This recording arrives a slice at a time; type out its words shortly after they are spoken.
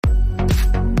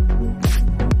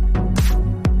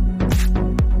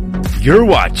You're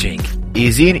watching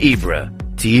Izzy and Ibra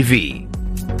TV.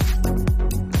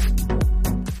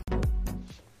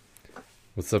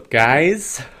 What's up,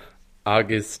 guys?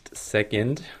 August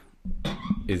 2nd,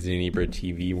 Izzy and Ibra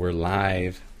TV. We're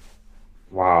live.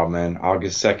 Wow, man.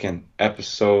 August 2nd,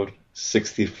 episode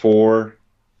 64.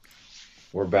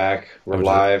 We're back. We're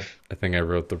live. I think I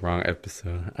wrote the wrong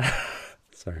episode.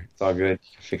 Sorry. It's all good.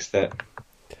 Fix that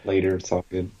later. It's all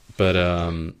good. But,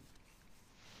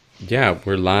 yeah,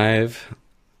 we're live.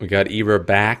 We got Ibra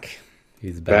back.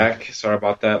 He's back. Sorry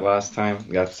about that last time.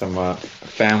 We got some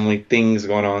family things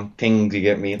going on. Things, you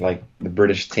get me? Like the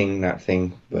British ting, not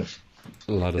thing. But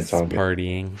A lot of it's all good.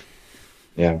 partying.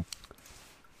 Yeah.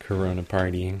 Corona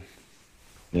partying.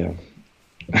 Yeah.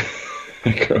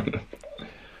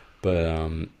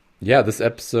 But, yeah, this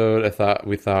episode,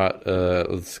 we thought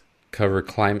let's cover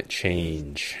climate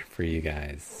change for you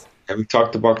guys. And we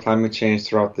talked about climate change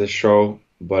throughout this show,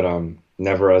 but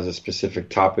never as a specific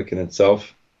topic in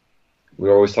itself.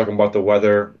 We're always talking about the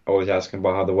weather, always asking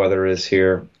about how the weather is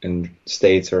here in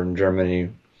States or in Germany.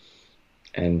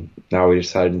 And now we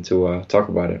decided to talk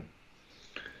about it.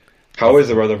 How is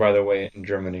the weather, by the way, in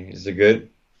Germany? Is it good?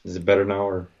 Is it better now?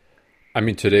 Or I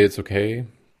mean, today it's okay.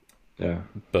 yeah,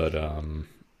 But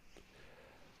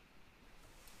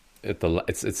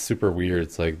it's super weird.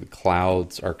 It's like the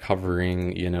clouds are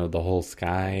covering, the whole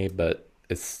sky, but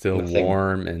it's still Nothing.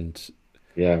 warm, and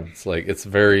yeah, it's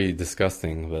very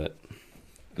disgusting, but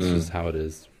it's just how it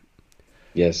is.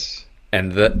 yes.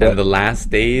 And the last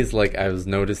days, like, I was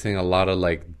noticing a lot of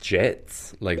like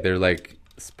jets, like they're like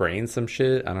spraying some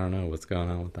shit. I don't know what's going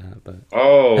on with that, but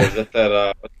Oh, is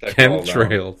that what's that called now?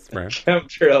 chemtrails, bro.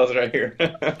 Chemtrails right here.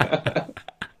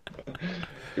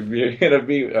 You're gonna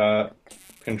be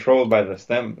controlled by the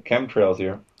chemtrails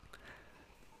here.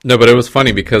 No, but it was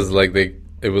funny because like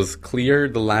it was clear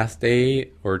the last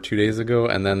day or 2 days ago,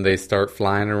 and then they start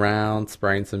flying around,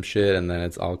 spraying some shit, and then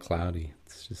it's all cloudy.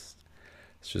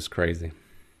 It's just crazy.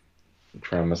 I'm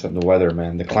trying to mess up the weather,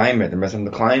 man. The climate. They're messing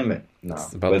up the climate. No,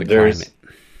 It's about but the there climate.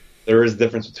 is a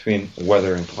difference between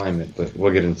weather and climate, but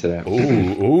we'll get into that.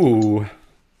 Ooh.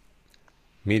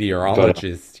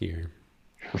 Meteorologist here.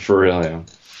 For real, yeah.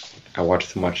 I watch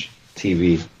too much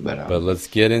TV, but But let's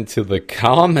get into the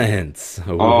comments.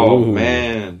 oh Ooh.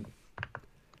 man.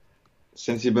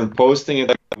 Since you've been posting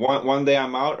it, like one day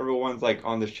I'm out, everyone's like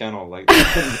on this channel. Like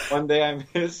one day I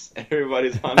miss,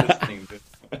 everybody's on this thing. Dude.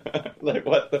 Like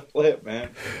what the flip, man?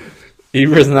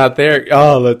 Ibra's not there.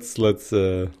 Oh, let's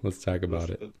talk about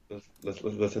it.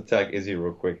 Let's attack Izzy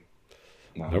real quick.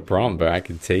 No problem, but I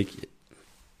can take it.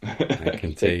 I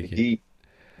can take it. Deep.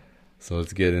 So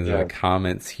let's get into Yeah. the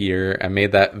comments here. I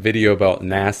made that video about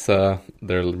NASA,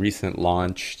 their recent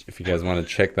launch. If you guys want to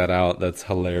check that out, that's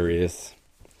hilarious.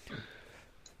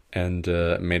 And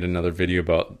made another video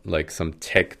about like some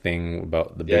tech thing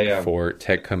about the big four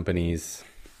tech companies.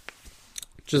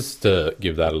 Just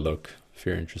give that a look if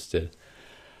you're interested.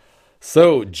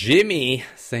 So Jimmy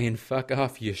saying, "Fuck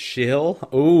off, you shill."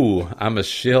 Ooh, I'm a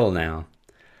shill now.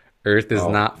 Earth is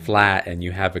not flat, and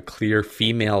you have a clear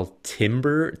female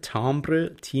timbre,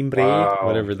 Wow.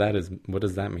 whatever that is. What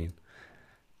does that mean?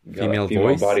 You got a Female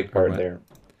voice body or part what? there.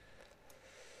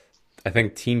 I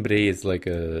think timbre is like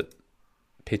a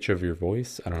pitch of your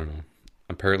voice. I don't know.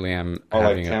 Apparently, I'm like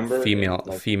having timbre? a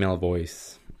Like- female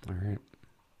voice. All right.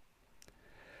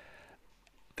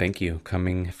 Thank you.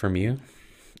 Coming from you.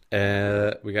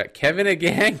 We got Kevin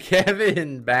again.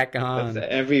 Kevin back That's on. the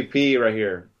MVP right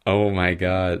here. Oh my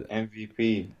God.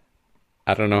 MVP.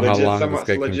 I don't know how long this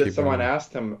guy can Legit, keep someone going.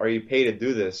 asked him, "Are you paid to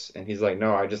do this?" And he's like,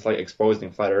 "No, I just like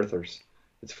exposing flat earthers.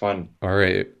 It's fun." All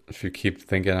right. If you keep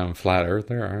thinking I'm flat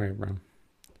earther, all right, bro.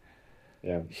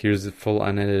 Yeah. Here's a full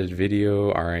unedited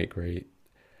video. All right, great.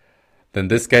 Then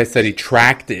this guy said he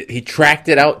tracked it. He tracked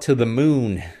it out to the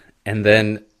moon, and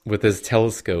then with his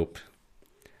telescope.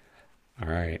 All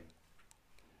right.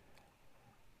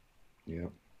 Yeah.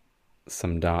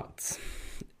 Some dots.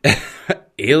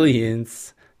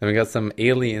 Aliens. Then we got some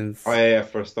aliens. Oh yeah,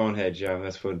 for Stonehenge. Yeah,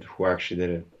 that's who actually did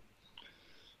it.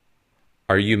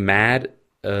 Are you mad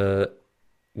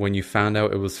when you found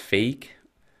out it was fake?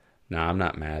 No, I'm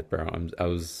not mad, bro. I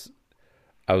was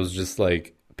just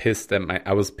like pissed at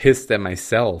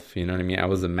myself, you know what I mean? I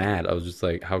wasn't mad. I was just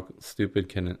like, how stupid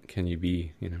can you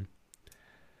be, you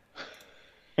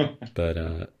know?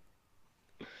 But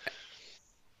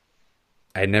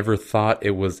I never thought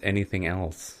it was anything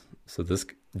else. So this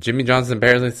Jimmy Johnson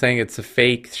barely saying it's a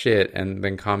fake shit and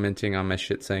then commenting on my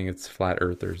shit saying it's flat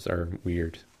earthers are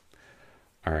weird.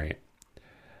 All right.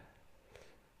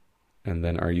 And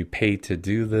then, are you paid to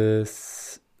do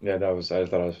this? Yeah, I thought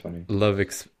it was funny. Love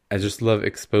I just love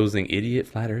exposing idiot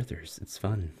flat earthers. It's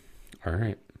fun. All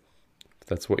right. If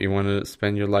that's what you want to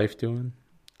spend your life doing.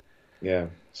 Yeah,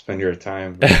 spend your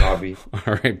time, your hobby.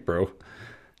 All right, bro.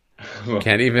 Well,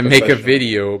 Can't even make a professional.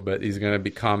 video, but he's going to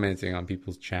be commenting on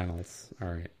people's channels. All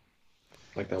right.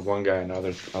 Like that one guy on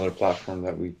other platform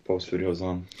that we post videos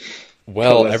on.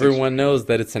 Well, Less everyone knows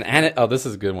that it's oh, this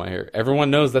is a good one here.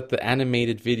 Everyone knows that the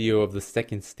animated video of the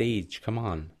second stage. Come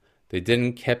on. They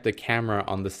didn't keep the camera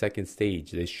on the second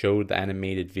stage. They showed the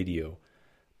animated video.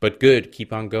 But good,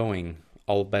 keep on going.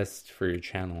 All best for your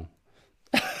channel.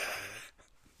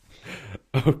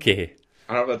 Okay.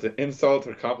 I don't know if that's an insult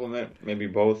or compliment, maybe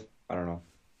both. I don't know.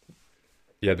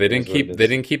 Yeah, they didn't It is what it they is.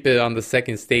 didn't keep it on the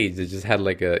second stage. They just had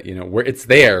like a, where it's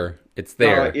there. It's No,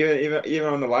 there. like, even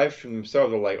on the live stream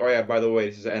themselves, they're like, "Oh yeah, by the way,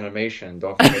 this is animation.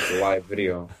 Don't forget the live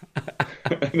video."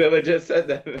 They legit said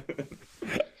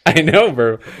that. I know,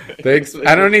 bro.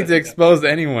 I don't need to expose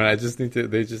anyone.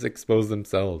 They just expose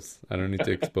themselves. I don't need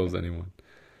to expose anyone.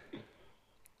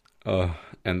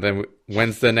 And then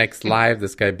when's the next live?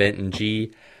 This guy Benton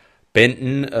G.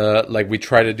 Benton, like we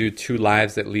try to do 2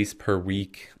 lives at least per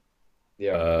week.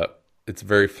 Yeah, It's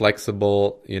very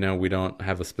flexible. We don't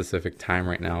have a specific time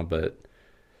right now, but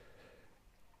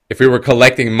if we were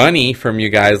collecting money from you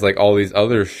guys like all these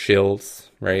other shills,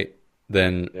 right?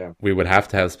 Then yeah. we would have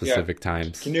to have specific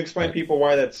times. Can you explain people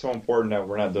why that's so important that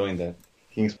we're not doing that?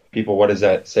 Can you explain people what does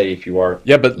that say if you are?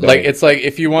 Yeah, but doing like it? it's like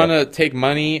if you want to take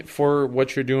money for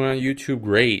what you're doing on YouTube,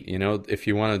 great. If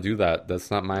you want to do that,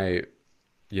 that's not my,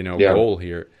 Yeah. goal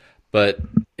here. But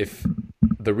if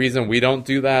the reason we don't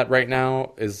do that right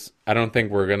now is I don't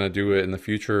think we're gonna do it in the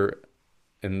future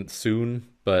and soon,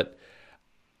 but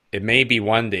it may be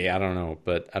one day. I don't know,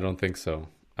 but I don't think so.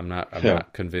 I'm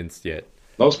not convinced yet.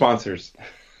 No sponsors.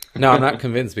 No, I'm not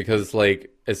convinced because like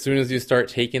as soon as you start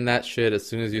taking that shit, as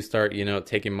soon as you start,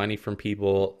 taking money from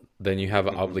people, then you have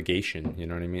an obligation. You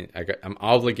know what I mean? I'm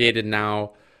obligated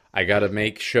now. I got to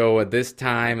make show at this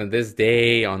time and this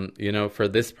day on, for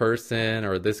this person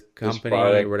or this This company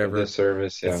product, or whatever. this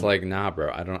service. Yeah. It's like, nah,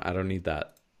 bro, I don't need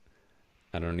that.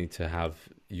 I don't need to have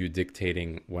you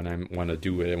dictating when I want to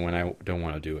do it and when I don't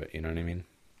want to do it. You know what I mean?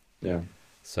 Yeah.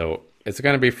 So it's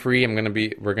going to be free.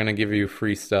 We're going to give you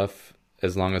free stuff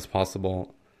as long as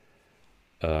possible.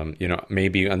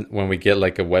 Maybe when we get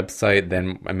like a website,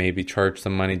 then I maybe charge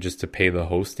some money just to pay the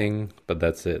hosting, but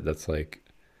that's it. That's like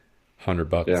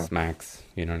 $100 Yeah. max.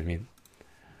 You know what I mean?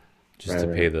 Just Right, to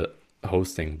right. pay the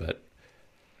hosting, but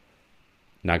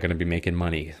not going to be making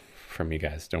money from you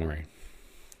guys. Don't worry.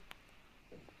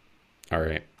 All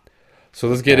right. So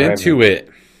let's get All right, into man. it.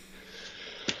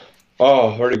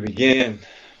 Oh, where to begin?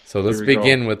 So let's Here we go.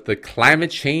 begin with the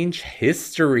climate change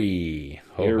history.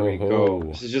 Ho, Here ho, we ho. go.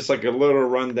 This is just like a little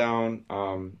rundown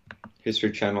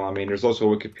History Channel. I mean, there's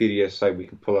also a Wikipedia site we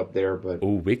can pull up there, but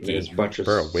Oh, Wiki. there's a bunch of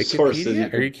Bro, sources.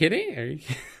 Wikipedia? Are you kidding?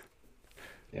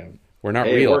 Yeah. We're not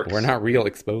Hey, it real. works. We're not real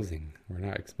exposing. We're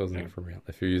not exposing it for real.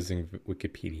 If you're using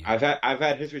Wikipedia. I've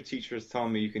had history teachers tell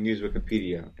me you can use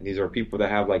Wikipedia, and these are people that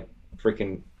have like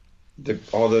freaking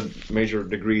all the major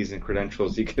degrees and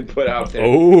credentials you can put out there.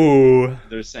 Oh.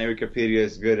 They're saying Wikipedia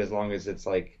is good as long as it's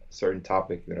like a certain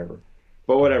topic, whatever.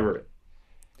 But whatever.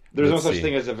 There's Let's no such see.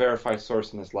 thing as a verified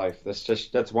source in this life.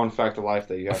 That's one fact of life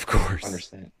that you have Of course. to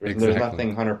understand. There's Exactly.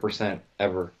 nothing 100%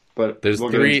 ever. But There's we'll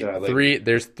get into that later.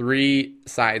 there's 3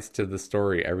 sides to the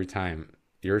story every time.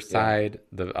 Your side,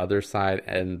 the other side,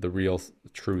 and the real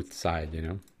truth side,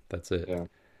 That's it. Yeah.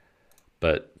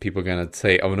 But people are going to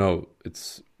say, oh no,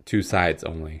 it's 2 sides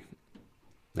only.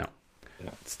 No,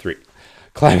 it's 3.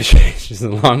 Climate change is a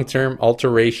long-term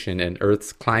alteration in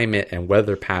Earth's climate and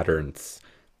weather patterns.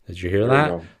 Did you hear There we that?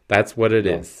 go. That's what it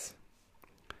Yeah. is.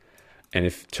 And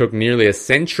it took nearly a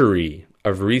century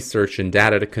of research and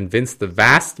data to convince the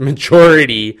vast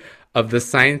majority of the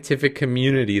scientific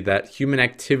community that human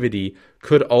activity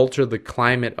could alter the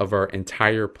climate of our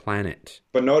entire planet.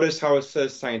 But notice how it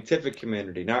says scientific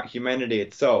community, not humanity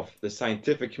itself. The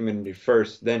scientific community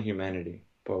first, then humanity.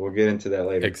 But we'll get into that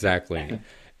later. Exactly.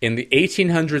 In the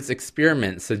 1800s,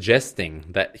 experiments suggesting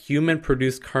that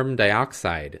human-produced carbon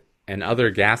dioxide and other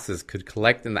gases could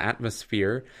collect in the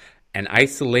atmosphere and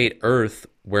isolate Earth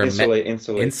where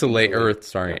insulate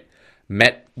Earth,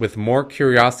 met with more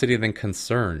curiosity than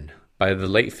concern. By the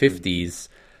late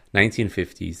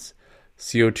 1950s,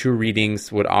 CO2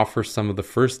 readings would offer some of the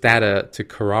first data to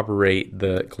corroborate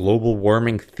the global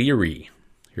warming theory.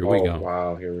 Here we go.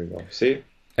 Wow, here we go. See?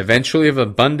 Eventually, of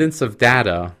abundance of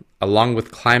data, along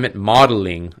with climate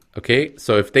modeling. Okay,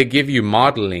 so if they give you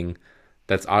modeling,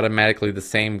 that's automatically the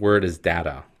same word as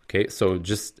data. Okay, so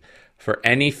just for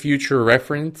any future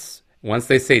reference, once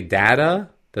they say data,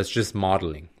 That's just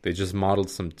modeling. They just modeled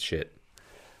some shit.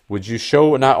 Would you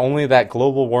show not only that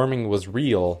global warming was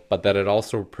real, but that it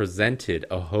also presented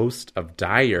a host of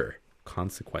dire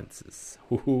consequences?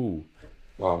 Woohoo.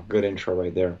 Wow, good intro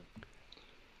right there.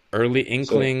 Early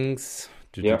inklings,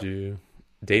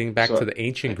 dating back to the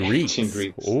ancient Greeks.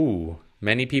 Ooh,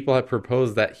 many people have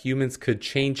proposed that humans could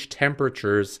change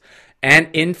temperatures and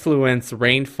influence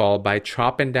rainfall by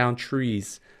chopping down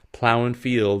trees, plowing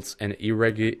fields, and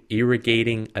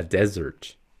irrigating a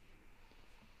desert.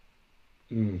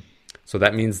 So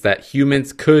that means that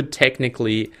humans could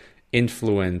technically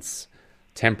influence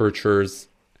temperatures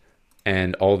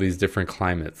and all these different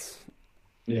climates.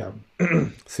 Yeah.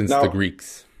 Since Now, the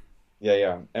Greeks.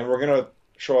 Yeah. And we're gonna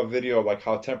show a video of like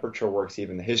how temperature works,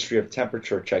 even the history of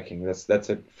temperature checking. That's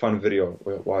a fun video.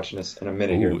 We're watching this in a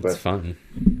minute here. It's fun.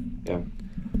 Yeah.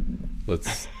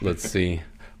 Let's see.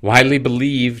 Widely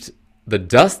believed, the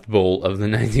Dust Bowl of the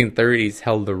 1930s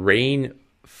held the rain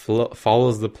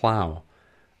follows the plow.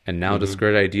 And now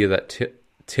discarded idea that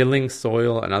tilling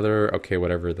soil and other... Okay,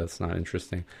 whatever. That's not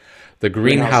interesting. The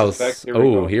greenhouse... effect.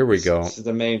 Here we go. This is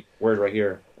the main word right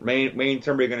here. Main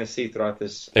term you're going to see throughout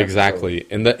this episode. Exactly.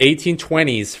 In the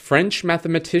 1820s, French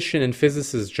mathematician and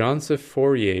physicist Joseph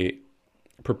Fourier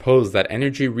proposed that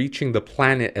energy reaching the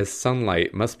planet as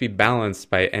sunlight must be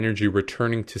balanced by energy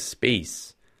returning to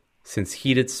space, since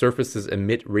heated surfaces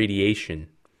emit radiation.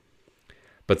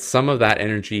 But some of that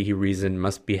energy, he reasoned,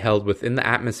 must be held within the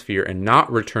atmosphere and not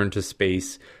return to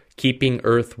space, keeping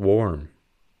Earth warm.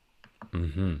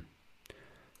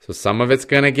 So some of it's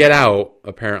going to get out,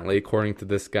 apparently, according to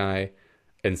this guy,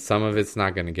 and some of it's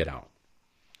not going to get out.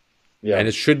 Yeah. And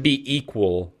it should be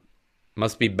equal,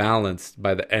 must be balanced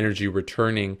by the energy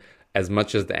returning as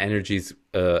much as the energy's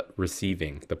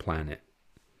receiving the planet.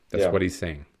 That's what he's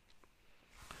saying.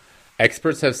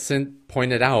 Experts have since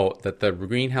pointed out that the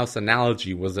greenhouse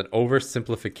analogy was an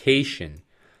oversimplification,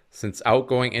 since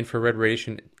outgoing infrared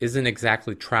radiation isn't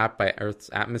exactly trapped by Earth's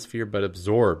atmosphere but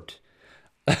absorbed.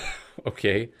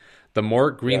 Okay? The more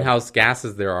greenhouse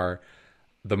gases there are,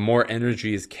 the more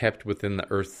energy is kept within the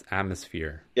Earth's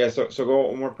atmosphere. Yeah, so go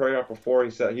one more paragraph before.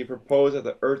 He said he proposed that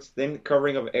the Earth's thin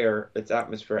covering of air, its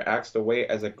atmosphere, acts the way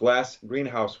as a glass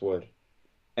greenhouse would.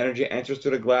 Energy enters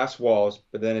through the glass walls,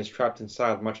 but then is trapped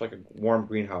inside, much like a warm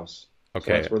greenhouse. Okay,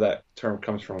 so that's where that term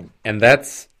comes from. And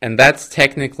that's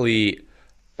technically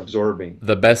absorbing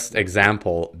the best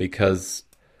example, because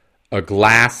a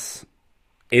glass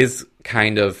is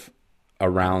kind of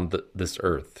around this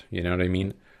Earth. You know what I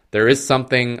mean? There is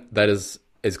something that is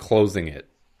closing it.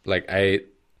 Like, I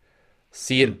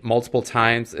see it multiple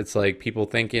times. It's like people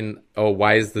thinking, "Oh,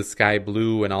 why is the sky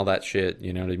blue?" and all that shit.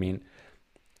 You know what I mean?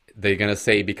 They're going to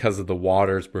say because of the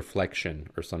water's reflection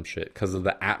or some shit, because of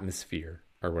the atmosphere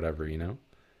or whatever, you know?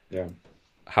 Yeah.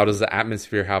 How does the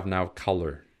atmosphere have now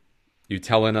color? You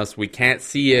telling us we can't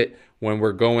see it when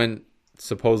we're going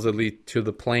supposedly to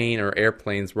the plane or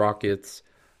airplanes, rockets,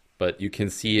 but you can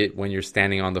see it when you're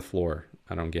standing on the floor.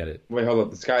 I don't get it. Wait, hold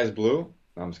up. The sky is blue?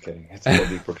 No, I'm just kidding. It's a little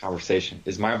deeper conversation.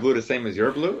 Is my blue the same as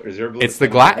your blue? Or is your blue It's the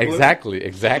glass. Exactly.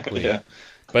 Yeah.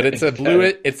 But it's a blue.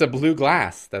 It's a blue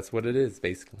glass. That's what it is,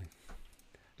 basically.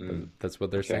 That's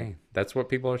what they're saying. That's what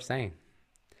people are saying.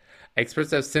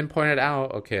 Experts have since pointed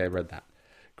out. Okay, I read that.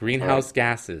 Greenhouse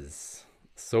gases,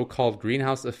 so-called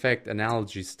greenhouse effect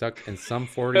analogy, stuck in some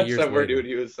 40 years That's that word later.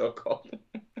 you use, so-called.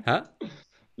 Huh?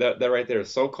 That right there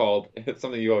is so-called. It's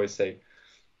something you always say.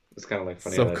 It's kind of like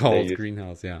funny. So-called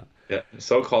greenhouse. Yeah. Yeah.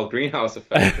 So-called greenhouse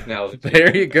effect analogy.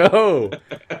 There you go.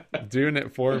 Doing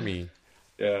it for me.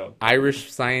 Yeah.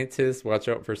 Irish scientists, watch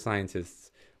out for scientists,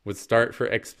 would start for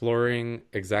exploring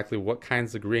exactly what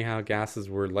kinds of greenhouse gases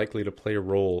were likely to play a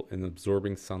role in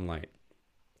absorbing sunlight.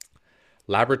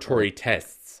 Laboratory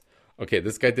tests. Okay,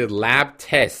 this guy did lab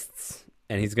tests,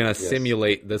 and he's going to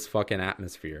simulate this fucking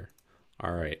atmosphere.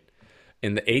 All right.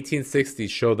 In the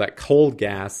 1860s, showed that cold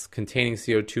gas containing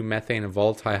CO2, methane, and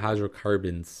volatile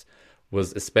hydrocarbons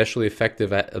was especially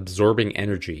effective at absorbing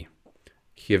energy.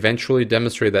 He eventually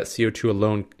demonstrated that CO2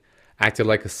 alone acted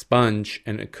like a sponge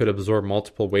and it could absorb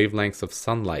multiple wavelengths of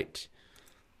sunlight.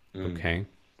 Okay.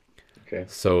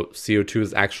 So CO2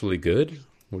 is actually good?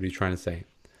 What are you trying to say?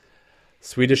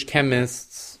 Swedish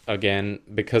chemists, again,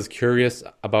 because curious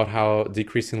about how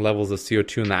decreasing levels of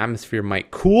CO2 in the atmosphere might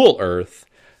cool Earth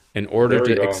in order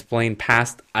to explain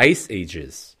past ice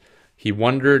ages. He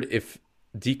wondered if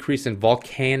decrease in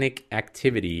volcanic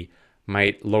activity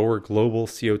might lower global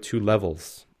CO2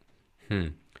 levels.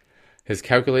 His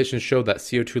calculations showed that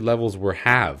CO2 levels were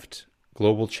halved.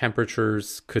 Global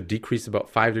temperatures could decrease about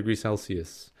 5 degrees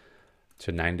Celsius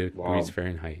to 9 degrees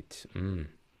Fahrenheit.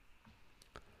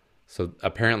 So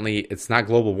apparently it's not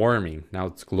global warming. Now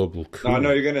it's global No, no, cooling.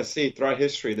 you're gonna see throughout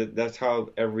history that's how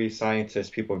every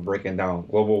scientist people are breaking down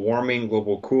global warming,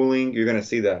 global cooling. You're gonna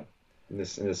see that in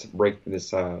this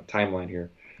timeline here.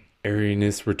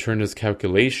 Arrhenius returned his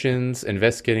calculations,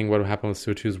 investigating what would happen with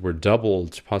CO2s were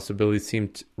doubled. Possibilities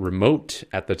seemed remote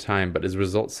at the time, but his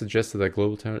results suggested that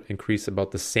global temperature increased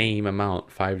about the same amount,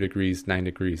 5 degrees, 9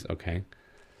 degrees. Okay.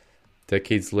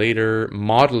 Decades later,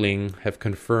 modeling have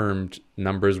confirmed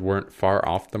numbers weren't far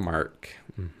off the mark.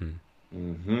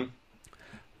 Hmm.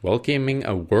 Welcoming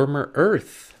a warmer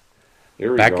Earth.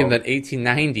 Here we Back go. in the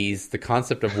 1890s, the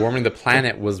concept of warming the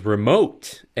planet was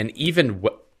remote and even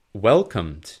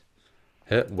welcomed.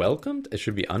 Welcomed? It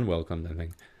should be unwelcomed, I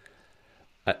think.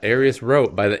 Arius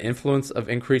wrote, by the influence of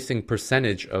increasing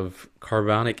percentage of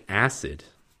carbonic acid.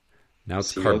 Now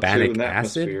it's CO2 carbonic in the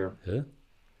acid? atmosphere. Huh?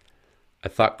 I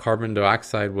thought carbon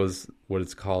dioxide was what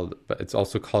it's called, but it's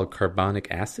also called carbonic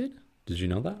acid? Did you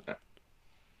know that?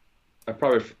 I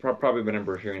probably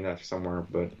remember hearing that somewhere,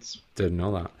 but Didn't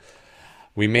know that.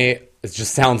 It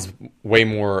just sounds way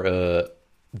more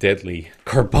deadly.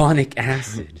 Carbonic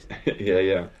acid.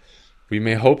 yeah. We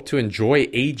may hope to enjoy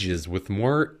ages with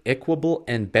more equable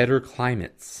and better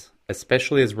climates,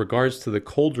 especially as regards to the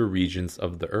colder regions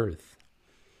of the Earth.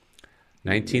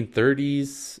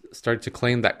 1930s start to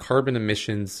claim that carbon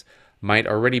emissions might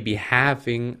already be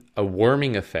having a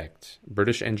warming effect.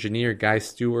 British engineer Guy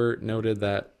Stewart noted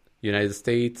that United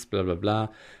States, blah, blah, blah,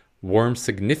 warmed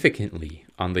significantly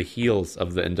on the heels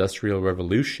of the Industrial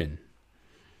Revolution.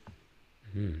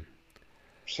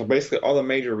 So basically, all the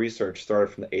major research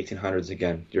started from the 1800s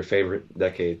again, your favorite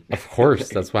decade. Of course,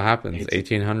 that's what happens.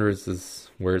 1800s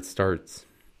is where it starts.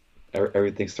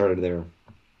 Everything started there.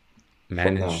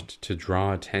 Managed to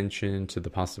draw attention to the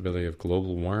possibility of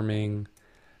global warming.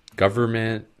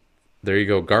 Government, there you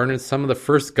go, garnered some of the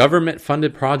first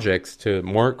government-funded projects to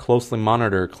more closely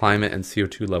monitor climate and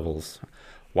CO2 levels.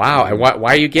 Wow,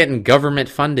 why are you getting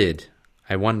government-funded?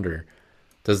 I wonder.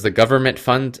 Does the government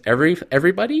fund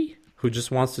everybody who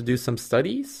just wants to do some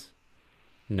studies?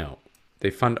 No.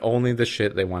 They fund only the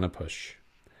shit they want to push.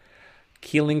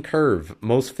 Keeling Curve,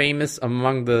 most famous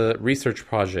among the research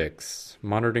projects.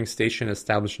 Monitoring station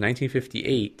established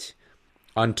 1958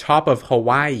 on top of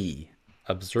Hawaii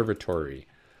Observatory.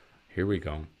 Here we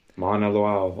go. Mauna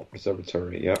Loa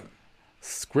Observatory, yep.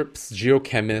 Scripps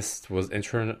geochemist was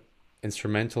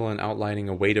instrumental in outlining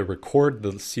a way to record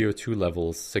the CO2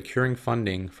 levels, securing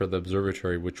funding for the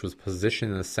observatory, which was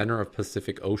positioned in the center of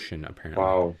Pacific Ocean, apparently.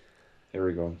 Wow. Here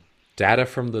we go. Data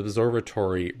from the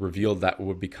observatory revealed that what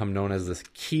would become known as the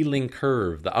Keeling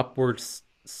Curve. The upward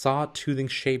saw-toothing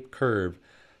shaped curve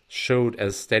showed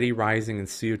as steady rising in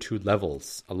CO2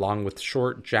 levels, along with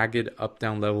short, jagged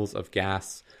up-down levels of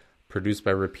gas produced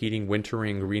by repeating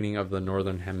wintering and greening of the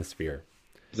northern hemisphere.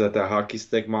 Is that the hockey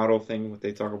stick model thing what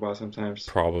they talk about sometimes?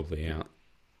 Probably, yeah.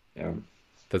 Yeah.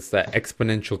 That's that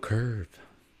exponential curve.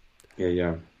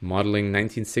 Yeah. Modeling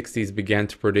 1960s began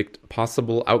to predict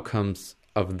possible outcomes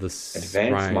of the Advanced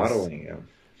rise. modeling, yeah.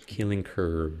 Keeling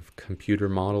curve, computer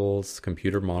models. And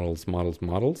here we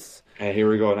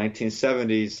go,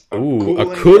 1970s.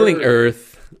 A cooling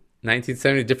Earth.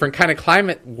 1970, different kind of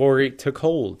climate war took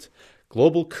hold.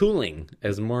 Global cooling,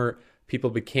 as more people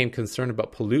became concerned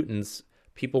about pollutants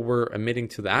people were emitting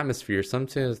to the atmosphere. Some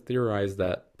theorized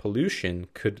that pollution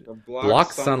could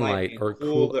block sunlight or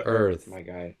cool the Earth. My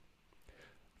guy.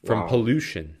 From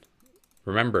pollution.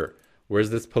 Remember,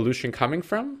 where's this pollution coming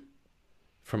from?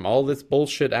 From all this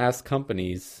bullshit ass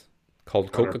companies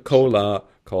called Coca-Cola,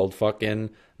 called fucking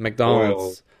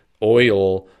McDonald's,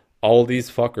 oil, all these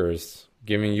fuckers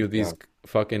giving you these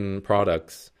fucking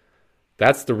products.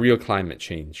 That's the real climate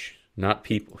change, not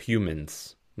people,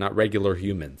 humans, not regular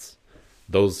humans.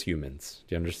 Those humans.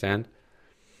 Do you understand?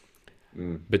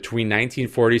 Between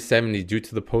 1940-70, due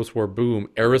to the post-war boom,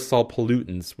 aerosol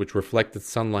pollutants, which reflected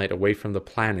sunlight away from the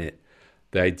planet,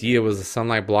 the idea was the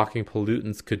sunlight blocking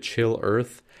pollutants could chill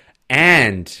Earth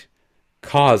and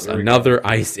cause another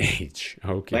ice age.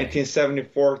 Okay.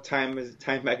 1974 Time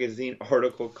magazine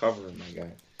article cover, my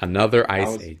guy. Another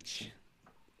ice age.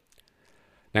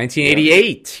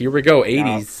 1988. Here we go.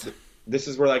 80s. This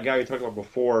is where that guy we talked about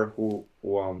before, who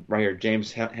right here,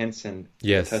 James Henson,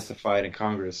 testified in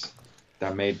Congress,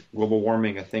 that made global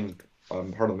warming a thing, part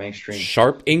of the mainstream.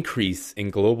 Sharp increase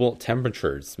in global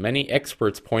temperatures. Many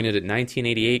experts pointed at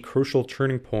 1988 crucial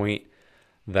turning point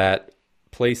that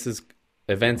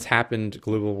events happened,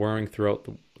 global warming throughout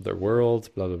the world,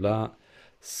 blah, blah, blah.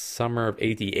 Summer of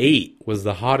 88 was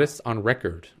the hottest on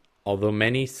record, although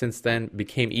many since then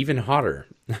became even hotter.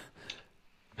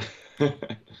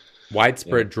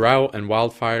 Widespread drought and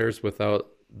wildfires without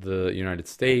the United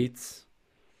States.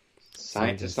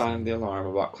 Scientists on the alarm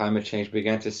about climate change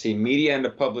began to see media and the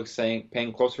public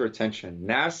paying closer attention.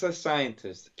 NASA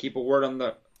scientists, keep a word on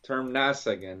the term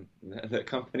NASA again, the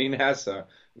company NASA,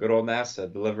 good old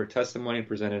NASA, delivered testimony and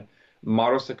presented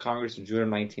models to Congress in June of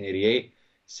 1988,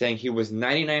 saying he was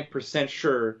 99%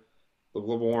 sure the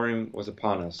global warming was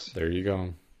upon us. There you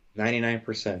go.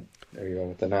 99%. There you go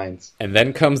with the nines. And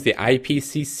then comes the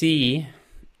IPCC,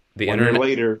 the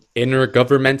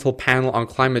Intergovernmental Panel on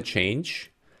Climate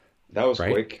Change. That was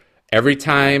quick. Every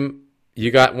time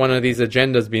you got one of these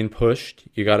agendas being pushed,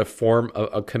 you got to form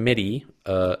a committee,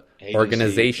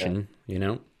 organization,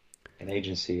 An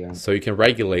agency, yeah. So you can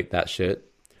regulate that shit.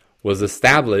 Was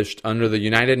established under the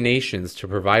United Nations to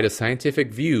provide a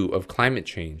scientific view of climate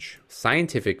change.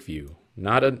 Scientific view.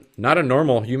 Not a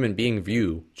normal human being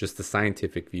view, just a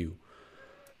scientific view.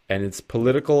 And its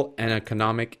political and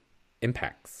economic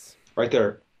impacts. Right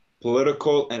there.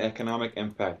 Political and economic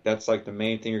impact. That's like the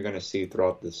main thing you're going to see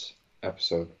throughout this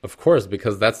episode. Of course,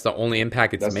 because that's the only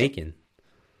impact it's making.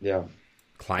 Yeah.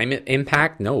 Climate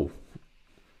impact? No.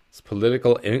 It's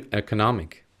political and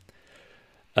economic.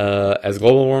 As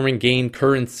global warming gained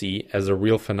currency as a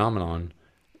real phenomenon,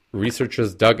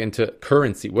 researchers dug into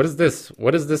currency. What is this?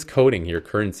 What is this coding here?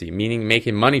 Currency, meaning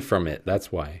making money from it.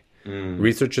 That's why.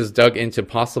 Researchers dug into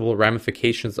possible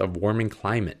ramifications of warming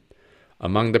climate.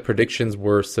 Among the predictions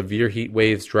were severe heat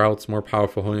waves, droughts, more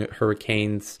powerful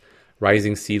hurricanes,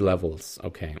 rising sea levels.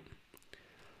 Okay.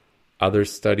 Other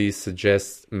studies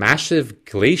suggest massive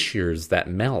glaciers that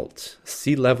melt.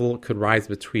 Sea level could rise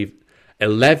between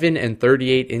 11 and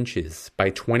 38 inches by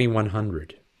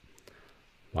 2100.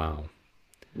 Wow.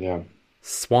 Yeah.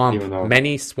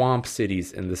 Many swamp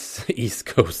cities in the east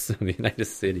coast of the United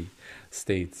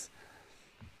States.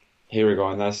 Here we go.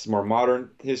 And that's more modern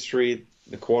history.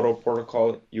 The Kyoto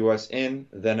Protocol, U.S. in,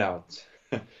 then out.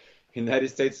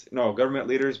 Government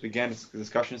leaders began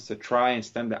discussions to try and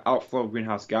stem the outflow of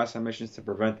greenhouse gas emissions to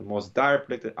prevent the most dire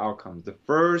predicted outcomes. The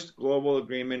first global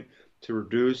agreement to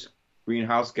reduce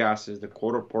greenhouse gases, the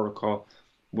Kyoto Protocol,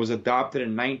 was adopted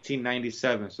in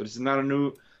 1997. So this is not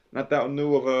that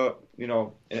new of a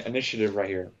initiative right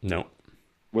here. No.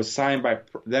 Was signed by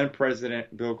then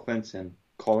President Bill Clinton,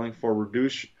 calling for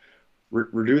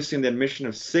reducing the emission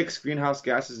of 6 greenhouse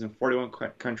gases in 41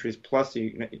 countries plus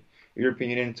the European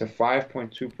Union to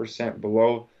 5.2%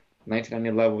 below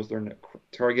 1990 levels during the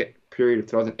target period of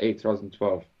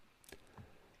 2008-2012.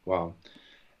 Wow.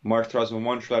 March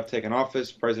 2001, should have taken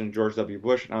office. President George W.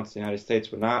 Bush announced the United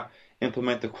States would not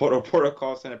implement the Kyoto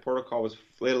Protocol, saying the protocol was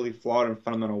fatally flawed in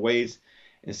fundamental ways,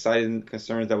 and cited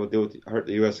concerns that would hurt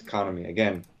the U.S. economy.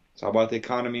 Again, it's all about the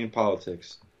economy and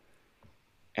politics.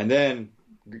 And then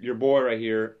your boy right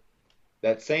here,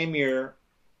 that same year,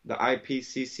 the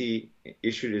IPCC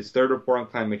issued its third report on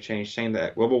climate change, saying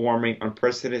that global warming,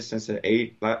 unprecedented since the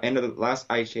end of the last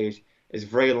ice age, is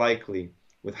very likely,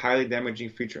 with highly damaging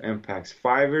future impacts.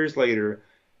 5 years later,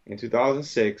 in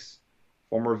 2006,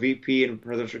 former VP and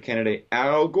presidential candidate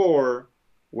Al Gore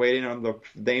weighed in on the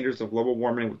dangers of global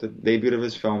warming with the debut of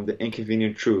his film, The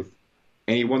Inconvenient Truth.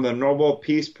 And he won the Nobel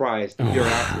Peace Prize the year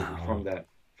after from that,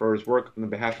 for his work on the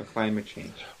behalf of climate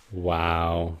change.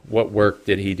 Wow. What work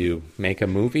did he do? Make a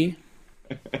movie?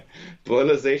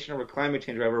 Politicization of climate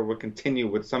change, however, will continue,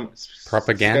 with some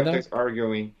propaganda skeptics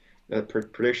arguing that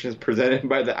predictions presented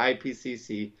by the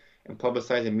IPCC and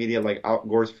publicized in media like Al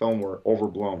Gore's film were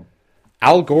overblown.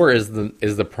 Al Gore is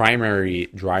the primary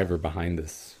driver behind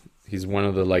this. He's one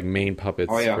of the main puppets.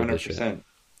 Oh yeah, for 100%.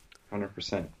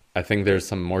 100%. I think there's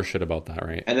some more shit about that,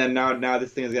 right? And then now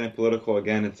this thing is getting political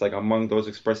again. It's like among those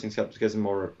expressing skepticism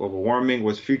over global warming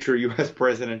was future U.S.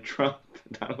 President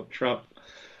Donald Trump.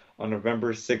 On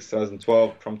November 6,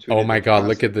 2012, Trump tweeted, "Oh my God,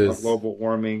 look at this! Global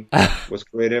warming was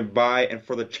created by and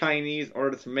for the Chinese in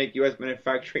order to make U.S.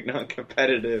 manufacturing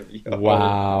non-competitive." Yo.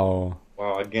 Wow.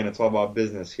 Wow. Again, it's all about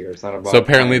business here. It's not about. So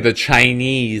apparently, the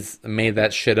Chinese made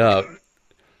that shit up,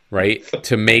 right?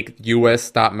 To make U.S.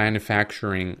 stop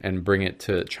manufacturing and bring it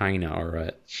to China. All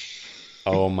right.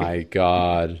 Oh my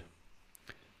God.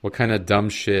 What kind of dumb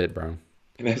shit, bro?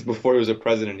 And that's before he was a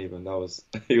president. Even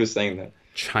he was saying that.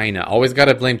 China. Always got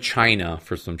to blame China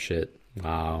for some shit.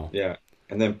 Wow. Yeah.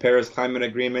 And then Paris Climate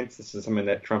Agreements. This is something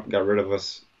that Trump got rid of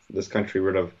this country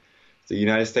rid of. The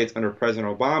United States under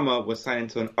President Obama was signed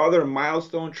into another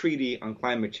milestone treaty on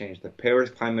climate change, the Paris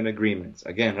Climate Agreements.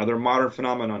 Again, another modern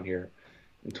phenomenon here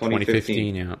in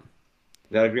 2015. Yeah.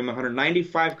 That agreement,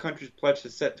 195 countries pledged to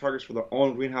set targets for their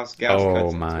own greenhouse gas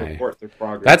cuts and support their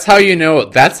progress. That's how you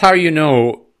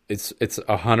know it's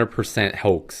 100%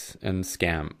 hoax and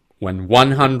scam. When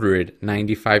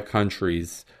 195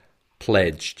 countries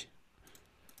pledged.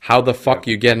 How the fuck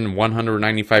you get in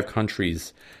 195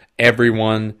 countries?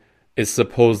 Everyone is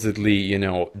supposedly, you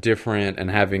know, different and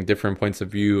having different points of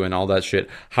view and all that shit.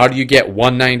 How do you get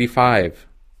 195?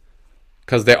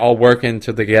 Because they all working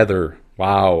together.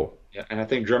 Wow. Yeah, and I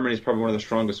think Germany is probably one of the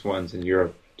strongest ones in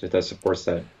Europe that supports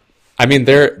that. I mean,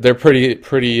 they're pretty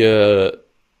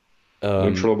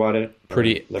Neutral about it.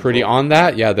 pretty on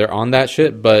that. Yeah, they're on that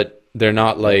shit, but they're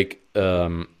not like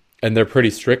and they're pretty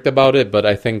strict about it, but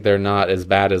I think they're not as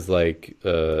bad as like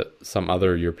some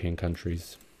other European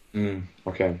countries.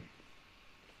 Okay.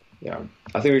 Yeah,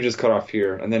 I think we just cut off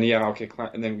here, and then okay,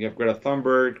 and then we have Greta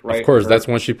Thunberg, right? Of course, that's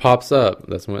when she pops up.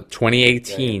 That's when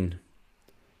 2018.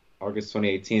 August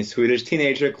 2018, Swedish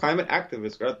teenager climate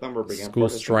activist Greta Thunberg began School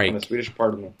strike. on the Swedish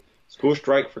parliament. School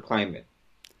strike for climate.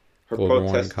 Her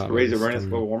Global protests to raise awareness of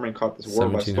global warming caught this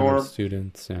world by 1,700 storm.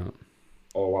 students, yeah.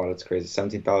 Oh wow, that's crazy.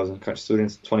 17,000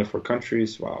 students, 24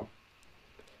 countries. Wow.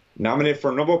 Nominated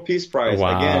for a Nobel Peace Prize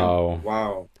Wow. again.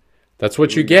 Wow. That's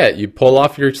what you get. You pull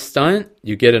off your stunt,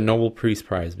 you get a Nobel Peace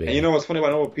Prize, baby. And you know what's funny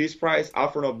about Nobel Peace Prize?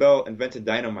 Alfred Nobel invented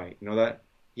dynamite. You know that?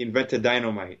 He invented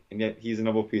dynamite, and yet he's a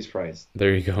Nobel Peace Prize.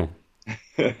 There you go.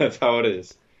 That's how it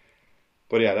is.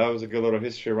 But yeah, that was a good little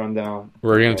history rundown.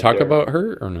 We're going to talk about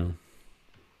her or no?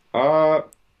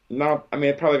 No, I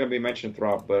mean, it's probably going to be mentioned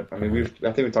throughout, but I mean,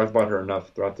 I think we talked about her enough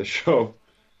throughout the show.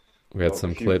 We had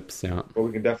some clips, yeah. But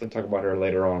we can definitely talk about her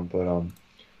later on. But all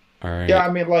right. yeah,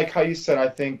 I mean, like how you said, I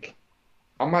think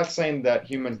I'm not saying that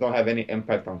humans don't have any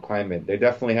impact on climate. They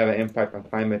definitely have an impact on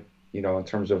climate, you know, in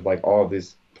terms of like all of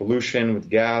this pollution with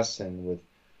gas and with,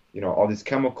 you know, all these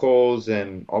chemicals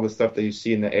and all the stuff that you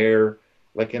see in the air.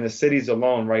 Like in the cities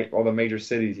alone, right? All the major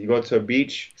cities. You go to a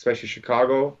beach, especially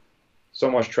Chicago, so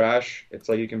much trash. It's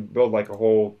like you can build like a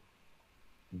whole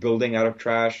building out of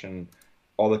trash and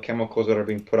all the chemicals that are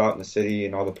being put out in the city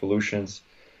and all the pollutions.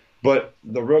 But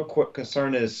the real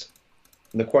concern is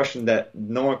the question that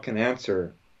no one can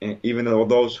answer, even though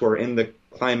those who are in the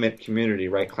climate community,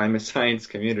 right, climate science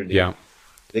community, Yeah.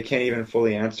 they can't even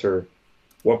fully answer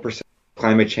what percent of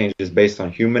climate change is based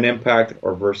on human impact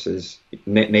or versus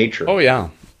nature. Oh yeah.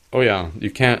 You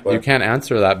can't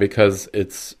answer that because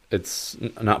it's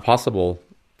not possible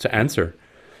to answer.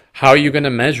 How are you going to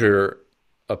measure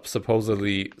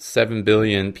supposedly 7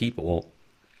 billion people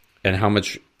and how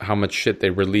much shit they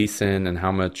release in and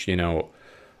how much, you know,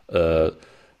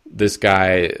 this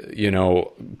guy, you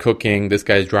know, cooking, this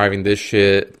guy's driving this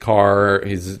shit car,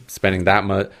 he's spending that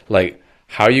much. Like,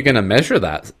 how are you going to measure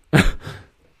that?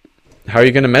 How are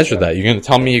you going to measure that? You're going to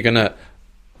tell me you're going to,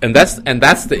 and that's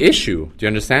the issue. Do you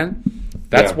understand?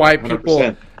 That's why people,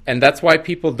 100%. and that's why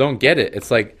people don't get it. It's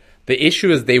like, the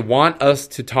issue is they want us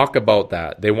to talk about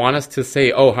that. They want us to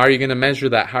say, oh, how are you going to measure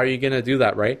that? How are you going to do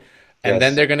that, right? And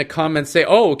then they're going to come and say,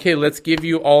 oh, okay, let's give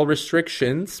you all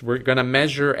restrictions. We're going to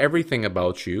measure everything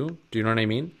about you. Do you know what I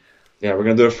mean? Yeah, we're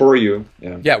going to do it for you.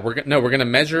 Yeah, we're going to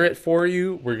measure it for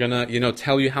you. We're going to, you know,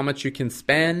 tell you how much you can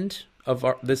spend of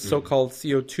this so-called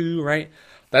CO2, right?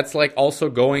 That's like also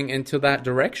going into that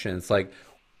direction. It's like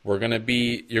we're going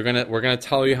to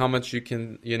tell you how much you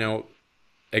can, you know,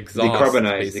 exhaust,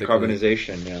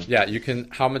 decarbonization, yeah, you can,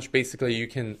 how much basically you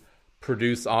can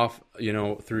produce off, you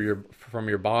know, from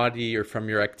your body or from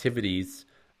your activities,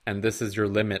 and this is your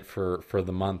limit for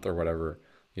the month or whatever,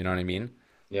 you know what I mean?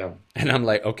 Yeah. And I'm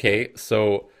like, okay,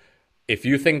 so if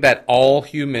you think that all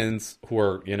humans who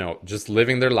are, you know, just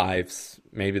living their lives,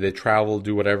 maybe they travel,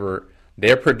 do whatever,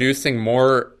 they're producing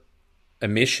more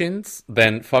emissions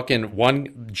than fucking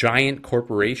one giant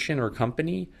corporation or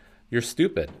company, you're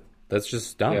stupid. That's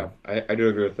just dumb. Yeah, I do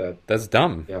agree with that. That's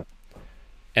dumb. Yeah.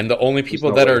 And the only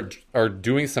people that are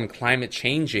doing some climate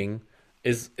changing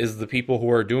is the people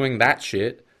who are doing that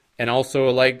shit. And also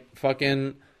like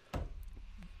fucking,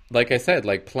 like I said,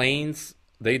 like planes,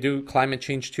 they do climate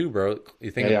change too, bro.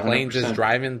 You think a plane 100%. just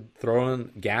driving,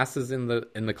 throwing gases in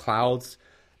the clouds,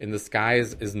 in the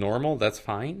skies is normal? That's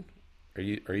fine. Are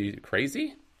you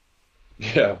crazy?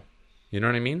 Yeah. You know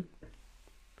what I mean?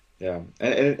 Yeah.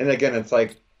 And again, it's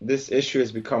like, this issue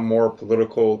has become more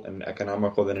political and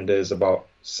economical than it is about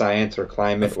science or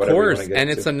climate. Of whatever course, you want to get and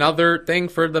to. it's another thing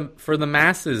for the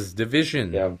masses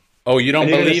division. Yeah. Oh, you don't And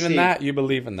you're believe gonna in see- that? You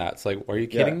believe in that? It's like, are you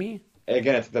kidding me?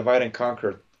 Again, it's a divide and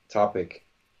conquer topic.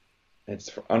 It's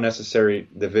unnecessary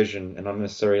division and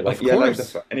unnecessary Of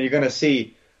course. and you're gonna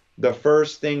see the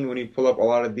first thing when you pull up a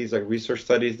lot of these like research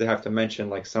studies, they have to mention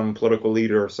like some political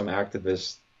leader or some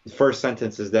activist. The first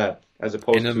sentence is that, as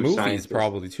opposed In the to movies, scientists.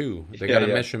 probably too. They Yeah, gotta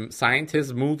yeah. mention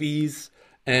scientists, movies,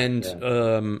 and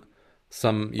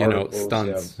some Articles,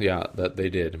 stunts. Yeah, that they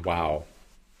did. Wow,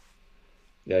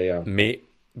 Yeah.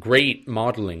 great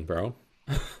modeling, bro.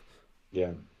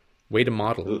 Yeah. Way to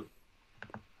model.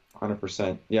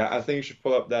 100%. Yeah, I think you should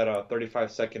pull up that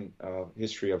 35-second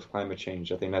history of climate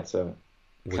change. I think that's a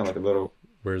kind of Which like a little.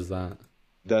 where's that?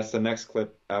 That's the next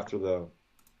clip after the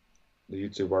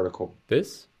YouTube article.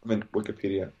 This? I mean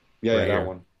Wikipedia. Yeah, Right yeah, that here.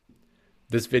 one.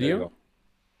 This There you video? go.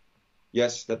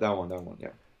 Yes, that one. Yeah.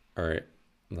 All right.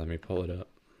 Let me pull it up.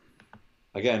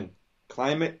 Again,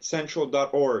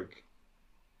 climatecentral.org.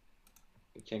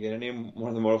 You can't get any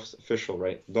more than most official,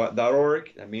 right?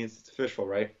 .org, that means it's official,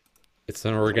 right? It's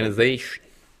an organization.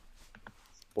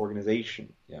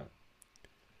 Organization. Yeah.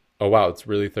 Oh wow, it's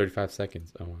really 35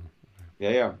 seconds. Oh wow. Yeah,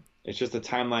 yeah. It's just a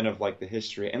timeline of like the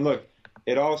history. And look,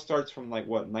 it all starts from like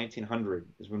what, 1900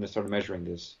 is when they started measuring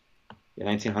this. Yeah,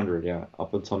 1900, yeah,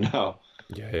 up until now.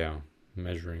 Yeah, yeah.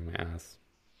 Measuring my ass.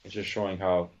 It's just showing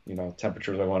how,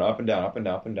 temperatures are going up and down, up and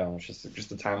down, up and down. It's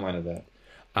just a timeline of that.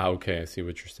 Ah, okay, I see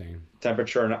what you're saying.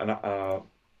 Temperature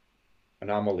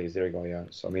anomalies. There you go. Yeah.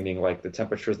 So meaning like the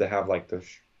temperatures that have like the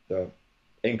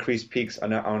increased peaks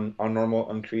on normal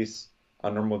increase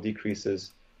on normal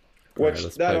decreases, All right, which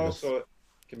let's that play this. also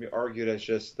can be argued as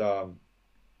just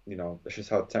it's just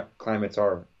how climates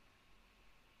are.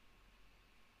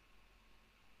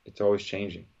 It's always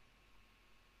changing.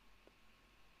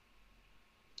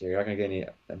 You're not gonna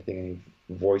get any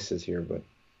voices here, but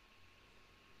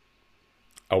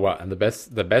Oh wow, and the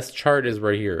best chart is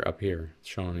right here, up here, it's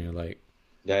showing you like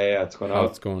yeah, it's going how up.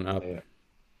 it's going up. Yeah.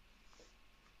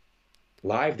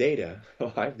 Live data,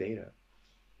 live data.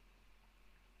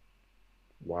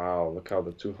 Wow, look how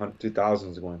the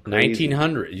 2000s are going crazy.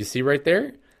 1900, you see right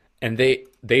there? And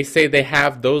they say they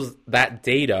have that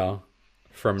data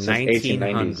from Since 1890s,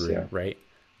 1900, yeah. right?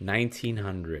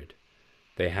 1900.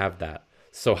 They have that.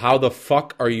 So how the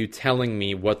fuck are you telling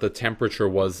me what the temperature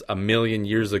was a million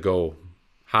years ago?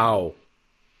 How?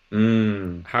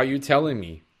 How are you telling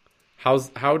me?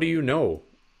 How do you know?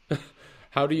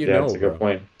 How do you Yeah, know, it's a bro? good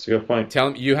point. It's a good point.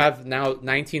 Tell me, you have now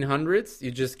 1900s.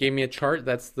 You just gave me a chart.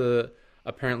 That's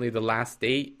apparently the last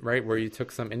date, right, where you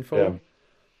took some info. Yeah.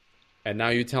 And now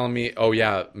you're telling me, oh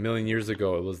yeah, a million years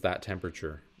ago it was that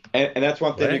temperature. And that's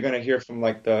one thing Right. you're going to hear from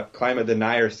like the climate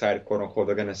denier side, quote unquote.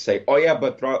 They're going to say, "Oh yeah,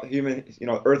 but throughout human,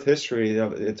 Earth history,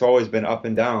 it's always been up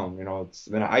and down. It's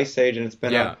been an ice age and it's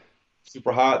been Yeah, a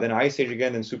super hot, then an ice age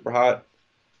again, then super hot."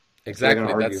 So they're going exactly.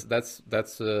 to argue.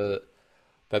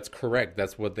 That's correct.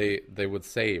 That's what they would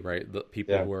say, right? The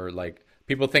people Yeah. who are like,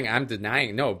 people think I'm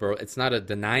denying. No, bro, it's not a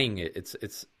denying it.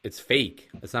 It's fake.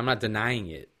 I'm not denying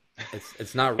it.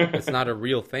 It's not a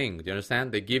real thing. Do you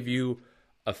understand? They give you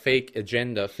a fake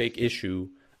agenda, fake issue,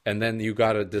 and then you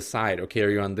gotta decide. Okay, are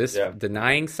you on this Yeah.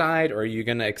 denying side, or are you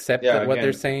gonna accept Yeah, what they're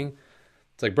again, saying?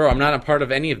 It's like, bro, I'm not a part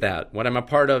of any of that. What I'm a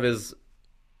part of is,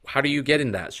 how do you get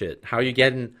in that shit? How are you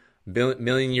getting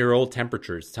million-year-old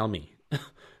temperatures? Tell me.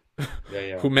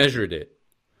 yeah. Who measured it?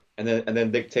 And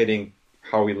then dictating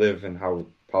how we live and how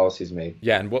policies made.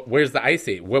 Yeah, and where's the ice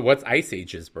age? What's ice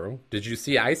ages, bro? Did you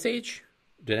see ice age?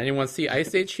 Did anyone see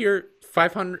ice age here?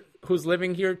 500 who's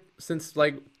living here since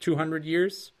like 200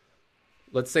 years?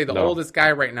 Let's say the No. oldest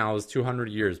guy right now is 200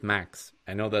 years max.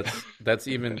 I know that's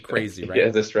even crazy, right? Yeah,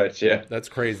 the stretch. Yeah, That's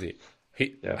crazy.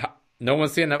 Yeah. No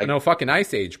one's seeing no fucking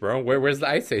ice age, bro. Where's the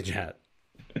ice age at?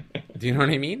 Do you know what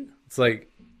I mean? It's like,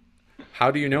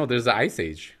 how do you know there's an ice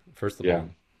age? First of Yeah. all,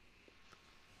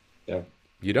 yeah.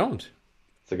 you don't.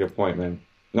 It's a good point, man.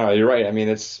 No, you're right. I mean,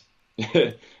 it's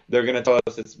they're gonna tell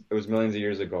us it was millions of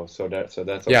years ago, so that's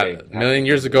okay. Yeah, a million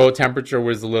years ago, temperature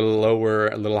was a little lower,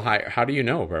 a little higher. How do you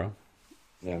know, bro?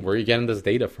 Yeah. Where are you getting this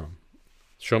data from?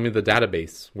 Show me the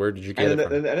database. Where did you get And it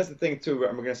from? that's the thing too.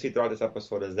 I'm gonna see throughout this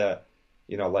episode is that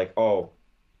like, oh,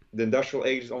 the industrial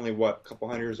age is only what, a couple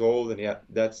hundred years old, and yet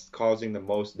that's causing the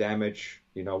most damage.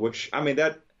 Which I mean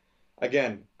that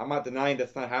again, I'm not denying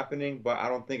that's not happening, but I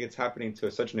don't think it's happening to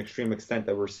such an extreme extent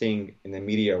that we're seeing in the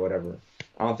media or whatever.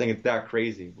 I don't think it's that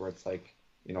crazy where it's like,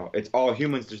 it's all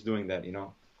humans just doing that.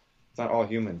 It's not all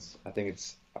humans. I think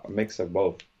it's a mix of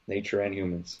both nature and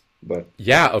humans. But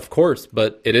Yeah, of course,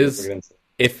 but it is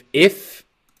if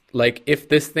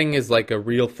this thing is like a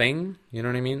real thing, you know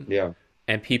what I mean? yeah,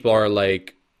 And people are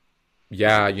like,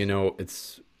 yeah,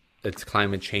 it's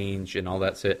climate change and all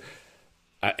that shit.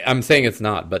 I'm saying it's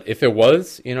not, but if it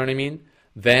was, you know what I mean?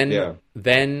 Then Yeah.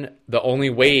 then the only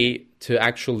way to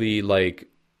actually like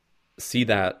see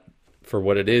that for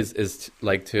what it is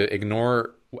to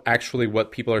ignore actually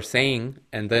what people are saying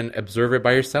and then observe it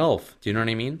by yourself. Do you know what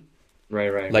I mean?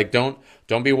 right. Like don't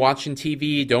be watching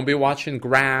TV, don't be watching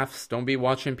graphs, don't be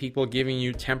watching people giving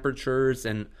you temperatures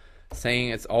and saying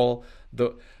it's all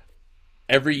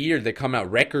every year they come out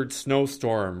record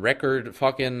snowstorm, record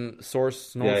fucking source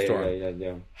snowstorm.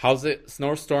 Yeah. How's it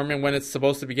snowstorming when it's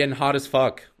supposed to be getting hot as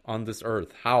fuck on this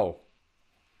earth? How?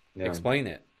 Yeah. Explain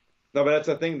it. No, but that's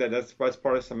the thing that's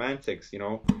part of semantics,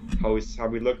 how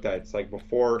we looked at it. It's like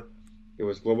before it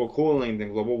was global cooling,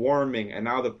 then global warming, and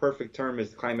now the perfect term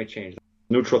is climate change.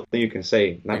 Neutral thing you can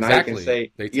say. Now you can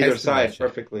say either side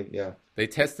perfectly. Yeah. They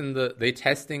testing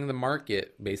the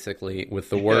market basically with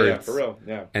the words. Yeah, for real.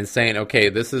 Yeah. And saying, okay,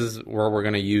 this is where we're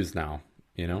gonna use now.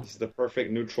 This is the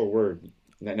perfect neutral word.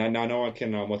 Now no one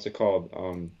can what's it called?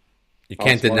 You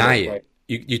can't deny it. Like,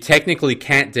 you technically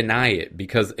can't deny it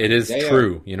because it is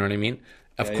true. You know what I mean?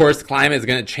 Of course, climate is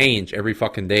gonna change every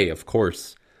fucking day. Of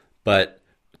course, but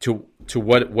to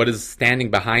what is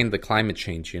standing behind the climate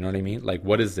change? You know what I mean? Like,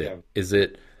 what is it? Yeah. Is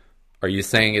it? Are you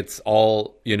saying it's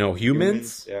all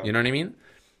humans? Yeah. You know what I mean?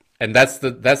 And that's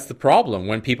the problem.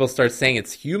 When people start saying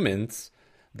it's humans,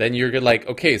 then you're like,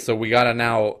 okay, so we gotta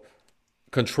now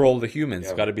control the humans.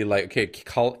 Yeah. Got to be like, okay,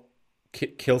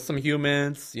 kill some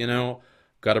humans.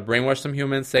 Got to brainwash some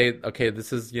humans. Say, okay,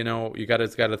 this is you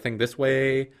gotta think this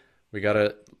way. We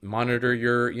gotta monitor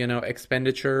your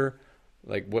expenditure.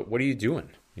 Like, what are you doing?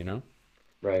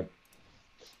 Right.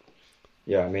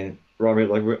 Yeah, I mean, Robert,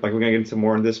 we're gonna get into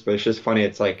more on this, but it's just funny.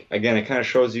 It's like, again, it kind of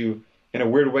shows you in a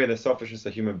weird way the selfishness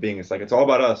of human being. It's like it's all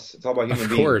about us. It's all about human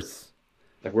beings. Of course.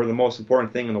 Like we're the most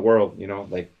important thing in the world.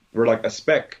 Like we're like a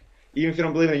speck. Even if you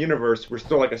don't believe in a universe, we're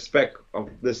still like a speck of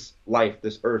this life,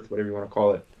 this earth, whatever you want to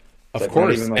call it. Of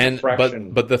course, and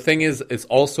but the thing is, it's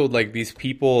also like these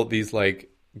people, these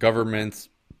like governments,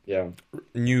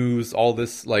 news, all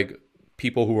this like.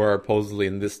 People who are supposedly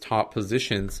in this top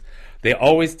positions, they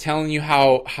always telling you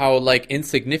how like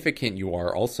insignificant you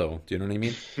are. Also, do you know what I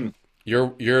mean?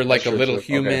 You're like a little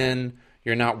human. Okay.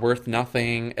 You're not worth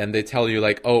nothing, and they tell you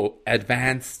like, oh,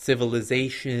 advanced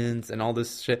civilizations and all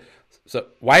this shit. So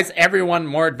why is everyone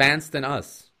more advanced than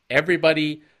us?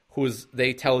 Everybody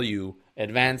they tell you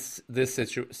advanced this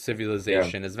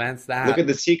civilization, advanced that. Look at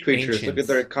the sea creatures. Ancients. Look at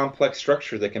their complex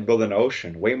structure. They can build an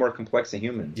ocean, way more complex than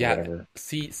humans. Yeah, whatever.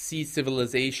 Sea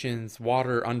civilizations,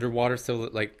 underwater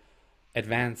like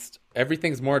advanced.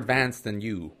 Everything's more advanced than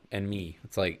you and me.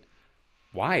 It's like,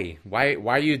 why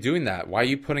are you doing that? Why are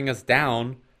you putting us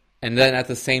down? And then at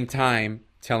the same time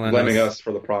blaming us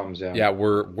for the problems. Yeah,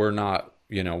 we're not.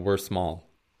 We're small.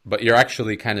 But you're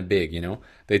actually kind of big,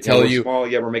 They tell you small,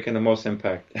 we're making the most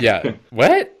impact. Yeah.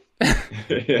 What?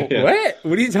 What?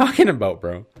 What are you talking about,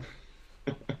 bro?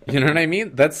 You know what I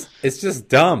mean? It's just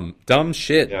dumb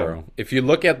shit, bro. If you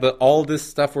look at all this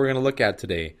stuff we're gonna look at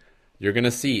today, you're gonna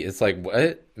see it's like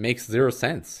what makes zero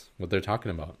sense what they're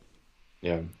talking about.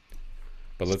 Yeah.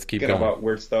 But let's keep going. About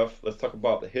weird stuff. Let's talk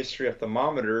about the history of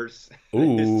thermometers.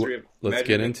 Ooh, let's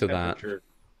get into that.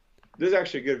 This is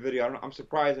actually a good video. I'm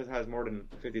surprised it has more than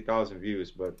 50,000 views,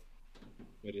 but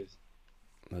it is.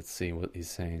 Let's see what he's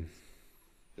saying.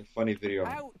 A funny video.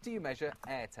 How do you measure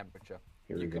air temperature?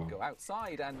 You could go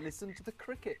outside and listen to the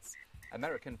crickets.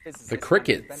 American physicist the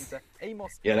crickets. Inventor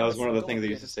Amos that was one of the things they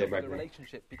used to say back then. The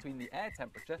relationship between the air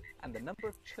temperature and the number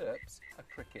of chirps a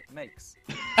cricket makes.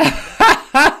 This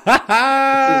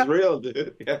is real,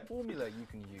 dude. Yeah. Formula you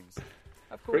can use.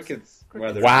 Of course, crickets.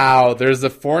 Wow, there's a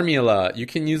formula. You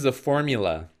can use a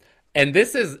formula. And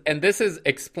this is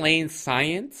explain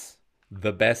science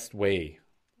the best way.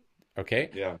 Okay?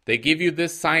 Yeah. They give you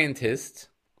this scientist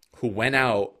who went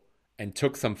out and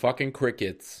took some fucking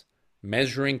crickets,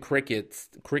 measuring crickets,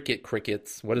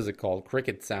 what is it called?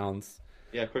 Cricket sounds.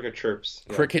 Yeah, cricket chirps.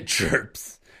 Yeah. Cricket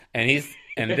chirps. And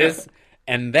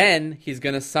and then he's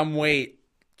going to some way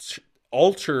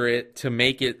alter it to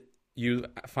make it you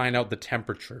find out the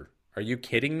temperature. Are you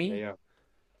kidding me? Yeah.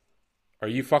 Are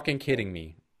you fucking kidding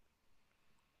me?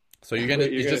 So you're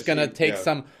just gonna take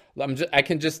some. I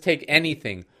can just take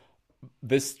anything.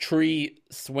 This tree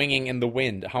swinging in the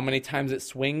wind. How many times it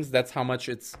swings? That's how much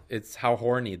it's how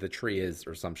horny the tree is,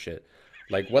 or some shit.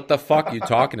 Like, what the fuck are you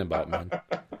talking about, man?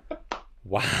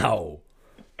 Wow,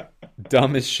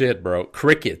 dumb as shit, bro.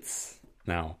 Crickets.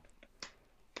 Now,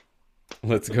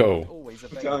 let's go.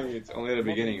 I'm telling you, it's only the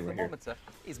beginning right here. The thermometer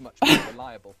is much more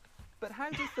reliable. But how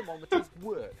do thermometers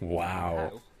work?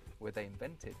 Wow. How were they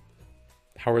invented?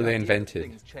 How were they invented?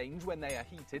 Things change when they are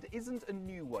heated isn't a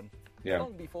new one. Yeah.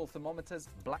 Long before thermometers,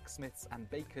 blacksmiths and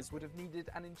bakers would have needed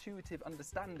an intuitive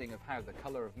understanding of how the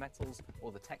color of metals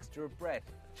or the texture of bread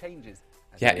changes.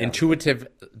 Yeah, intuitive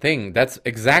thing. That's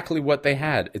exactly what they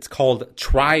had. It's called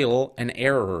trial and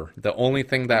error. The only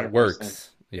thing that 100%. Works.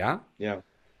 Yeah? Yeah.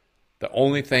 The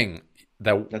only thing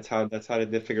that's how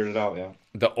they figured it out, yeah.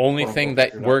 The only thing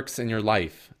that works in your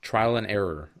life, trial and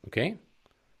error, okay?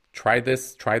 Try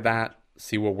this, try that,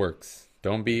 See what works.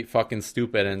 Don't be fucking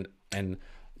stupid and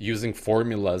using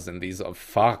formulas and these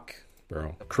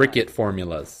bro. Cricket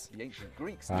formulas. The ancient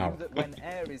Greeks Wow. knew that when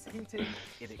air is heated,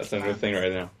 it That's a new thing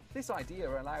right now. This idea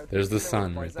allowed There's the Philo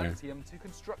sun of right there. Byzantium to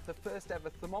construct the first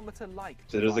ever thermometer-like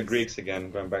So there's the device. Greeks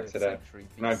again, going back to that. 3rd century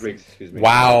Not BC. Greeks, excuse me.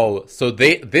 Wow. So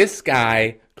this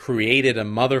guy created a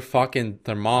motherfucking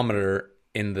thermometer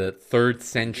in the 3rd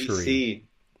century. BC.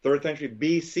 3rd century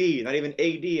BC, not even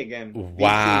AD again.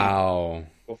 Wow. BC,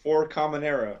 before Common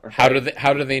Era. How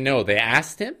do they know? They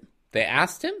asked him?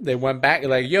 They went back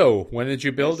like, yo, when did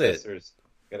you build it? Ancestors.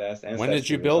 Gotta ask When did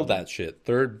you ancestors or build something. that shit?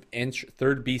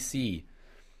 3rd BC.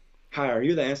 Hi, are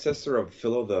you the ancestor of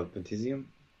Philo the Baptisium?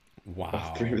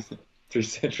 Wow. 3rd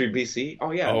century BC?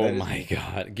 Oh, yeah. Oh that is my me.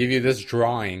 god. Give you this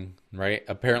drawing, right?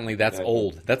 Apparently that's Yeah.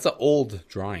 old. That's an old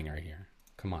drawing right here.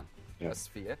 Come on. A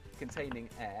sphere containing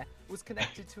air was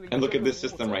connected to a And look jug at this of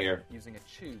system water right here. using a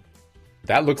tube.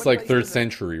 That looks When like placed in 3rd the-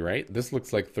 century, right? This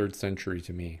looks like 3rd century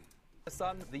to me. The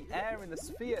sun, the air in the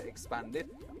sphere expanded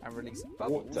and released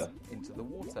bubbles Water. into the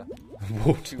water.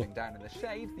 Water. Cooling down in the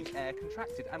shade, the air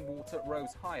contracted and water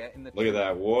rose higher in the Look at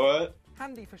that. What?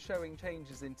 Handy for showing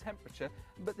changes in temperature,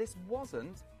 but this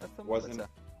wasn't a thermometer. Wasn't-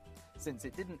 Since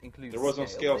it didn't include There was no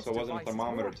scale, this so it wasn't a device is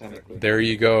thermometer, more technically. accurate. There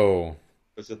you go.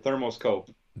 It's a thermoscope.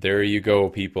 There you go,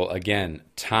 people. Again,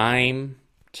 time,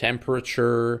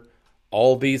 temperature,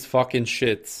 all these fucking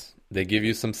shits. They give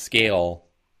you some scale,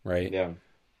 right? Yeah.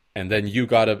 And then you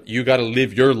gotta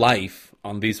live your life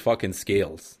on these fucking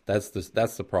scales. That's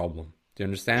the problem. Do you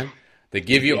understand? They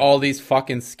give you all these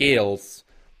fucking scales,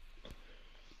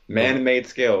 Man-made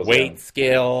scales. weight yeah.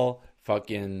 scale,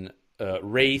 fucking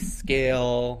race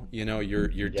scale, you know, your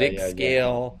dick yeah.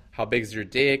 scale, how big's your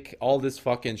dick, all this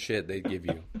fucking shit they give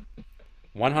you.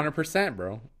 100%,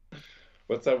 bro.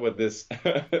 What's up with this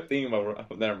theme of...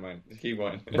 Never mind. Keep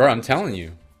going. Bro, I'm telling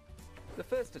you. The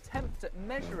first attempt at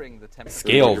measuring the temperature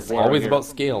Scales, Your boy always right about from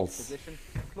scales. physician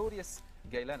Claudius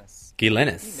Galenus.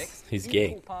 Galenus, He mixed he's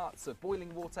equal gay. parts of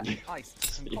boiling water and ice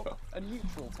to concoct a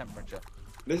neutral temperature.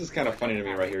 This is kind of funny to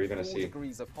me right here. You're going to 4 see.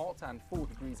 degrees of hot and 4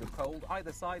 degrees of cold,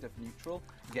 either side of neutral.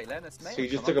 Galenus may So you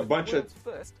have just come took a up with bunch the of- world's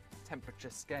first temperature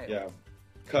scale. Yeah. It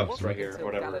Cups wasn't right here, until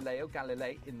whatever. Galileo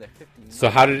Galilei in the 1590s. So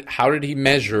how did he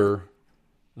measure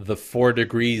the 4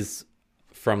 degrees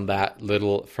from the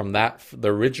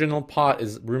original pot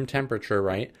is room temperature,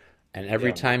 right? And every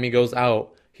Yeah. time he goes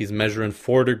out, he's measuring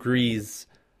 4 degrees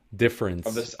difference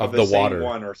Of of the the same water.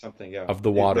 one or something, yeah. Of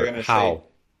the They're water. gonna How? say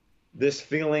this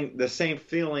feeling, the same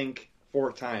feeling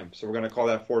 4 times. So we're going to call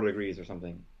that 4 degrees or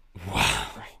something. Wow.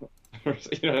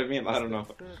 You know what I mean? I don't know.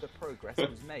 Further progress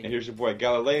was made. And here's your boy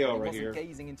Galileo He right wasn't here.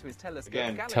 gazing into his telescope.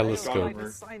 Again, Galileo telescope. applied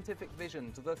his scientific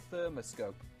vision to the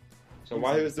thermoscope. So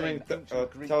while he was Using doing the same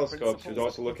ancient Greek telescopes, he was principles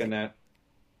also looking at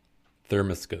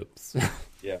Thermoscopes.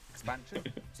 yeah. expansion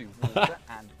to water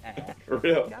and air. For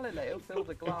real. Galileo filled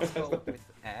a glass bulb with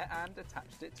air and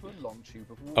attached it to a long tube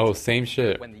of water. Oh, same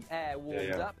shit. When the air warmed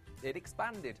Yeah. up, it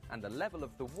expanded, and the level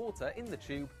of the water in the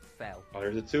tube fell. Oh,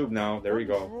 there's a tube now. There we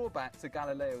One go. drawback to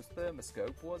Galileo's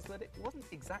thermoscope was that it wasn't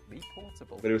exactly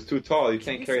portable. But it was too tall. You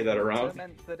can't carry that Use of water around.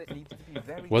 meant that it needed to be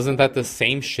very Wasn't that the cold.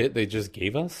 same shit they just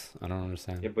gave us? I don't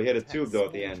understand. Yeah, but he had a tube though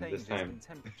at the Small end this changes time. in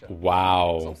temperature. It was Wow.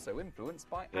 also influenced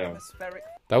by Yeah. atmospheric.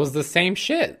 That was the same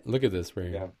shit. Look at this right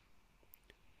here. Yeah.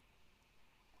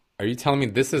 Are you telling me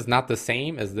this is not the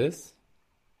same as this?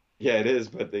 Yeah, it is,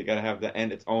 but they gotta have the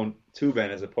end its own tube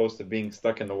end as opposed to being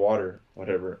stuck in the water,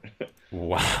 whatever.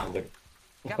 Wow. Like,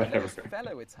 whatever. Galileo's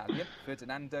fellow Italian,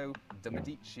 Ferdinando de'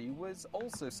 Medici, was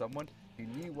also someone who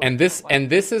knew what And it this felt like and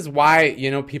this is why, you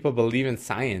know, people believe in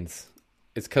science.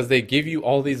 It's because they give you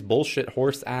all these bullshit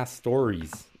horse ass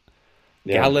stories.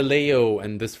 Yeah. Galileo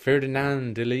and this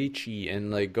Ferdinand de' Medici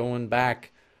and like going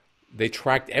back, they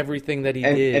tracked everything that he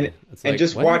did. And, It's and like,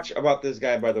 just what? watch about this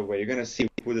guy, by the way. You're gonna see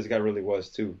who this guy really was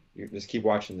too. You just keep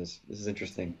watching this. This is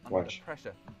interesting. under Watch.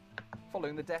 pressure.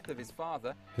 Following the death of his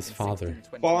father, His in father.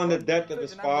 1621, Following the death of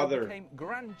his Ferdinando father. became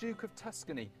Grand Duke of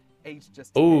Tuscany, aged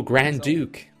just Oh, 10 Grand years old.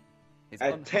 Duke. His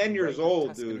At unhappy 10 years reign of old,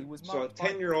 Tuscany dude. was So a marked by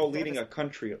 10-year-old leading a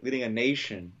country, leading a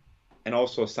nation, and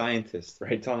also a scientist,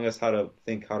 right? Telling us how to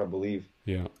think, how to believe.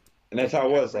 Yeah. And that's how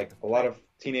it was. Like a lot of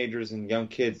teenagers and young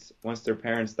kids, once their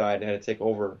parents died, they had to take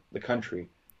over the country.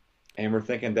 And we're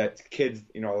thinking that kids,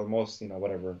 you know, the most, you know,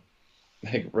 whatever,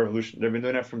 like revolution. They've been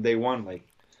doing that from day one. Like,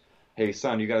 hey,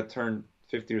 son, you got to turn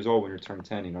 50 years old when you turn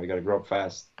 10. You know, you got to grow up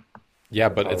fast. Yeah,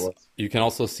 That's but how it it's was. you can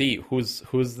also see who's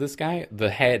this guy? The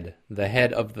head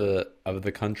of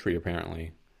the country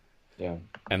apparently. Yeah.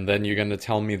 And then you're gonna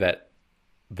tell me that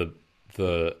the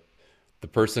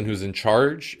person who's in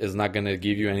charge is not gonna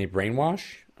give you any brainwash?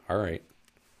 All right.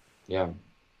 Yeah.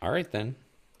 All right then.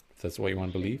 If that's what you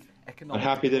want to believe. Economic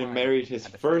happy that he decline, married his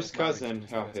and a first failed marriage cousin. to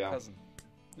his Oh, first yeah. cousin.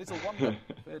 Little wonder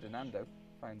Ferdinando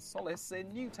found solace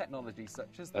in new technology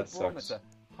such as the That sucks. barometer,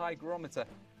 hygrometer,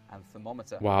 and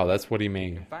thermometer. Wow, that's what he In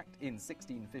made. fact, in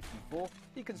 1654,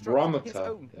 he constructed his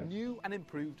Barometer, own yeah. new and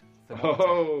improved thermometer.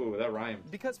 Oh, that rhymes.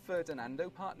 Because Ferdinando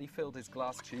partly filled his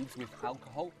glass tubes with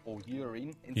alcohol or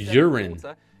urine instead Urine. of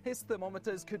water, his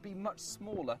thermometers could be much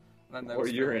smaller than those Or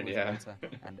filled urine, with yeah. water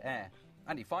and air.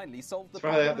 And he finally solved the That's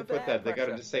why they problem have to of put air that. They gotta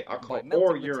pressure just say by alcohol melting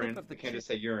or the tip urine. of the They can't just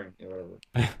tube. say urine. Yeah,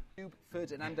 whatever.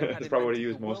 Ferdinando had That's probably what he invented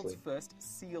used the world's mostly. first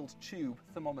sealed tube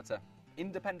thermometer,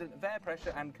 independent of air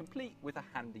pressure and complete with a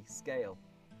handy scale.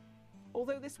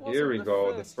 Although this wasn't Here we the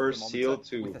go, the first first thermometer sealed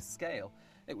tube. with a scale.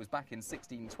 It was back in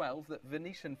 1612 that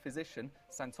Venetian physician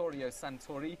Santorio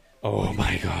Santori. Oh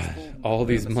my god. All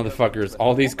these motherfuckers,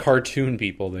 all these cartoon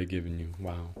people they're giving you.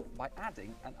 Wow. By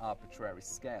adding an arbitrary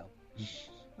scale.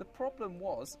 The problem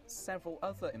was several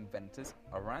other inventors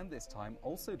around this time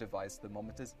also devised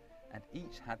thermometers, and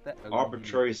each had their own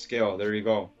Arbitrary scale. There you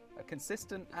go. a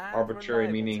consistent and Arbitrary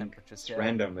reliable meaning temperature it's scale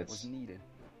random, was it's- needed.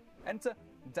 Enter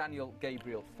Daniel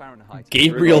Gabriel Fahrenheit.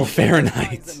 Gabriel Highs and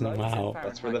Fahrenheit. lows in Wow.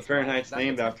 That's where the Fahrenheit Fahrenheit's that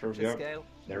named the after, temperature yep. scale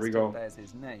There that we still go. bears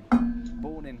his name.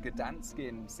 Born in Gdansk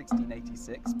in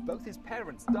 1686, both his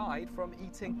parents died from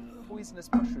eating poisonous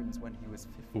mushrooms when he was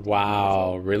 15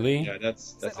 Wow, really? Yeah,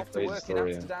 that's Sent a off to crazy work in story.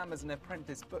 Yeah. Amsterdam as an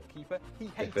apprentice bookkeeper, he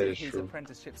that hated is his true.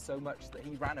 apprenticeship so much that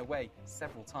he ran away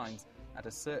several times, and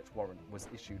a search warrant was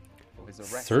issued for his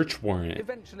arrest. Search warrant.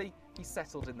 Eventually, he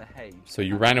settled in The Hague. So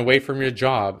you and ran away from your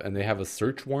job and they have a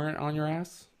search warrant on your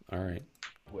ass? All right.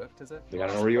 worked as a They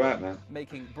gotta know where you at, man.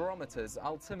 making barometers,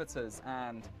 altimeters,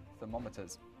 and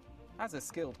thermometers. As a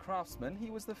skilled craftsman, he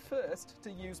was the first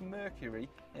to use mercury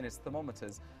in his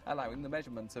thermometers, allowing the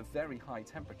measurement of very high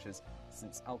temperatures,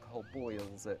 since alcohol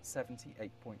boils at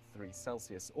 78.3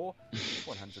 Celsius or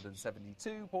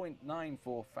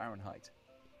 172.94 Fahrenheit.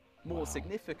 More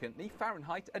significantly,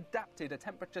 Fahrenheit adapted a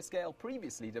temperature scale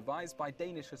previously devised by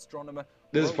Danish astronomer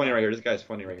This is Romer. funny right here. This guy's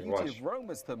funny right The here. beauty Watch. of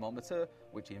Romer's thermometer,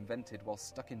 which he invented while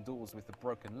stuck indoors with a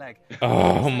broken leg.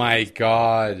 Oh my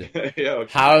god. Yo,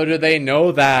 How do they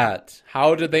know that?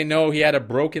 How did they know he had a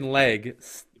broken leg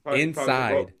Probably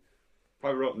inside?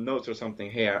 Probably wrote notes or something.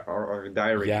 Hey, our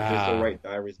diary. Yeah. They still write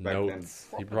diaries back Notes.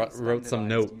 He Properly wrote some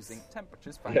standardized notes. using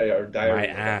temperatures then. found Yeah, in our diary. My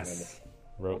back ass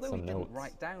wrote Although some he didn't notes.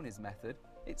 write down his method,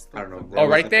 it's I don't know. thought Oh,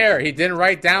 right there. He didn't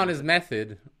write down his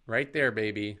method. Right there,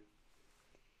 baby.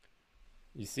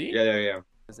 You see? then. Yeah.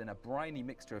 was in a briny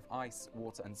mixture of ice,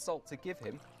 water, and salt to give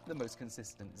him the most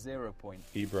consistent 0 point.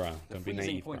 Ibra, The don't be freezing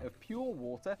naive. point bro. of pure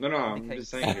water No, I'm indicates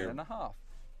just saying here. 7.5.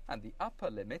 And the upper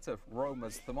limit of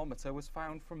Romer's thermometer was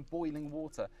found from boiling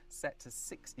water set to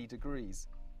 60 degrees.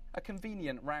 A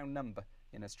convenient round number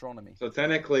in astronomy. So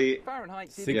technically, Fahrenheit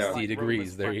did 60 like degrees,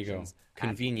 Romer's there you go. fractions, and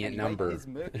Convenient anyway, number his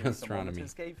mercury in astronomy.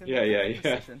 thermometers gave him Yeah, the yeah.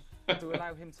 precision to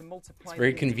allow him to multiply It's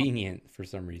very the convenient for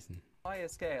some reason. entire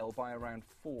scale by around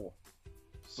 4.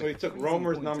 so he took freezing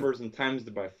Romer's point of- numbers and times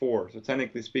it by 4. So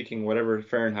technically speaking, whatever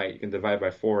Fahrenheit you can divide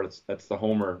by 4, that's the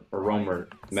Homer or Romer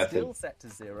method. Still set to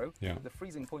 0, Yeah. the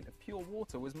freezing point of pure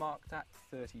water was marked at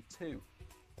 32.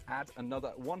 Add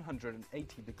another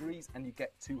 180 degrees and you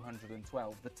get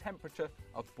 212, the temperature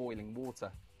of boiling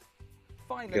water.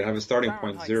 Finally, You have a starting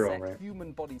point, Fahrenheit 0, set right?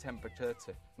 human body temperature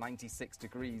to 96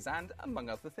 degrees and, among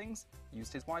other things,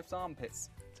 used his wife's armpits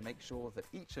to make sure that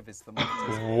each of his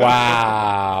thermometers...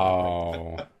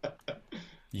 Wow.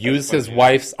 Use his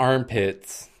wife's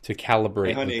armpits to Hey,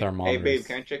 calibrate honey, the thermometers. hey, babe,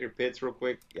 can I check your pits real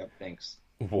quick? Yep, thanks.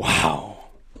 Wow.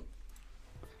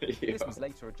 This Yeah. was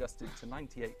later adjusted to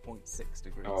 98.6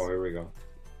 degrees. Oh, here we go.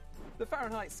 The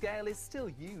Fahrenheit scale is still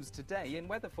used today in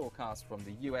weather forecasts from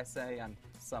the USA and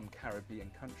some Caribbean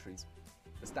countries.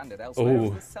 The standard elsewhere Oh.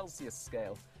 is the Celsius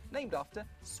scale, named after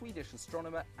Swedish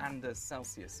astronomer Anders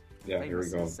Celsius. Yeah, here we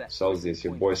famously go. set Celsius,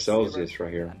 your boiling boy point as 0 Celsius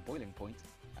right here. And boiling point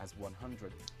as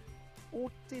 100. Or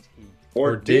did he?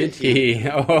 Or did he?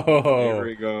 Here Oh.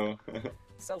 we go.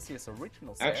 Celsius'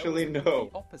 original scale Actually, was no.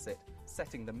 the opposite,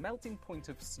 setting the melting point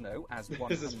of snow as 100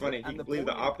 This is funny. He and the believed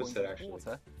the boiling point opposite, of actually.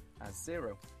 water as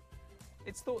 0.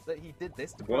 It's thought that he did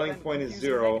this to Boiling prevent point is confusing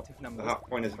 0, negative the numbers hot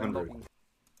point is when 100. logging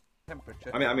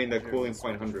temperature I mean the during cooling the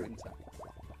point Swedish 100. winter.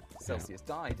 Celsius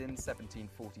died in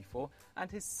 1744, and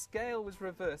his scale was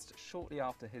reversed shortly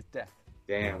after his death.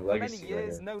 Damn, For legacy many right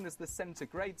years here. known as the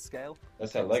centigrade scale,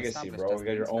 That's it that was legacy, established bro. as You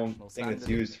got your the own international thing that's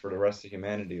standard. used for the rest of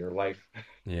humanity or life.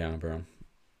 Yeah, bro.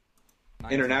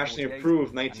 Internationally 1948, approved,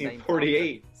 and named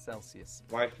 1948. after Celsius.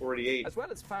 Why 48? As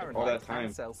well as All Fahrenheit that time.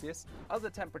 and Celsius, other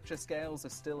temperature scales are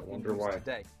still in wonder use why.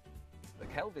 today. The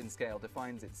Kelvin scale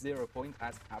defines its 0 point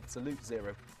as absolute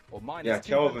zero, or minus Yeah,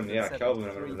 Kelvin. Yeah, Kelvin.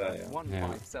 I remember that.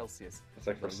 273.15 Celsius. It's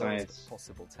like for the science lowest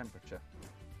possible temperature.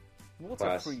 Water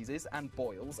class. freezes and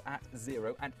boils at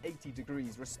 0 and 80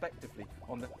 degrees respectively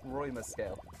on the Reumer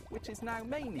scale, which is now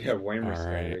mainly... Yeah, Weimer scale.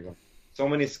 right. There you go. So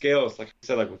many scales, like I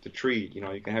said, like with the tree. You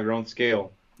know, you can have your own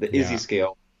scale. The Izzy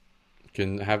scale. You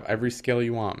can have every scale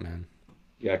you want, man.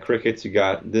 Yeah, crickets. You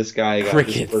got this guy. You got this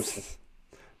person. Crickets.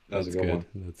 That was That's a good good. one.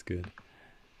 That's good.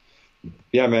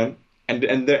 Yeah, man.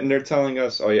 And they're telling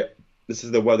us, oh yeah, this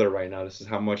is the weather right now. This is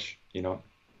how much, you know,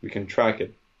 we can track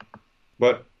it.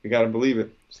 But we gotta believe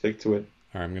it. Stick to it.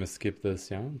 All right, I'm gonna skip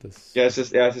this. Yeah, this. Yeah, it's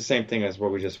the same thing as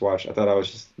what we just watched. I thought I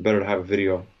was just better to have a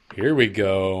video. Here we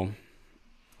go.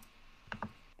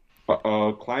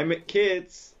 Uh-oh, climate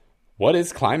kids. What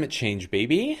is climate change,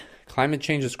 baby? Climate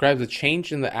change describes a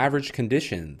change in the average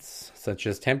conditions, such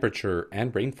as temperature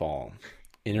and rainfall,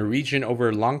 in a region over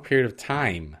a long period of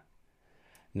time.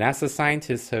 NASA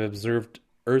scientists have observed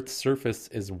Earth's surface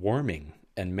is warming,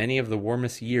 and many of the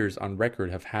warmest years on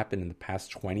record have happened in the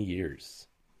past 20 years.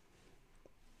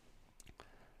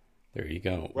 There you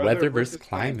go. Weather versus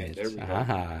climate. There we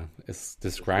go.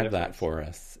 Describe that for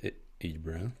us,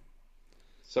 Ibra.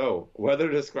 So, weather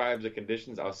describes the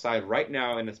conditions outside right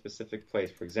now in a specific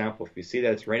place. For example, if you see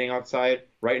that it's raining outside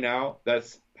right now,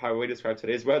 that's how we describe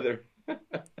today's weather.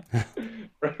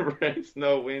 Rain,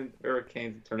 snow, wind,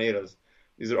 hurricanes, tornadoes.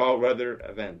 These are all weather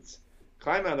events.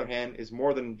 Climate, on the other hand, is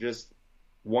more than just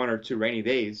 1 or 2 rainy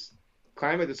days.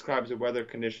 Climate describes the weather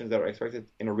conditions that are expected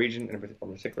in a region at a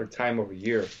particular time of a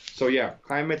year. So yeah,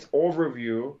 climate's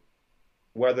overview,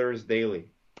 weather is daily.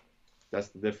 That's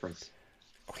the difference.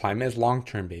 Climate is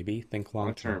long-term, baby. Think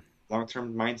long-term.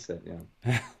 Long-term mindset,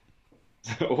 yeah.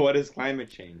 So what is climate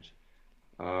change?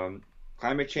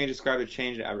 Climate change describes a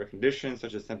change in average conditions,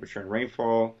 such as temperature and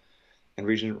rainfall, in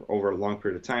region over a long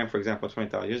period of time. For example,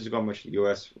 20,000 years ago, much of the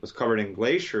U.S. was covered in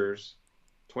glaciers.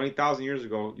 20,000 years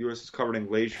ago, U.S. is covered in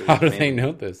glaciers. How do they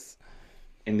know this?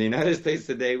 In the United States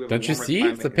today, we have Don't a you warmer see?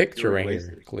 climate It's a and picture fewer right glaciers.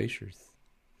 here. Glaciers.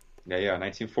 Yeah,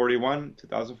 1941,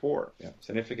 2004. Yeah,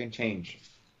 significant change.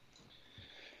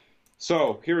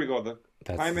 So here we go. The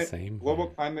That's climate, the same. global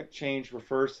climate change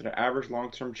refers to the average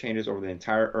long-term changes over the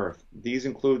entire Earth. These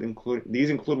include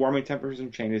warming temperatures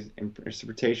and changes in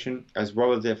precipitation, as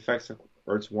well as the effects of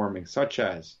Earth's warming, such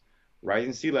as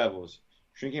rising sea levels,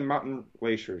 shrinking mountain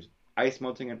glaciers, ice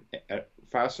melting at a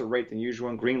faster rate than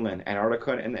usual in Greenland,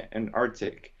 Antarctica, and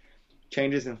Arctic,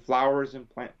 changes in flowers and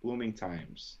plant blooming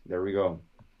times. There we go.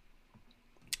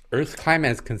 Earth's climate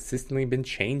has consistently been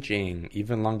changing,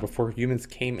 even long before humans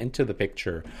came into the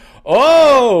picture.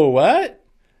 Oh, what?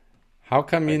 How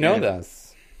come you know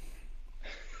this?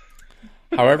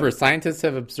 However, scientists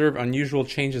have observed unusual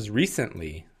changes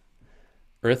recently.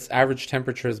 Earth's average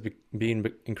temperature has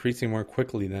been increasing more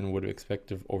quickly than would have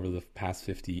expected over the past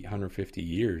 150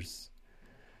 years.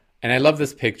 And I love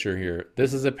this picture here.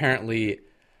 This is apparently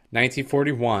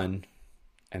 1941,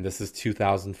 and this is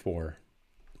 2004.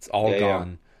 It's all gone.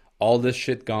 Yeah. All this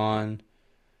shit gone,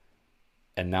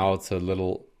 and now it's a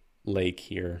little lake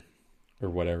here,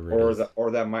 or whatever it is. Or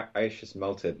that my ice just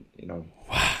melted, you know.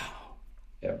 Wow.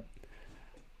 Yeah.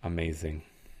 Amazing.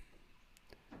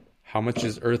 How much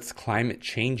is Earth's climate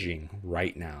changing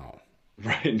right now?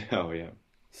 Right now, yeah.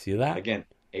 See that? Again,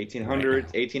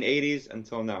 1800s, 1880s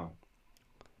until now.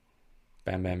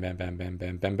 Bam, bam, bam, bam, bam,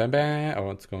 bam, bam, bam, bam. Oh,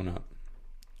 it's going up.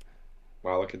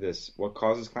 Wow, look at this. What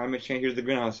causes climate change? Here's the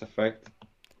greenhouse effect.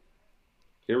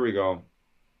 Here we go.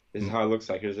 This is how it looks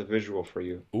like. Here's a visual for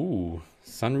you. Ooh,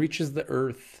 sun reaches the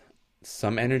Earth.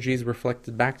 Some energy is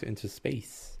reflected back into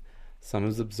space. Some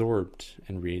is absorbed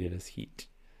and radiated as heat.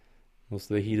 Most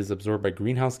of the heat is absorbed by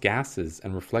greenhouse gases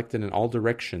and reflected in all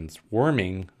directions,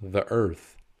 warming the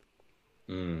Earth.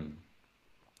 There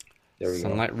we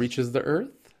Sunlight go. reaches the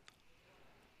Earth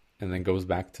and then goes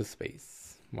back to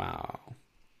space. Wow.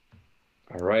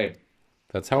 All right.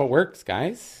 That's how it works,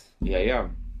 guys. Yeah.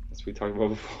 As we talked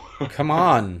about before. Come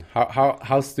on.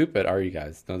 How stupid are you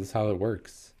guys? No, this is how it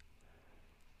works.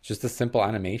 It's just a simple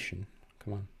animation.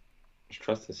 Come on. Just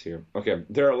trust us here. Okay,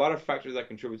 there are a lot of factors that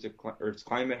contribute to Earth's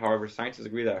climate. However, scientists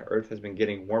agree that Earth has been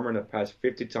getting warmer in the past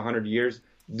 50 to 100 years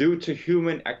due to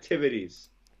human activities.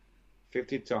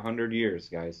 50 to 100 years,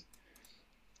 guys.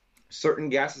 Certain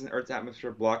gases in Earth's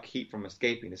atmosphere block heat from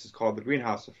escaping. This is called the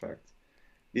greenhouse effect.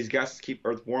 These gases keep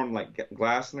Earth warm like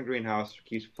glass in a greenhouse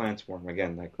keeps plants warm.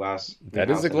 Again, like glass.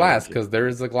 That is a glass, because there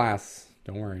is a glass.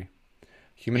 Don't worry.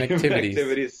 Human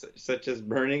activities such as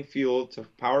burning fuel to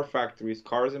power factories,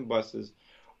 cars, and buses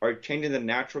are changing the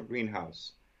natural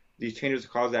greenhouse. These changes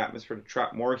cause the atmosphere to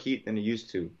trap more heat than it used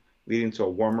to, leading to a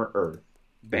warmer Earth.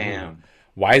 Bam.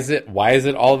 Why is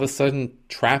it all of a sudden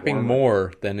trapping Warmer.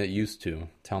 more than it used to?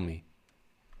 Tell me.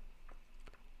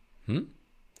 I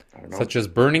don't know. Such as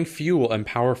burning fuel in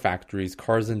power factories,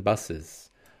 cars, and buses.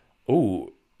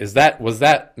 Oh, was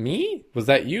that me? Was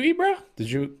that you, Ibra?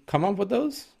 Did you come up with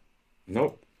those?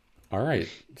 Nope. All right.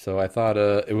 So I thought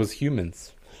it was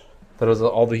humans. I thought it was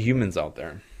all the humans out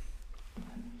there.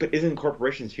 But isn't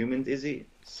corporations humans, Izzy?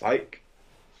 Psych.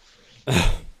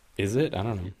 Is it? I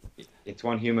don't know. It's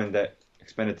one human that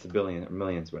expended to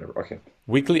millions, whatever. Okay.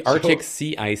 Weekly Arctic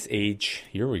sea ice age.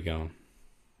 Here we go.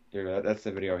 Here, that's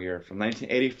the video here. From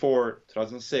 1984,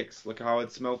 2006. Look how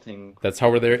it's melting. That's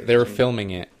how they were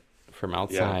filming it from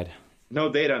outside. Yeah.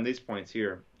 No data on these points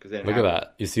here. Look at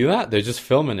that. You see that? They're just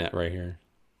filming it right here.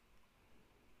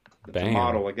 It's Bam. a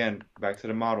model. Again, back to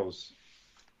the models.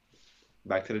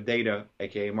 Back to the data,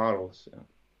 aka models. Yeah.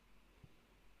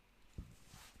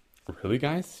 Really,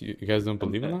 guys? You guys don't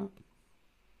believe in that?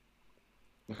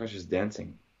 Look how she's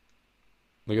dancing.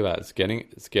 Look at that.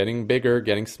 It's getting bigger,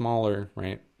 getting smaller,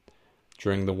 right?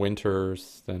 During the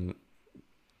winters, then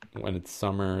when it's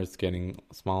summer, it's getting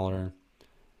smaller.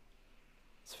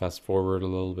 Let's fast forward a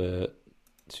little bit.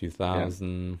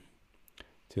 2000,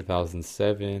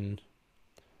 2007.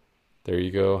 There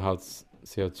you go.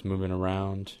 See how it's moving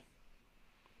around.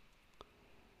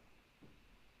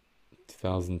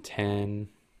 2010.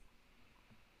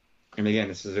 And again,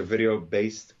 this is a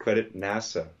video-based credit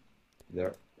NASA.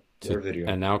 Their video.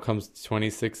 And now comes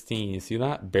 2016. You see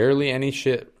that? Barely any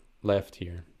shit left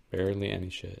here. Barely any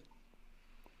shit.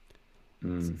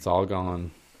 It's all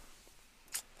gone.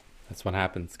 That's what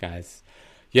happens, guys.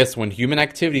 Yes, when human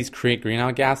activities create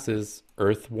greenhouse gases,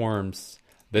 Earth warms.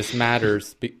 This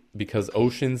matters because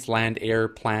oceans, land, air,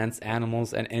 plants,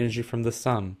 animals, and energy from the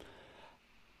sun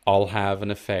all have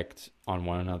an effect on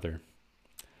one another.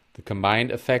 The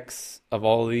combined effects of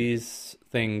all these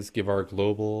things give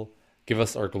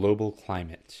us our global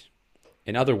climate.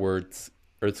 In other words,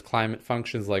 Earth's climate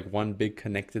functions like one big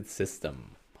connected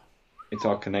system. It's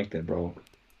all connected, bro.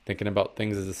 Thinking about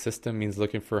things as a system means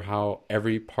looking for how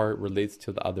every part relates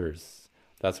to the others.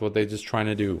 That's what they're just trying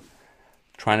to do.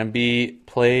 Trying to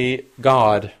play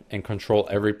God and control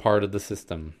every part of the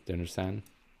system. Do you understand?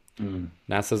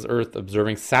 NASA's Earth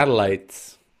observing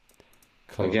satellites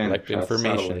collect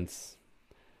information.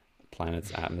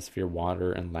 Planet's atmosphere,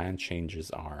 water, and land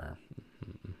changes are.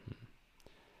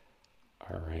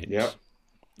 All right. Yep.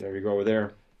 There you go over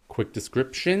there. Quick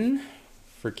description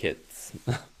for kids.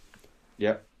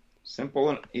 Yep. Simple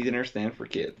and easy to understand for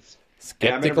kids.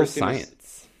 Skeptical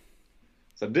science.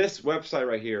 So this website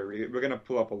right here, we're going to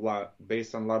pull up a lot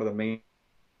based on a lot of the main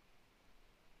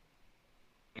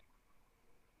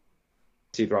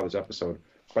see throughout this episode.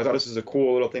 But I thought this is a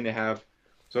cool little thing to have.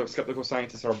 So skeptical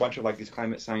scientists are a bunch of like these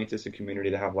climate scientists in community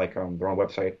that have like their own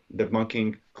website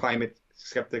debunking climate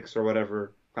skeptics or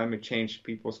whatever, climate change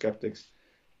people skeptics.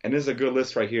 And this is a good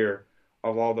list right here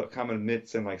of all the common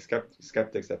myths and like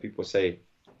skeptics that people say.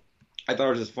 I thought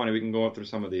it was just funny. We can go through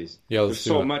some of these. Yeah, there's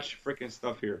so much freaking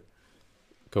stuff here.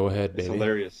 Go ahead, baby. It's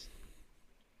hilarious.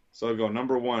 So we go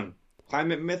number one.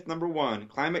 Climate myth number one.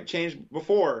 Climate change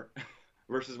before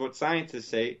versus what scientists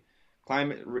say.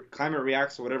 Climate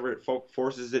reacts to whatever it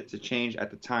forces it to change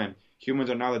at the time. Humans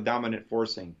are now the dominant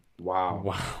forcing.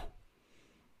 Wow.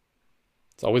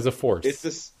 It's always a force. It's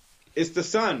the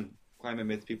sun, climate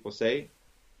myth people say.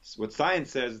 What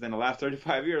science says is in the last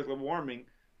 35 years, global warming,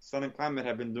 sun and climate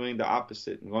have been doing the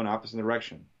opposite and going the opposite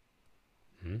direction.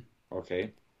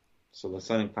 Okay. So the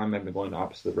sun and climate have been going the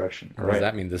opposite direction. What does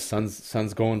that mean? The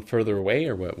sun's going further away,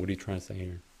 or what? What are you trying to say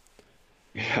here?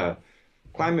 Yeah.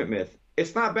 Climate myth.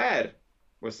 It's not bad.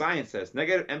 What science says.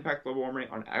 Negative impact global warming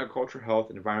on agriculture, health,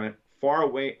 and environment far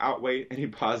outweigh any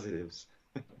positives.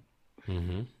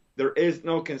 There is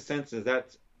no consensus.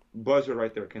 That's buzzword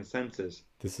right there. Consensus.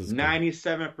 This is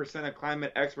 97% of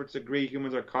climate experts agree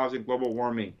humans are causing global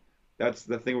warming. That's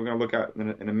the thing we're going to look at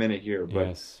in a minute here. But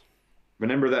yes.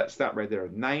 Remember that stat right there.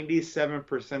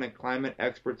 97% of climate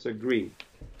experts agree.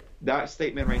 That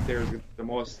statement right there is the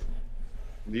most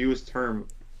used term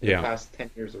in the past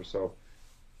 10 years or so.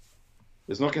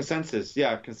 There's no consensus.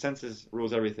 Yeah, consensus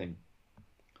rules everything.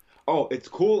 Oh, it's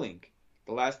cooling.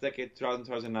 The last decade,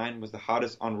 2009, was the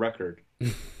hottest on record.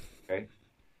 Okay.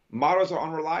 Models are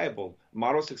unreliable.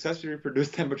 Models successfully reproduce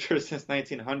temperatures since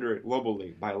 1900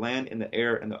 globally by land, in the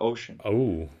air, and the ocean.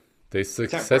 Oh, they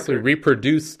successfully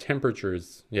reproduce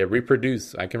temperatures. Yeah,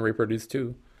 reproduce. I can reproduce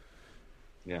too.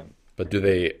 Yeah. But do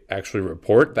they actually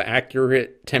report the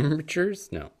accurate temperatures?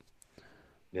 No.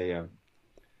 Yeah.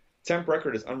 Temp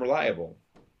record is unreliable.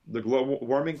 The global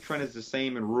warming trend is the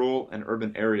same in rural and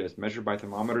urban areas, measured by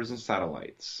thermometers and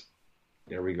satellites.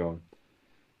 There we go.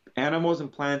 Animals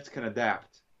and plants can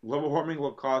adapt. Global warming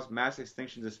will cause mass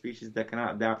extinctions of species that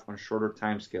cannot adapt on shorter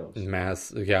timescales.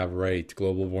 Yeah, right.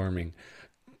 Global warming.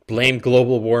 Blame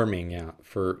global warming,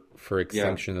 for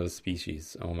extinction of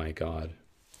species. Oh my God.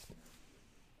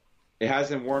 It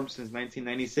hasn't warmed since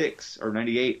 1996 or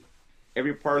 98.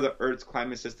 Every part of the Earth's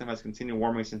climate system has continued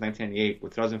warming since 1998,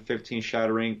 with 2015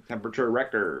 shattering temperature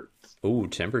records. Oh,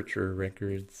 temperature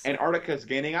records. Antarctica is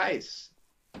gaining ice.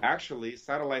 Actually,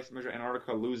 satellites measure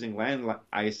Antarctica losing land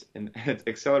ice at an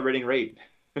accelerating rate.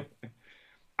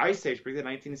 Ice Age predicted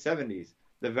 1970s.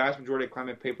 The vast majority of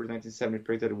climate papers in 1970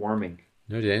 predicted warming.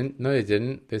 No, they didn't. No, they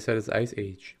didn't. They said it's Ice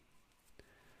Age.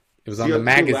 It was on the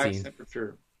magazine.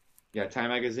 Temperature. Yeah, Time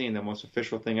Magazine, the most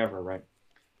official thing ever, right?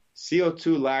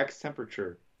 CO2 lags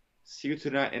temperature. CO2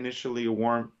 did not initially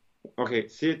warm. Okay,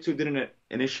 CO2 didn't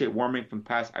initiate warming from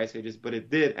past ice ages, but it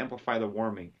did amplify the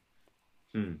warming.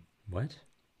 What?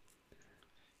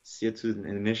 CO2 didn't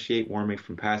initiate warming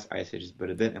from past ice ages, but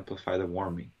it did amplify the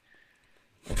warming.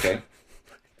 Okay.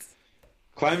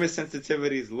 Climate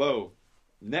sensitivity is low.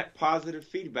 Net positive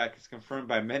feedback is confirmed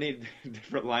by many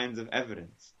different lines of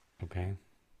evidence. Okay.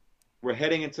 We're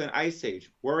heading into an ice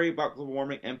age. Worry about global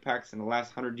warming impacts in the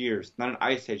last 100 years, not an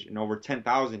ice age in over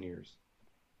 10,000 years.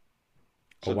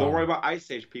 So don't worry about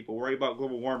ice age, people. Worry about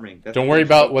global warming. Don't worry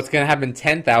about what's going to happen in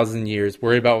 10,000 years.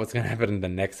 Worry about what's going to happen in the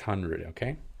next 100,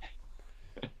 okay?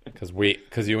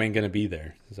 Because you ain't going to be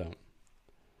there. So,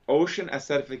 ocean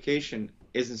acidification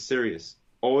isn't serious.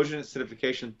 Ocean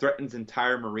acidification threatens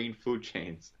entire marine food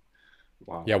chains.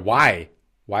 Wow. Yeah, why?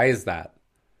 Why is that?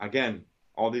 Again,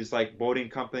 all these like boating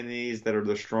companies that are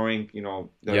destroying,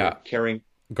 are carrying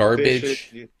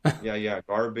garbage.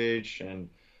 Garbage, and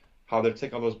how they're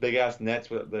taking all those big ass nets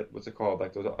with what's it called,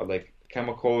 like those like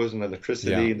chemicals and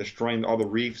electricity, and destroying all the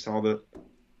reefs and all the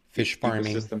fish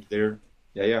farming systems there.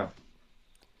 Yeah.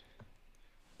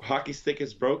 Hockey stick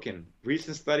is broken.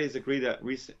 Recent studies agree that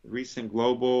recent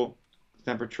global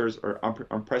temperatures are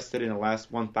unprecedented in the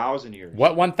last 1,000 years.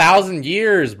 What 1,000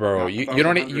 years, bro? You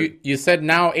don't you said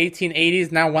now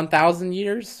 1880s, now 1,000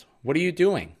 years? What are you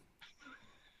doing?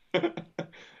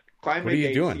 Climate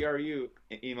Gate CRU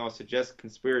email suggests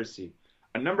conspiracy.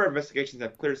 A number of investigations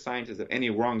have cleared scientists of any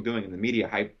wrongdoing in the media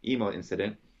hype email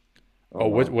incident.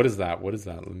 What is that? What is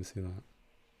that? Let me see that.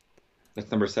 That's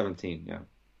number 17. Yeah.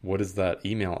 What is that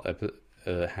email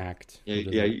hacked?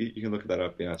 Yeah. You can look that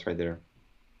up. Yeah, it's right there.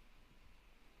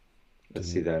 Let's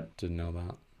see that. Didn't know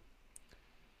that.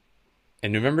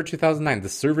 In November 2009, the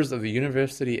servers of the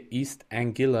University of East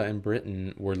Anglia in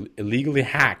Britain were illegally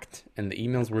hacked and the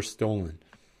emails were stolen.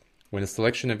 When a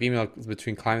selection of emails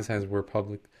between climate scientists were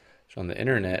published on the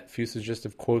internet, few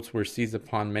suggestive quotes were seized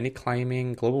upon, many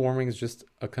claiming global warming is just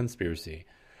a conspiracy.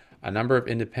 A number of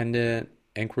independent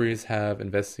inquiries have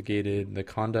investigated the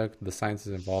conduct of the scientists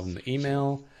involved in the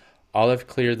email. All have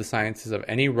cleared the scientists of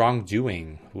any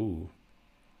wrongdoing. Ooh.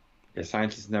 Yeah,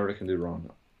 scientists never can do wrong.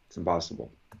 It's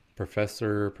impossible.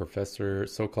 Professor,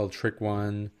 so-called trick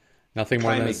one. Nothing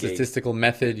more than a statistical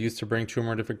method used to bring two or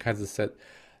more different kinds of set.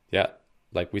 Yeah,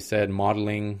 like we said,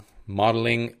 modeling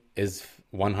is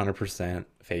 100%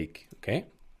 fake, okay?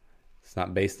 It's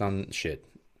not based on shit.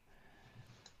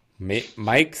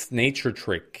 Mike's nature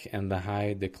trick and the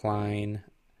high decline.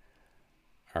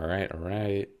 All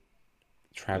right.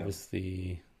 Travis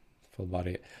the full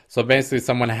body. So basically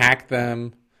someone hacked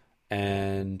them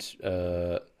and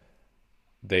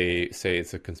they say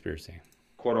it's a conspiracy.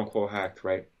 Quote unquote hacked,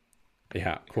 right?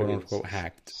 Yeah, quote unquote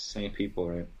hacked. Same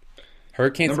people, right?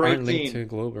 Hurricanes aren't linked to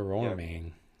global warming.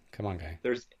 Yeah. Come on, guy.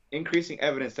 There's increasing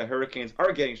evidence that hurricanes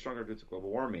are getting stronger due to global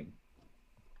warming.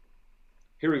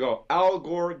 Here we go. Al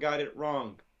Gore got it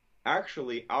wrong.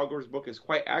 Actually, Al Gore's book is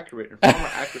quite accurate and far more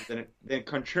accurate than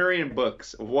contrarian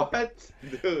books. What?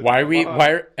 Dude, why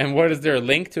and what is there a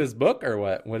link to his book or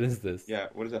what? What is this? Yeah,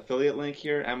 what is the affiliate link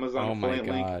here? Amazon affiliate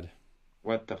link. Oh my god.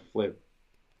 What the flip?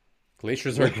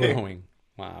 Glaciers are growing.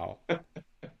 Wow.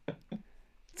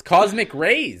 It's cosmic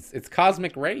rays.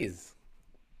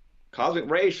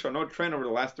 Cosmic rays show no trend over the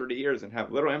last 30 years and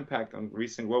have little impact on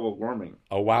recent global warming.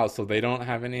 Oh, wow. So they don't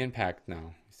have any impact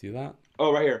now. You see that?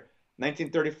 Oh, right here.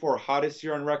 1934, hottest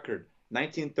year on record.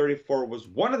 1934 was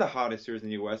one of the hottest years in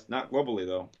the U.S., not globally,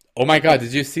 though. Oh, my God.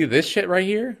 Did you see this shit right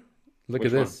here? Look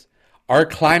at this. Our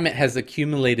climate has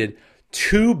accumulated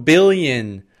 2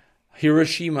 billion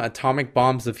Hiroshima atomic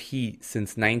bombs of heat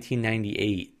since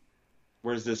 1998.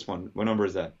 Where's this one? What number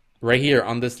is that? Right here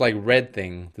on this like red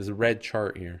thing. This red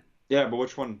chart here. Yeah, but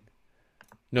which one?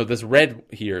 No, this red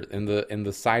here in the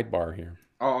sidebar here.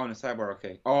 Oh, on the sidebar.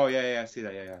 Okay. Oh, yeah. I see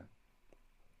that. Yeah.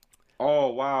 Oh,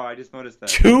 wow. I just noticed that.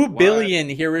 2 What? billion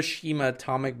Hiroshima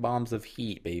atomic bombs of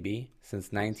heat, baby,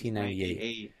 since 1998.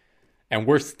 98. And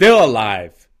we're still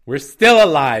alive. We're still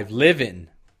alive, living.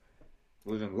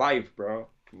 Living life, bro.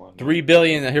 Come on. 3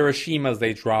 billion Hiroshimas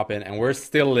they drop in, and we're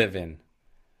still living.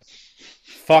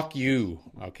 Fuck you,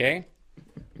 okay?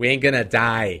 We ain't gonna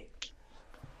die.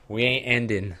 We ain't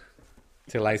ending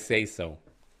till I say so.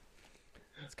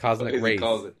 It's cosmic race.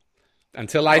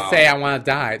 Until I say I want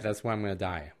to die, that's when I'm gonna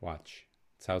die. Watch.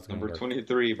 That's how it's gonna Number work.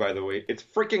 23, by the way. It's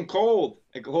freaking cold.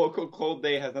 A local cold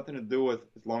day has nothing to do with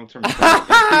long-term increasing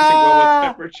global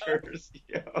temperatures.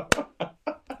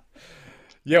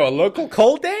 Yo, a local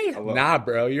cold day? love- Nah,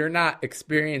 bro, you're not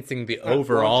experiencing the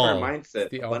overall long-term mindset.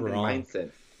 The Abundant overall mindset.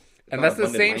 It's And not that's the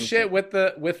abundant same mindset. shit with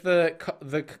the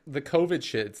COVID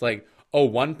shit. It's like, oh,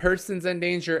 one person's in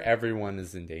danger, everyone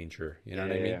is in danger. You know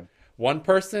what I mean? Yeah. One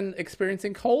person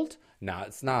experiencing cold? Nah,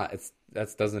 it's not.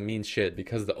 That doesn't mean shit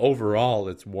because the overall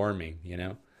it's warming. You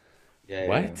know Yeah,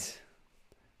 what? yeah.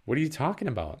 What are you talking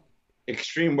about?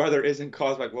 Extreme weather isn't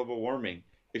caused by global warming.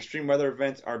 Extreme weather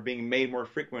events are being made more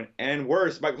frequent and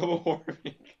worse by global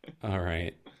warming. All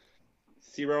right,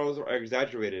 Sea levels are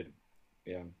exaggerated.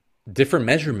 Yeah. different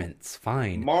measurements.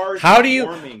 Fine. Mars How do you?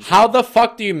 warming. How the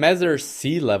fuck do you measure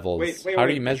sea levels? Wait. How are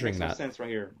you measuring Makes no that? sense right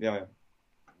here. Yeah.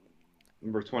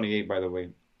 Number 28, by the way.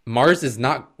 Mars is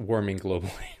not warming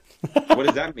globally. What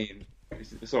does that mean?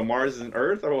 So Mars is an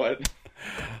Earth or what?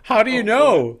 How do you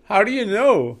know? How do you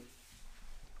know?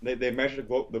 They measure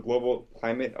the global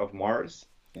climate of Mars.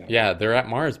 Yeah, they're at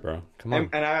Mars, bro. Come on.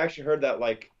 And I actually heard that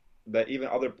that even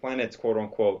other planets, quote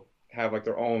unquote, have like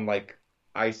their own like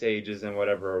ice ages and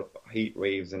whatever heat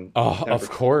waves and Oh, of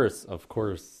course.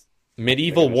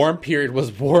 Medieval Famous. warm period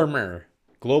was warmer.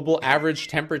 Global average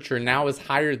temperature now is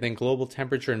higher than global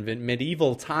temperature in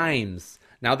medieval times.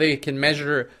 Now they can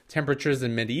measure temperatures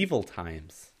in medieval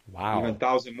times. Wow. even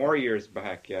 1,000 more years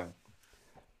back. Yeah.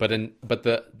 But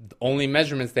the only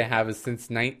measurements they have is since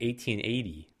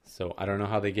 1880. So I don't know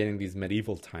how they're getting these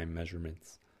medieval time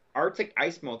measurements. Arctic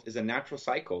ice melt is a natural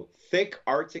cycle. Thick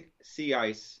Arctic sea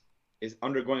ice is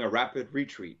undergoing a rapid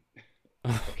retreat.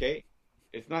 Okay?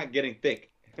 It's not getting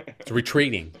thick. It's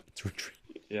retreating.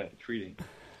 Yeah, retreating.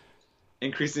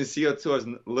 Increasing CO2 has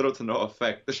little to no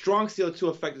effect. The strong CO2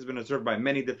 effect has been observed by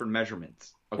many different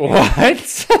measurements. Okay?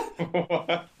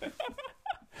 What?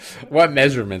 What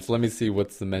measurements? Let me see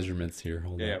what's the measurements here.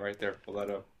 Hold Yeah, on. right there. Pull that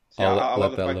up. See, I'll I let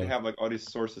love the that fact load. they have like all these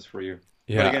sources for you.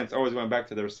 Yeah. But again, it's always going back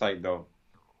to their site though.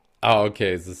 Oh,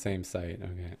 okay. It's the same site.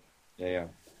 Okay. Yeah.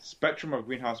 Spectrum of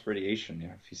greenhouse radiation.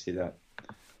 Yeah, if you see that.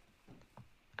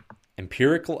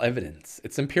 Empirical evidence.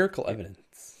 It's empirical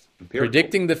evidence. Empirical.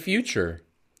 Predicting the future.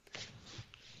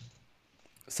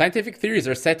 Scientific theories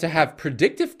are said to have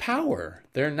predictive power.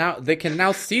 They can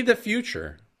now see the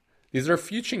future. These are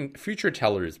future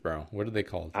tellers, bro. What are they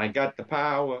called? I got the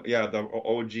power. Yeah, the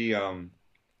OG. Is that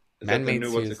the Man-made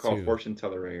new what's it called? CS2. Fortune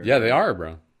teller right here. Yeah, they are,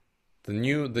 bro. The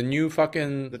new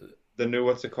fucking The new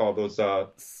what's it called? Those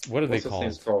what are they what's those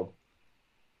things called?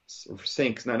 called?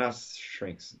 Sinks, not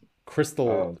shrinks.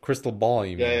 Crystal ball.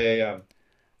 You mean? Yeah.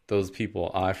 Those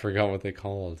people. Oh, I forgot what they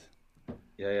called.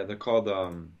 Yeah. They're called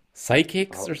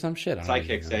Psychics or some shit. I don't even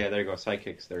psychics. know. Yeah, there you go.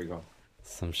 Psychics. There you go.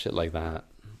 Some shit like that.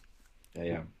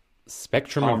 Yeah.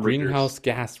 Spectrum Tom of Rickers. greenhouse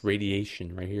gas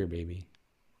radiation right here, baby.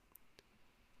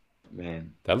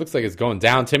 Man. That looks like it's going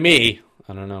down to me.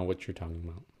 I don't know what you're talking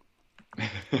about.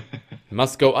 It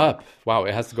must go up. Wow,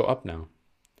 it has to go up now.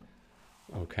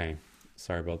 Okay.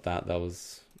 Sorry about that. I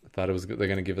thought they're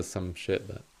going to give us some shit,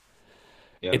 but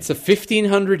Yeah. it's a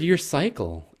 1,500-year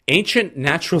cycle. Ancient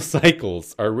natural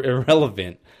cycles are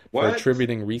irrelevant for What?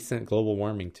 attributing recent global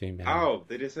warming to humanity. Ow!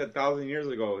 They just said 1,000 years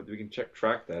ago. We can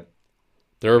track that.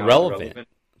 They're Now it's irrelevant.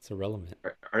 It's irrelevant.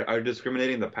 Are you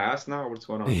discriminating the past now? What's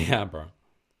going on? Yeah, bro.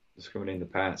 Discriminating the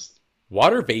past.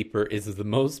 Water vapor is the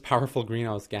most powerful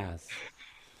greenhouse gas.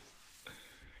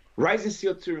 Rising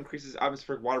CO2 increases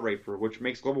atmospheric water vapor, which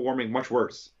makes global warming much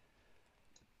worse.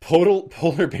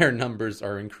 Polar bear numbers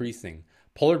are increasing.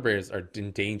 Polar bears are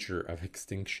in danger of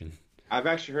extinction. I've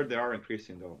actually heard they are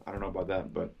increasing, though. I don't know about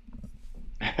that, but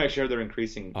I actually heard they're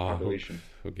increasing population.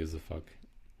 Who gives a fuck?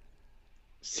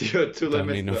 CO2 Don't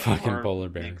limits need no the fucking harm polar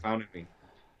to the bear. economy.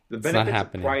 The It's not benefits of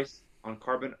happening. price on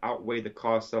carbon outweigh the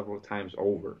cost several times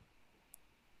over.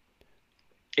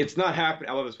 It's not happening.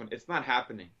 I love this one. It's not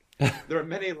happening. There are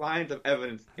many lines of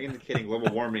evidence indicating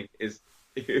global warming is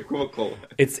equivocal.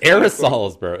 It's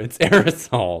aerosols, bro. It's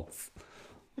aerosols.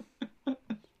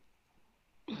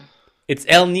 It's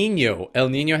El Nino. El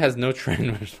Nino has no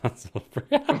trend responsible for.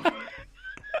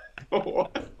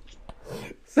 What?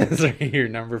 Says right here,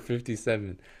 number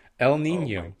 57. El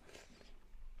Nino.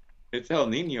 It's El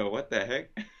Nino. What the heck?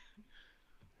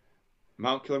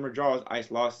 Mount Kilimanjaro's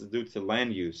ice loss is due to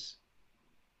land use.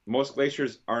 Most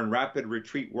glaciers are in rapid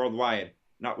retreat worldwide,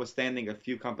 notwithstanding a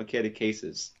few complicated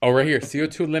cases. Oh, right here.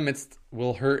 CO2 limits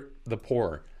will hurt the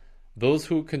poor. Those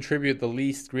who contribute the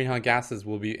least greenhouse gases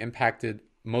will be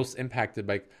most impacted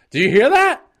by... Do you hear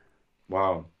that?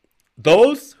 Wow.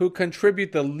 Those who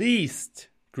contribute the least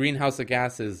greenhouse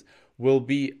gases will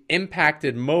be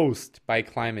impacted most by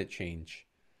climate change.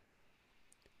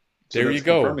 So There that's you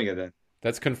go. confirming it then.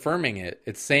 That's confirming it.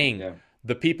 It's saying Yeah.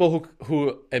 the people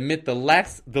who emit the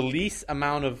least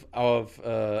amount of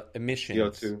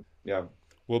emissions CO2. Yeah.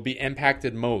 will be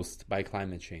impacted most by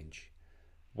climate change.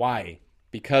 Why?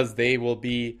 Because they will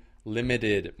be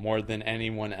limited more than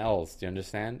anyone else. Do you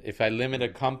understand? If I limit a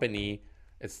company,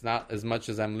 it's not as much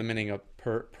as I'm limiting a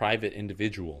private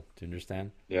individual. Do you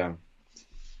understand? Yeah.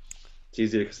 It's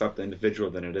easier to stop the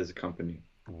individual than it is a company.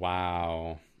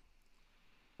 Wow.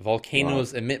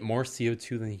 Volcanoes emit more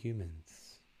CO2 than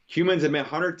humans. Humans emit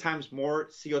 100 times more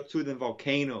CO2 than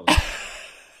volcanoes.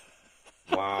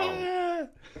 Wow.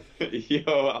 Yo,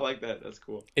 I like that. That's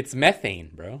cool. It's methane,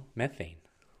 bro. Methane.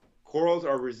 Corals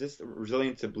are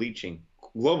resilient to bleaching.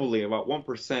 Globally, about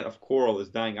 1% of coral is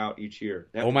dying out each year.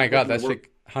 Oh my God, that's like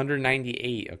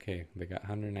 198. Okay, they got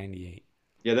 198.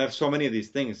 Yeah, they have so many of these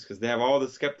things because they have all the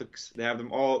skeptics. They have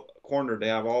them all cornered. They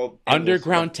have all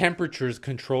Underground temperatures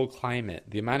control climate.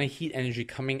 The amount of heat energy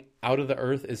coming out of the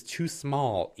earth is too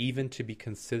small even to be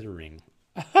considering.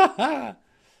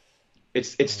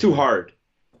 It's too hard.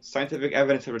 Scientific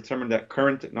evidence have determined that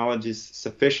current technology is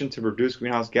sufficient to reduce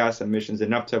greenhouse gas emissions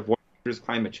enough to avoid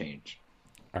climate change.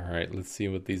 All right, let's see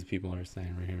what these people are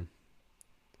saying right here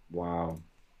Wow.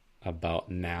 about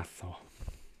NASA.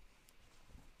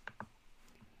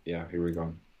 Yeah, here we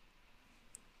go.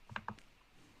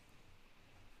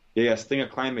 Yeah, Sting of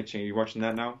Climate Change. You watching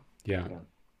that now? Yeah.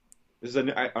 This is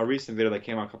a recent video that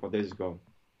came out a couple of days ago.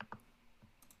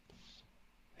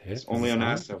 It's only on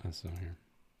NASA. That's not here.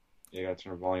 Yeah, you gotta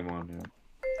turn the volume on.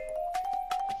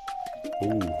 Yeah.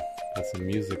 Ooh, got some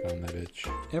music on that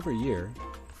bitch. Every year,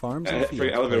 farms and free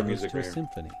fields elevator play music to a right here.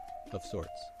 symphony of sorts.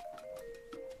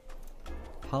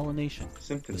 Pollination,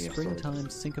 Symphony the of sorts. springtime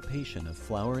syncopation of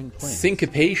flowering plants.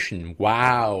 Syncopation.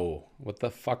 Wow. What the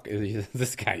fuck is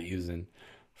this guy using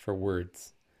for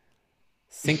words?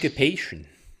 Syncopation.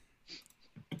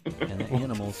 and the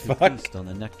animals who fuck? feast on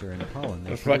the nectar and pollen.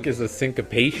 The fuck is a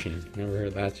syncopation? Never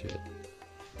heard that shit.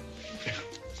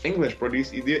 English, bro. Do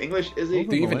you English, Izzy?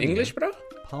 Do you even millennia, English, bro?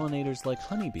 Pollinators like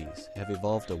honeybees have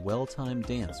evolved a well-timed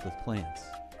dance with plants.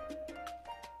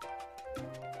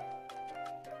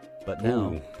 But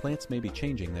now, Ooh. plants may be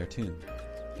changing their tune.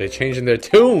 They're changing their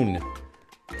tune.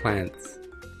 Plants.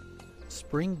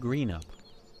 Spring green up,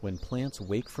 when plants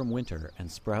wake from winter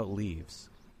and sprout leaves.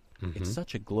 It's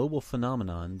such a global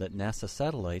phenomenon that NASA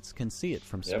satellites can see it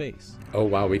from Yep. space. Oh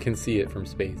wow, we can see it from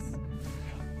space.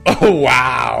 Oh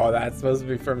wow, that's supposed to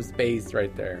be from space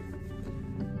right there.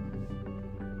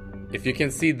 If you can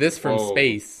see this from Whoa.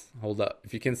 space, hold up.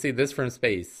 If you can see this from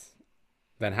space,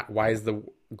 then why is the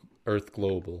Earth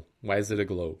global? Why is it a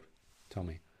globe? Tell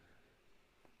me.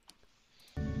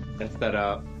 That's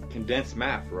that condensed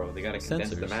map, bro. They gotta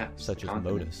condense the Sensors, map. such as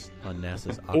MODIS, on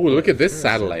NASA's Oh, look at this Aqua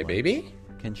satellite, satellite, baby.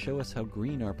 can show us how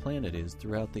green our planet is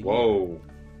throughout the year. Whoa.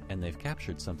 And they've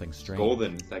captured something strange.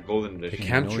 Golden. It's that golden They edition.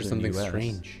 capture northern something US,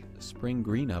 strange. Spring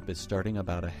green up is starting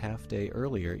about a half day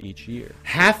earlier each year.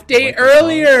 Half day Like the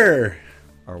earlier.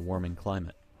 Our warming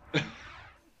climate.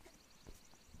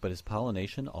 But is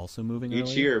pollination also moving Each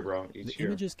earlier? year, bro. The Each year.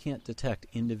 images can't detect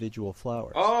individual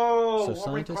flowers. Oh, so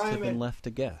warming scientists have been climate. left to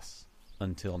guess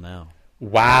until now.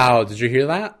 Wow, did you hear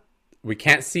that? We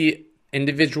can't see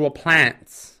individual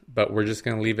plants, but we're just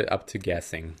going to leave it up to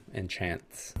guessing and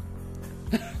chance.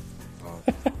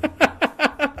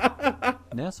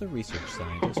 NASA research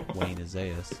scientist Wayne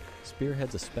Isaias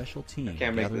spearheads a special team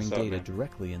can't make gathering this up, data man.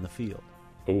 directly in the field.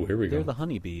 Oh, here we They're go. the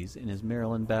honeybees in his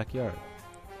Maryland backyard.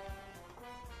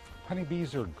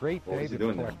 Honeybees are great What was he data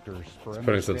doing there? collectors for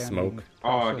putting some understanding smoke.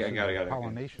 Oh, okay, processes got it, of got it, okay.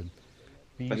 pollination.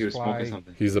 I thought he Bees was smoking fly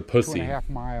something. He's a pussy. 2.5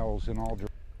 miles in all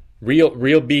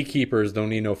Real beekeepers don't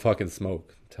need no fucking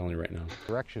smoke. I'm telling you right now.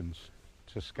 directions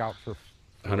to scout for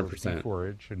 100%. bee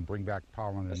forage and bring back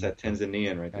pollen. That's that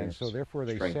Tanzanian right there. And so therefore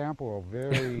they String. sample a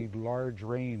very large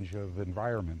range of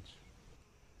environments.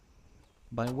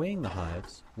 By weighing the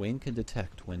hives, Wayne can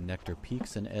detect when nectar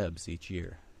peaks and ebbs each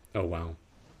year. Oh, wow.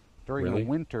 During Really? the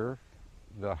winter,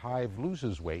 the hive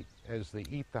loses weight as they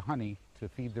eat the honey to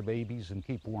feed their babies and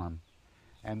keep warm.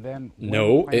 And then when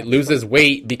No, the it plants loses start-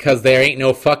 weight because there ain't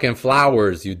no fucking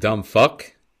flowers, you dumb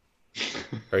fuck.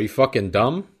 Are you fucking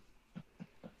dumb?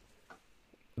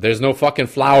 There's no fucking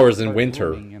flowers in Starts winter.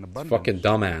 blooming in It's abundance, fucking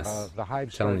dumbass. the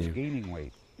hive Telling starts you. gaining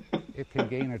weight. It can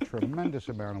gain a tremendous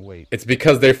amount of weight. It's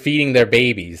because they're feeding their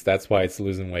babies. That's why it's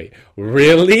losing weight.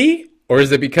 Really? Or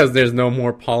is it because there's no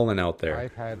more pollen out there?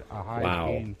 I've had a hive Wow.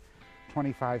 gain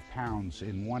 25 pounds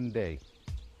in one day.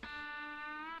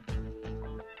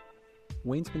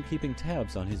 Wayne's been keeping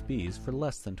tabs on his bees for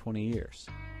less than 20 years.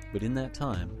 But in that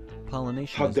time,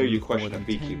 pollination How has dare you moved more question a than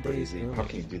 10 beekeeper, days Izzy? early. How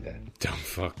can you do that? Dumb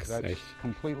fuck. That's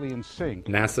completely in sync.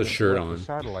 NASA with shirt what on. The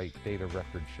satellite data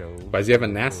record shows. Why does he have a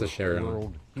for NASA shirt on?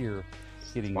 World here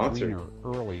getting Sponsored. greener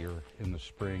earlier in the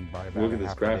spring by about Look at a this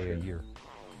half a day a graphic. year.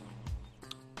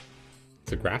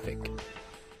 It's a graphic.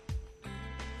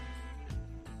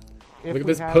 If Look at we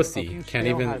this have pussy. a few Can't scale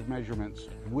even hive measurements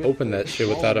with open the that shit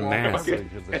without a global mask.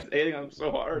 average of the It's hitting him so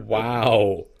hard.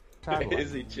 Wow. satellite,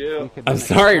 Izzy, chill. we can I'm then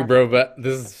sorry, bro, extrapolate but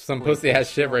this is some pussy ass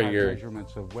shit right here.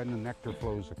 measurements of when the nectar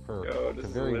flows occur Yo, this to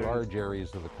is very hilarious. large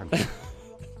areas of the country.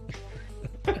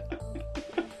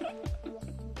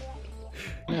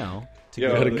 Now, to Yo,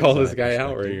 give gotta an call this inside guy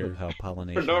out right perspective here. of how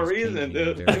pollination no is reason, changing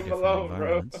dude. in very Leave him different alone,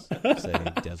 bro. environments,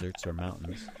 say deserts or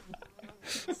mountains.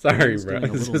 Sorry, It's bro. getting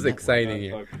a This little is network. exciting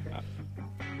here.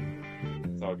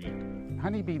 It's all good.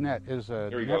 Honeybee Net is a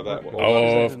Here we go, that network one. of Oh,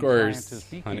 citizen of course.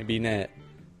 scientist beekeepers, Honeybee Net.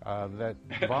 that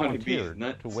Honeybee's volunteered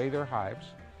nuts. to weigh their hives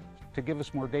to give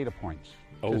us more data points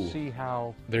Oh. to see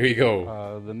how There you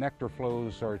go. the nectar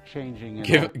flows are changing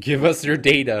in all Give us your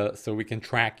data so we can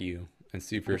track you and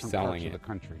see if you're different selling parts it. of the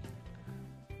country.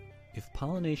 If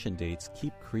pollination dates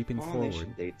keep creeping Pollination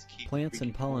forward, dates keep plants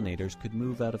and creeping forward. pollinators could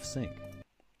move out of sync.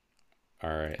 All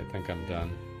right, I think I'm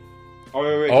done. Oh,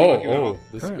 wait, wait. Oh, keep going. oh,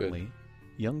 this is Currently, good.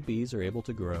 young bees are able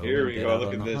to grow Here and we get go, out look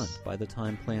on at the this. hunt by the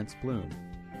time plants bloom.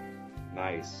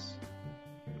 Nice.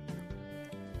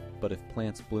 But if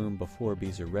plants bloom before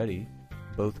bees are ready,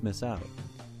 both miss out.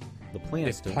 The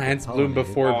plants If don't plants get bloom pollinated,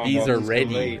 before Oh, bees well, are he's too ready.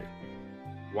 late.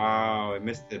 Wow, I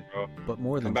missed it, bro. but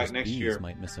more than Come back just next bees year.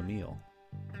 might miss a meal.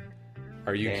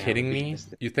 Are you Damn, kidding we me?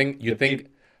 missed it. You think The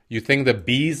you think the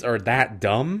bees are that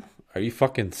dumb? Are you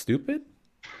fucking stupid?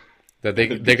 That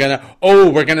The they're gonna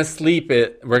we're gonna sleep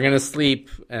and we're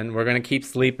gonna keep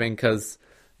sleeping because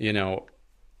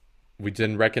we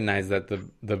didn't recognize that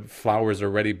the flowers are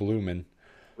already blooming.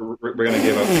 We're gonna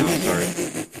give up now.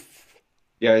 Sorry.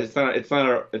 Yeah, it's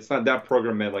not that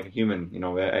programmed like a human.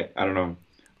 I don't know.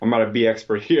 I'm not a bee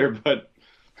expert here, but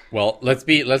Well, let's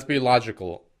be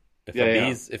logical. If Yeah,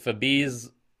 yeah. if a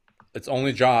bee's its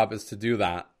only job is to do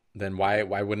that, then why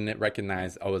wouldn't it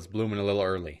recognize? Oh, it's blooming a little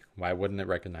early. Why wouldn't it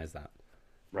recognize that?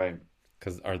 right.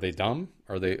 Because are they dumb?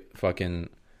 Are they fucking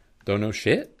don't know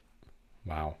shit?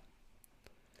 Wow.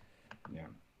 Yeah.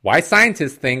 Why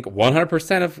scientists think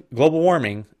 100% of global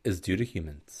warming is due to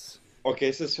humans? Okay,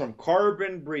 this is from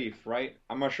Carbon Brief, right?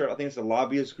 I'm not sure. I think it's a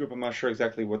lobbyist group. I'm not sure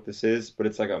exactly what this is, but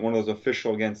it's like one of those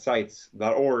official against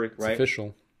sites.org, It's right?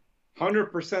 official.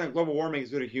 100% of global warming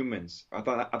is due to humans. I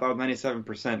thought it was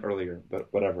 97% earlier, but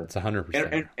whatever. It's 100%.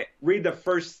 And read the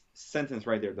first sentence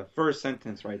right there. The first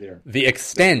sentence right there. The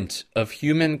extent of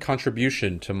human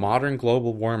contribution to modern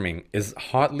global warming is a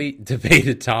hotly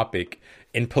debated topic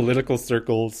in political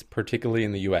circles, particularly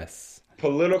in the U.S.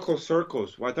 Political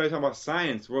circles. Well, I thought you were talking about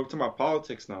science. We're talking about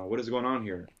politics now. What is going on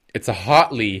here? It's a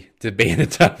hotly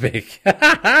debated topic.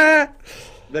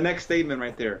 The next statement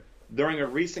right there. During a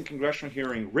recent congressional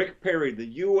hearing, Rick Perry, the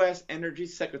U.S. Energy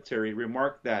Secretary,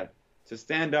 remarked that to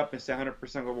stand up and say 100%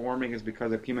 global warming is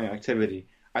because of human activity.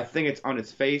 I think it's on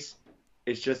its face.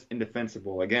 It's just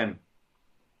indefensible. Again,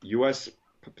 U.S.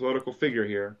 political figure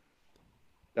here.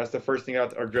 That's the first thing I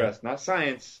have to address. Not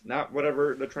science, not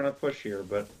whatever they're trying to push here,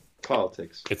 but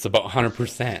politics. It's about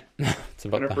 100%. It's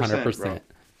about the 100%, bro. 100%.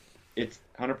 It's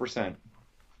 100%.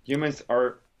 Humans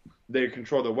they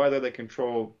control the weather, they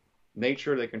control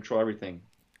nature, they control everything.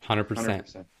 100%.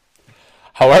 100%.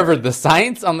 However, the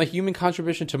science on the human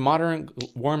contribution to modern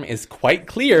warming is quite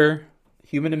clear.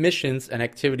 Human emissions and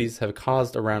activities have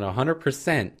caused around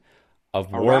 100%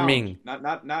 of warming. Not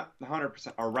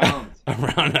 100%. Around.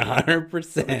 Around They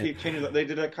 100% keep changing. They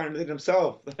did that kind of thing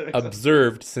themselves.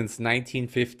 observed since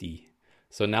 1950.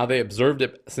 So now they observed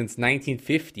it since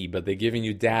 1950, but they're giving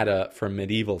you data from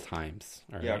medieval times.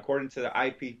 All right? Yeah, according to the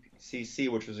IPCC,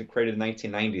 which was created in the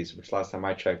 1990s, which last time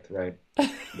I checked, right?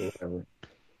 Whatever.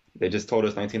 They just told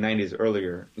us 1990s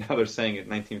earlier. Now they're saying it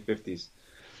 1950s.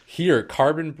 Here,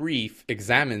 Carbon Brief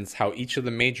examines how each of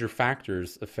the major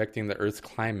factors affecting the Earth's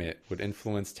climate would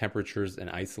influence temperatures and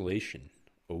isolation.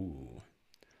 Ooh.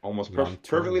 Almost Long-term.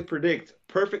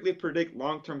 perfectly predict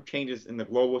long-term changes in the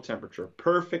global temperature.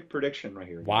 Perfect prediction right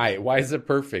here. Why? Why is it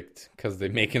perfect? Because they're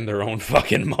making their own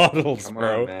fucking models, Come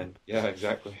bro. on, man. Yeah,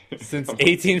 exactly. Since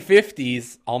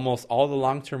 1850s, almost all the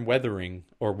long-term weathering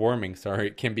or warming,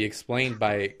 can be explained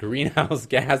by greenhouse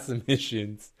gas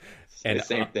emissions and the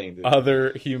same thing, dude.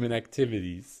 other human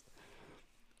activities.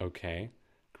 Okay.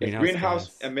 If greenhouse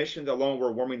gas. emissions alone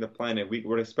were warming the planet, we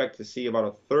would expect to see about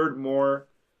a third more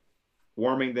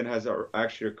warming than has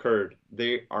actually occurred.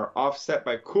 They are offset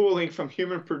by cooling from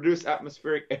human-produced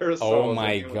atmospheric aerosols. Oh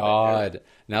my god.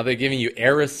 Now they're giving you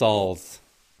aerosols.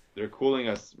 They're cooling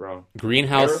us, bro.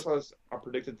 Greenhouse. Aerosols are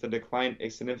predicted to decline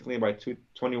significantly by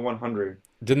 2100.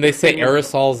 Didn't they say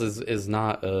aerosols is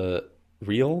not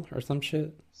real or some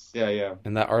shit Yeah.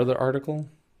 in that other article?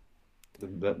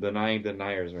 The denying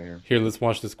deniers right here. Here, let's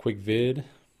watch this quick vid.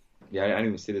 Yeah, I didn't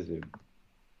even see this video.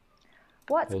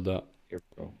 What? Hold up. Here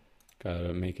we go.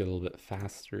 Gotta make it a little bit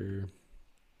faster.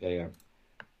 Yeah.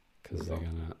 Because they're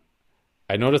gonna...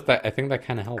 I noticed that, I think that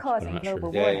kind of helps, but I'm Causing not sure.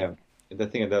 global Yeah. warming. I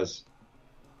think it does.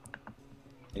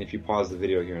 And if you pause the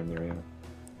video here and there, yeah.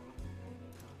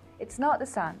 It's not the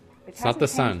sun, which It's not hasn't the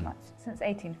changed sun. much since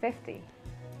 1850.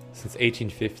 Since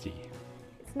 1850.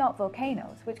 It's not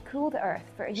volcanoes, which cool the Earth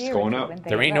for a Just year or going two up. when they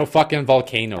There ain't no erupt. fucking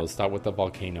volcanoes. Stop with the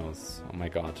volcanoes. Oh my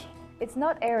god. It's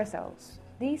not aerosols.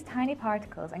 These tiny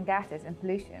particles and gases in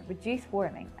pollution reduce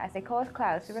warming as they cause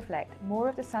clouds to reflect more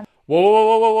of the sun's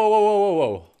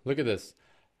Whoa. Look at this.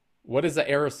 What is an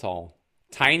aerosol?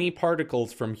 Tiny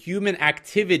particles from human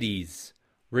activities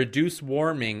reduce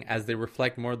warming as they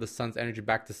reflect more of the sun's energy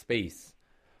back to space.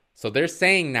 So they're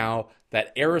saying now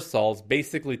that aerosols,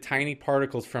 basically tiny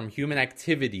particles from human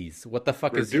activities. What the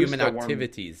fuck is Reduce human the warming.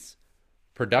 activities?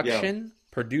 Production?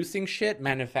 Producing shit?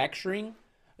 Manufacturing?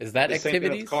 Is that The same thing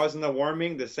activities? that's causing the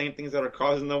warming, the same things that are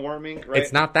causing the warming, right?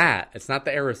 It's not that. It's not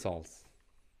the aerosols.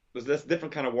 That's a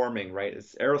different kind of warming, right?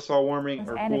 It's aerosol warming It's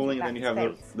or energy cooling, and then you have back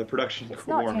to space. the production It's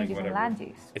for not warming, changes in whatever. land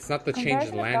use. It's not the change in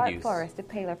Conversion of land dark use. forest to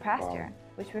paler pasture,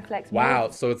 which reflects Wow, more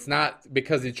of so it's not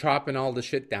because you're chopping all the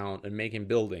shit down and making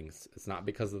buildings. It's not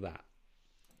because of that.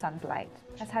 the sun's light,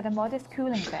 has had a modest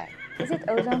cooling effect. Is it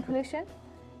ozone pollution?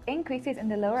 Increases in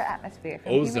the lower atmosphere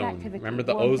from human Ozone. activity Remember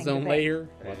the warm things a ozone bit. layer?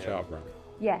 Watch out, bro.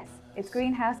 Yes, it's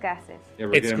greenhouse gases. Yeah,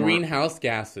 we're It's getting more- greenhouse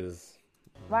gases.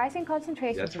 Rising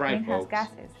concentrations That's of right, greenhouse folks.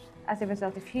 gases as a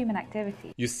result of human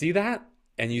activity. You see that?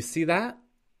 And you see that?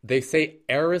 They say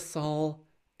aerosol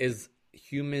is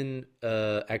human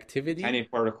activity Tiny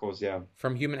particles, yeah.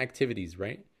 from human activities,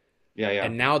 right? Yeah.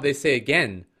 And now they say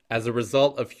again, as a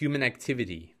result of human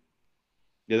activity.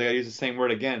 Yeah, they gotta use the same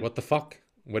word again. What the fuck?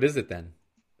 What is it then?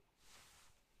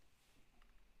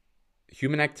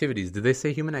 Human activities. Did they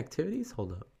say human activities?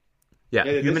 Hold up. Yeah, Yeah,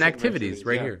 they did human say activities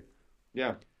right yeah. here.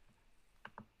 Yeah.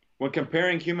 When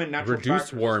comparing human natural Reduce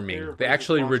factors, warming. clear They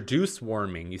actually versus reduce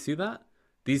warming. You see that?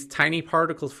 These tiny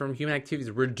particles from human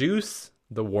activities reduce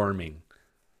the warming,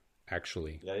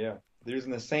 actually. Yeah. They're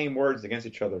using the same words against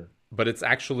each other. But it's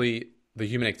actually the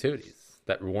human activities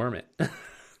that warm it.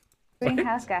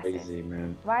 Greenhouse gases. Crazy,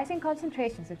 man. Rising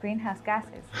concentrations of greenhouse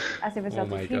gases as a result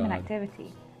Oh my of human God.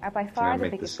 activity are by far the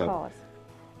make biggest this up. cause.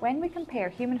 When we compare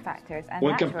human factors and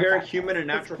When natural comparing factors, human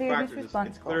and it's natural clear who's factors, it's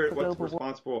responsible clear for what's global warming.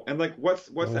 responsible. And like, what's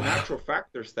the natural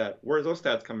factor stat? Where's those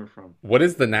stats coming from? What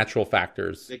is the natural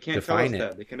factors? They can't Define tell us it.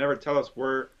 that. They can never tell us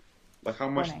where, like, how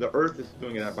much Warming. the Earth is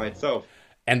doing that by itself.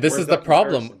 And this Where's is the that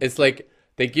problem. comparison? It's like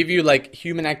they give you like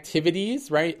human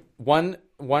activities, right? One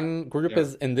group Yeah.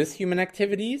 is in this human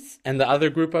activities, and the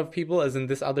other group of people is in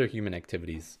this other human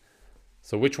activities.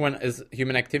 So which one is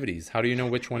human activities? How do you know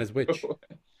which one is which?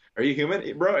 Are you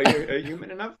human, bro? Are you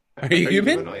human enough? Are you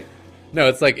human? humanoid? No,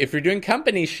 it's like if you're doing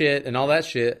company shit and all that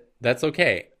shit, that's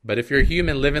okay. But if you're a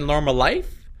human living normal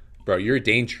life, bro, you're a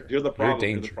danger. You're the problem. You're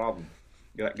a You're the danger. problem.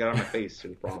 Get on my face.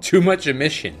 You're the problem. Too much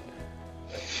emission.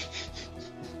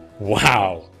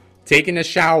 Wow. Taking a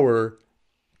shower,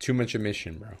 too much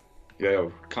emission, bro.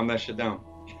 Yo, calm that shit down.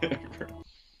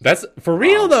 That's for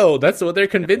real though. That's what they're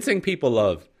convincing people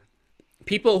of.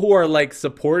 People who are like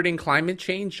supporting climate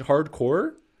change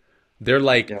hardcore, they're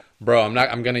like, Yeah. bro,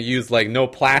 I'm gonna use like no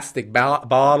plastic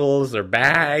bottles or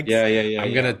bags. Yeah,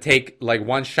 I'm gonna take like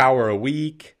one shower a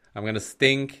week. I'm gonna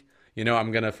stink. You know,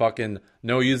 I'm gonna fucking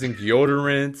no using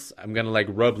deodorants. I'm gonna like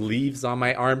rub leaves on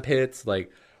my armpits.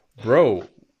 Like, bro,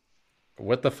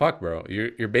 what the fuck, bro?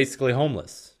 You're basically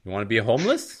homeless. You want to be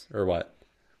homeless or what?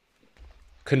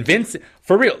 Convincing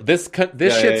for real. This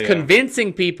shit's yeah.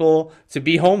 convincing people to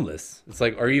be homeless. It's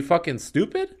like, are you fucking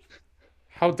stupid?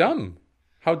 How dumb?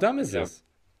 How dumb is Yeah. this?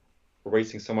 We're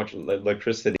wasting so much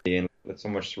electricity and so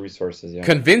much resources. Yeah.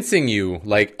 Convincing you,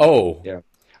 like, oh, Yeah.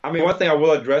 I mean, one thing I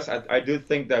will address, I do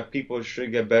think that people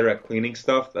should get better at cleaning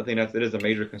stuff. I think it is a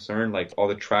major concern, like all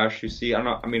the trash you see. I don't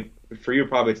know. I mean, for you,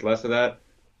 probably it's less of that,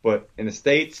 but in the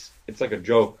States, it's like a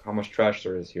joke how much trash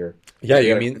there is here. Yeah, You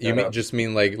you gotta clean that up. just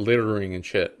mean like littering and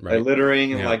shit, right? Like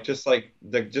littering and Yeah. like just like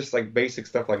basic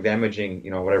stuff like damaging,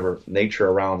 whatever nature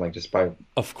around, like just by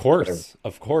Of course, Whatever.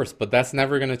 of course, but that's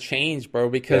never gonna change, bro,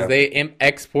 because Yeah. they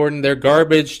exporting their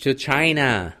garbage to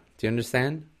China. Do you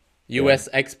understand? U.S.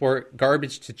 export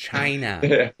garbage to China,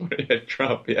 yeah,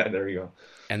 Trump. Yeah, there you go.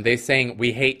 and they saying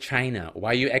we hate China. Why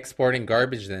are you exporting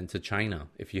garbage then to China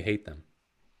if you hate them?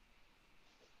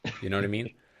 You know what I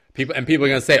mean? People are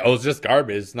gonna say, "Oh, it's just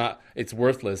garbage. It's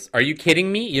worthless." Are you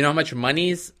kidding me? You know how much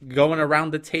money's going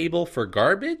around the table for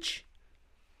garbage?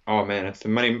 Oh man, that's the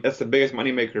money. That's the biggest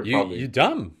money maker probably. You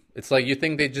dumb. It's like you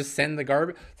think they just send the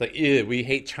garbage. It's like, ew, we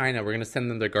hate China. We're gonna send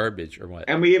them their garbage or what?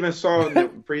 And we even saw in the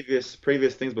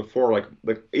previous things before, like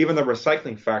even the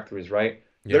recycling factories, right?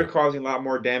 Yeah. They're causing a lot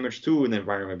more damage too in the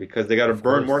environment because they got to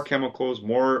burn course. more chemicals,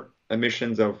 more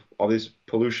emissions of all these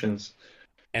pollutions.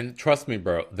 And trust me,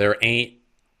 bro, they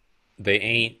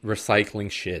ain't recycling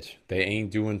shit. They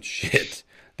ain't doing shit.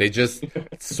 They just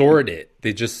sort it.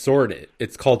 They just sort it.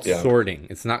 It's called Yeah. sorting.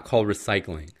 It's not called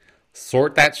recycling.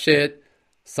 Sort that shit.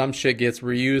 Some shit gets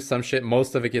reused. Some shit,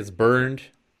 most of it gets burned,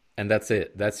 and that's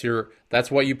it. That's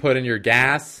what you put in your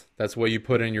gas. That's what you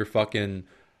put in your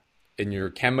in your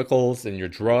chemicals, in your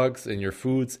drugs, in your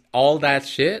foods. All that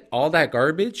shit, all that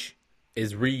garbage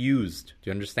is reused. Do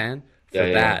you understand?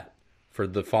 Yeah. For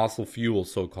the fossil fuel,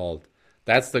 so called.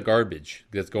 That's the garbage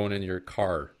that's going in your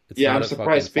car. It's Yeah, not I'm a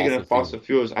surprised. fucking Speaking of fossil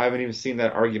fuels, I haven't even seen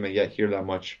that argument yet here that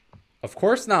much. Of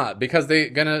course not, because they're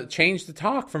gonna change the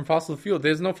talk from fossil fuel.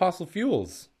 There's no fossil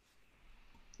fuels.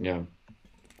 Yeah.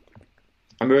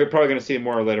 I mean, we're probably going to see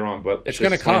more later on, but It's just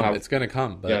gonna funny come. how- It's gonna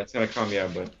come. But yeah, it's going to come. Yeah,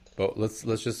 but let's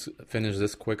just finish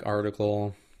this quick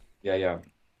article. yeah.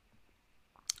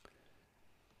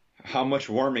 How much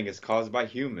warming is caused by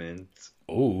humans?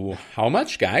 Oh, how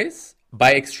much, guys?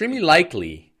 By extremely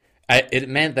likely, it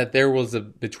meant that there was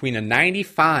between a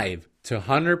 95 to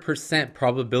 100%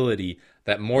 probability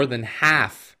that more than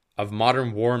half of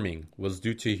modern warming was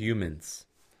due to humans.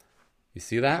 You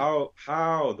see that?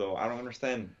 How though? I don't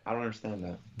understand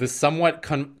that. The somewhat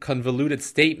convoluted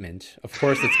statement, of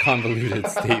course it's convoluted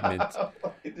statement,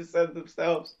 They just said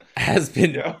themselves. has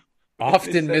been Yeah.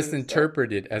 often They said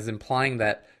misinterpreted as implying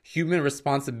that human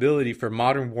responsibility for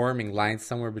modern warming lies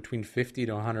somewhere between 50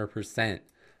 to 100%.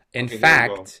 In Okay, here we go.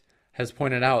 fact, has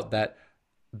pointed out that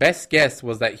best guess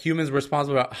was that humans were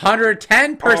responsible for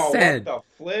 110%, Oh, what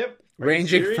the flip? Are you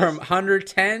ranging serious? from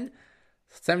 110,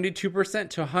 72%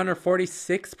 to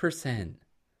 146%.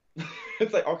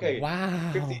 It's like, okay,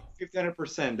 Wow.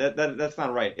 100%. That's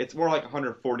not right. It's more like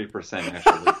 140%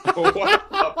 actually. What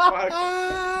the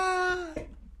fuck?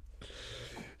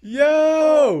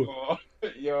 Yo! Oh,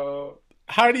 yo.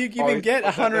 How do you even it's- get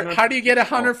it's 100? How do you get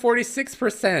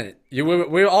 146%?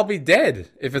 We'll all be dead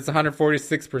if it's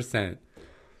 146%.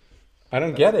 I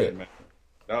don't get That's it. good, man.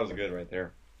 That was good right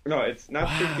there. No, it's not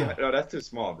 50. No, that's too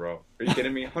small, bro. Are you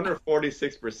kidding me?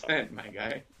 146%, my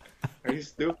guy. Are you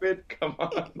stupid? Come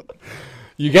on.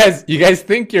 You guys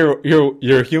think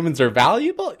your humans are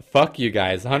valuable? Fuck you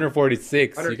guys.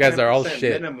 146. You guys are all 110%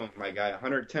 shit. Minimum, my guy.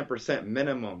 110%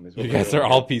 minimum is what You we're guys are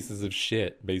looking all at. pieces of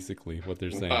shit, basically, what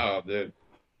they're saying. Wow, dude.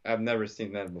 I've never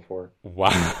seen that before.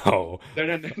 Wow.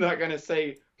 They're not gonna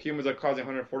say humans are causing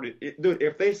 140. Dude,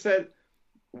 if they said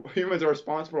humans are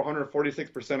responsible for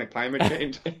 146% of climate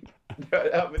change,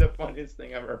 that would be the funniest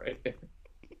thing ever, right there.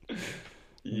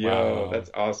 Yo, Wow. that's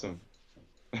awesome.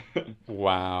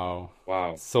 Wow.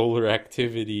 Wow. Solar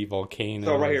activity, volcanoes.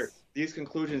 So right here, these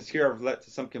conclusions here have led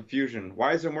to some confusion.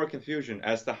 Why is there more confusion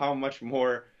as to how more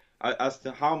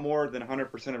than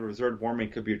 100% of observed warming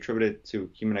could be attributed to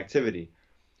human activity?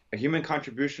 A human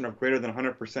contribution of greater than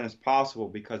 100% is possible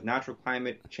because natural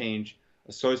climate change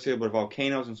associated with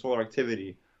volcanoes and solar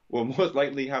activity will most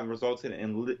likely have resulted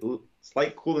in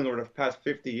slight cooling over the past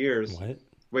 50 years. What?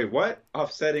 Wait, what?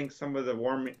 Offsetting some of the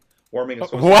warming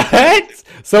associated. What?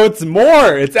 So it's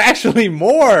more. It's actually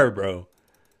more, bro.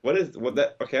 Okay,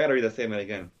 I gotta read that statement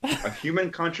again. A human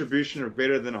contribution of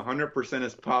greater than 100%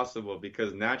 is possible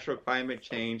because natural climate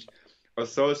change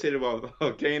associated with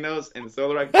volcanoes and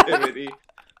solar activity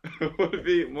would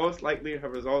be most likely to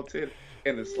have resulted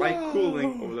in a slight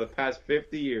cooling over the past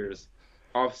 50 years,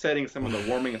 offsetting some of the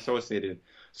warming associated.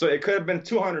 So it could have been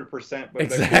 200%, but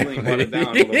the cooling brought it down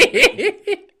a little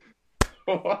bit.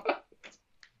 What?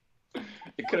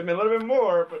 It could have been a little bit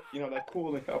more, but that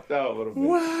cooling helped out a little bit.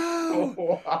 Wow.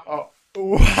 Oh, wow.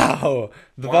 Wow.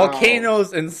 The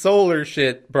volcanoes and solar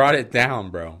shit brought it down,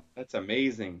 bro. That's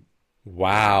amazing.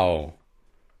 Wow.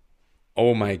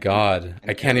 Oh my God.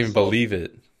 I can't even believe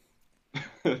it.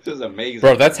 This is amazing.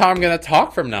 Bro, that's how I'm going to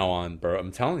talk from now on, bro.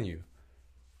 I'm telling you.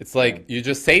 It's like you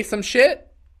just say some shit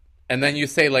and then you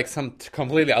say like some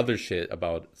completely other shit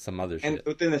about some other shit. And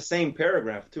within the same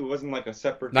paragraph, too. It wasn't like a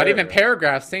separate Not paragraph. even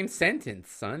paragraph, same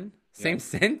sentence, son. Same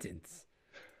sentence.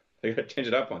 I gotta change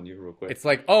it up on you real quick. It's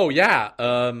like, oh yeah,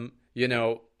 you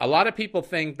know, a lot of people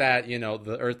think that, you know,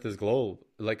 the Earth is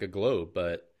like a globe,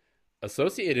 but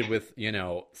associated with, you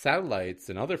know, satellites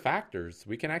and other factors,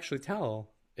 we can actually tell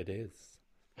it is.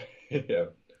 Yeah.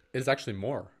 It's actually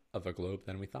more of a globe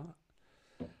than we thought.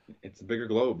 It's a bigger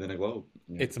globe than a globe.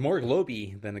 Yeah. It's more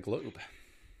globey than a globe.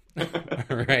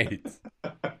 Right.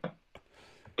 That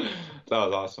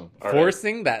was awesome. All right.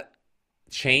 Forcing that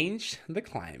changed the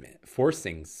climate.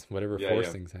 Forcings, whatever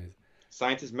forcings is.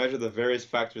 Scientists measure the various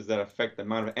factors that affect the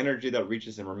amount of energy that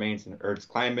reaches and remains in Earth's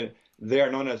climate. They are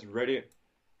known as radiative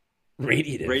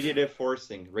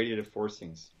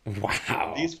forcings.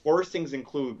 Wow. These forcings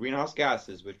include greenhouse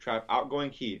gases, which trap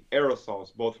outgoing heat,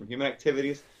 aerosols, both from human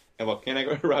activities and volcanic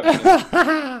eruptions,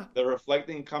 that reflect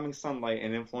the incoming sunlight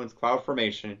and influence cloud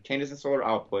formation, changes in solar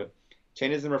output,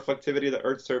 changes in reflectivity of the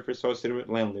Earth's surface associated with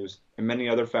land use, and many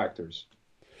other factors.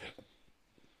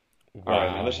 Wow. All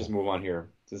right, now let's just move on here.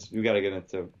 We got to get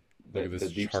into the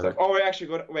deep chart. stuff. Oh,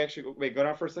 go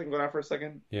down for a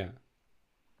second. Yeah.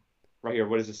 Right here,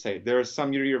 what does it say? There is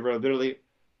some variability,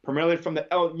 primarily from the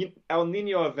El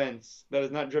Nino events, that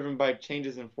is not driven by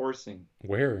changes in forcing.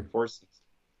 Where? Forcings.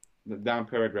 The down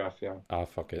paragraph, yeah. Oh,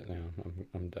 fuck it. No,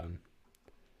 I'm done.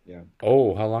 Yeah.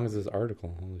 Oh, how long is this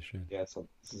article? Holy shit. Yeah,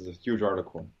 this is a huge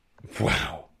article.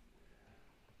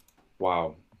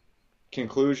 Wow.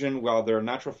 Conclusion, while there are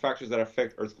natural factors that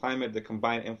affect Earth's climate, the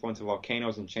combined influence of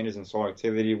volcanoes and changes in solar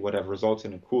activity would have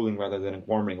resulted in cooling rather than in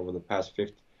warming over the past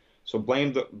 50. So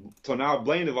now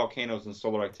blame the volcanoes and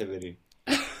solar activity.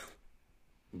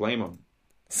 Blame them.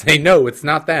 Say no, it's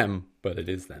not them, but it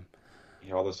is them.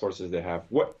 Yeah, all the sources they have.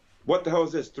 What the hell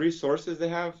is this? 3 sources they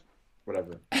have?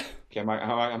 Whatever. Okay, I'm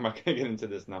not gonna get into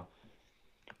this now.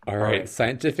 All right.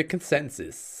 Scientific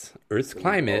consensus. Earth's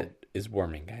climate is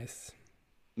warming, guys.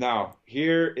 Now,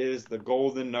 here is the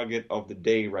golden nugget of the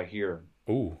day right here.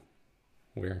 Ooh.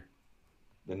 Where?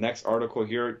 The next article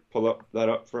here, pull that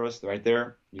up for us right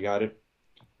there. You got it.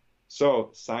 So,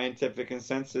 scientific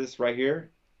consensus right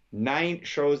here.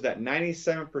 Shows that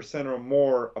 97% or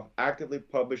more of actively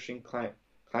publishing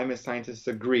climate scientists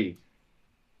agree.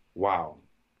 Wow.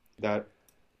 That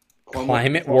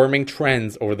climate warming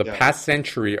trends over the past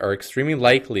century are extremely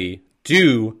likely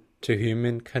due to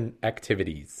human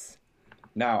activities.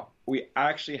 Now, we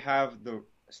actually have the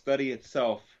study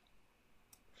itself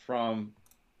from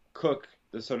Cook.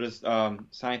 So this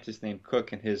scientist named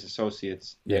Cook and his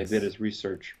associates did his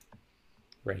research.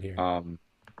 Right here.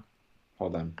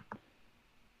 Hold on.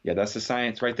 Yeah, that's the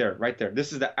science right there.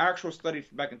 This is the actual study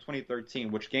from back in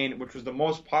 2013, which was the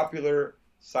most popular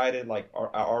cited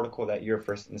article that year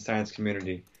for in the science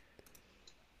community.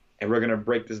 And we're gonna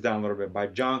break this down a little bit by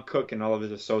John Cook and all of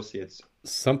his associates.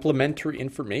 Supplementary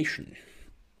information.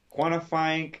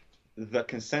 Quantifying the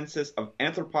consensus of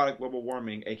anthropogenic global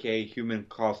warming, aka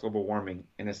human-caused global warming,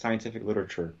 in the scientific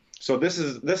literature. So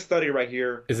this study right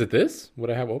here. Is it this? What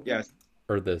I have open? Yes.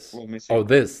 Or this? Well, let me see. Oh,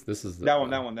 this is that one.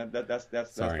 That's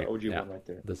the OG one right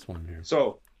there. This one here.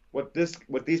 So what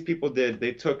these people did,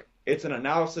 they took. It's an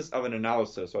analysis of an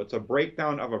analysis. So it's a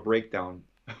breakdown of a breakdown.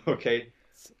 Okay.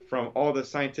 From all the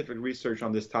scientific research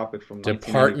on this topic from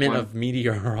Department of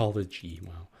Meteorology.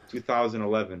 Wow.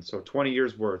 2011. So 20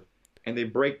 years worth. And they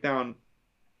break down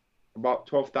about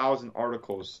 12,000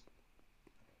 articles.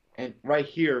 And right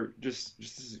here, just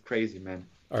this is crazy, man.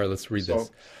 All right, let's read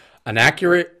this. An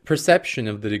accurate perception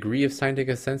of the degree of scientific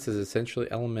consensus essentially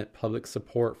element public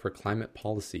support for climate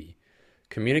policy.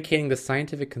 Communicating the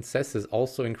scientific consensus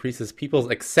also increases people's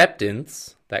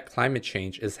acceptance that climate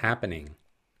change is happening.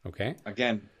 Okay?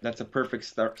 Again, that's a perfect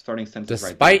starting sentence.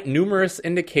 Despite numerous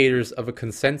indicators of a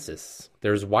consensus,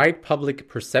 there's wide public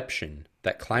perception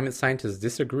that climate scientists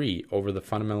disagree over the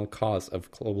fundamental cause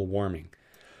of global warming.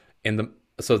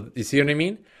 So you see what I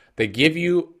mean? They give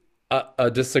you a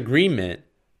disagreement,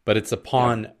 but it's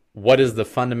upon what is the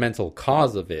fundamental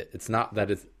cause of it. It's not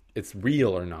that it's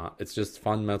real or not. It's just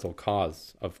fundamental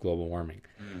cause of global warming.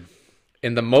 Mm.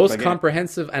 In the most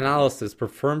comprehensive analysis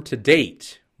performed to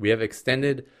date, we have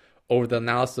extended over the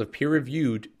analysis of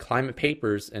peer-reviewed climate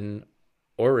papers and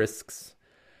ORISCs.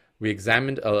 We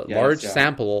examined a large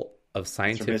sample of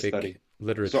scientific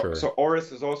literature. So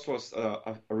Oris is also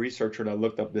a researcher that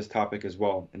looked up this topic as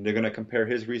well, and they're going to compare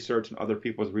his research and other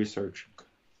people's research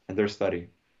and their study.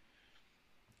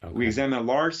 Okay. We examine a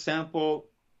large sample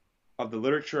of the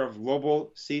literature of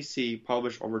global CC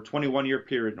published over a 21-year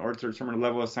period in order to determine the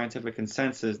level of scientific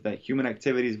consensus that human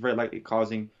activity is very likely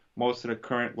causing most of the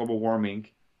current global warming,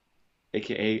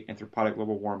 aka anthropogenic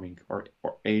global warming, or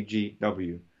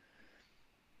AGW.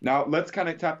 Now let's kind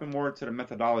of tap in more into the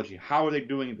methodology. How are they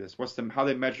doing this? How are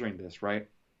they measuring this, right?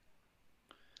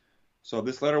 So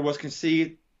this letter was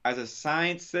conceived as a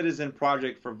science citizen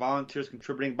project for volunteers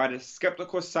contributing by the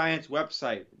Skeptical Science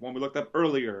website. One we looked up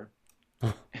earlier.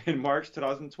 In March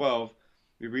 2012,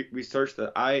 we researched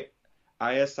the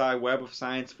ISI Web of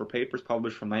Science for papers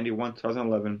published from 91 to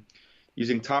 2011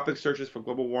 using topic searches for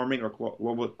global warming or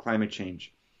global climate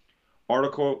change.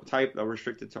 Article type that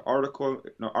restricted to article.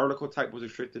 No, article type was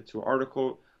restricted to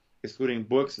article, excluding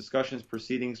books, discussions,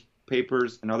 proceedings,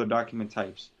 papers, and other document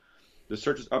types. The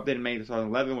search was updated in May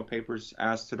 2011 with papers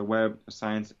asked to the Web of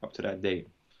Science up to that date.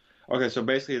 Okay, so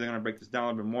basically they're going to break this down a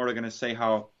little bit more. They're going to say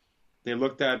how they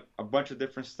looked at a bunch of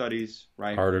different studies,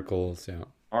 right? Articles,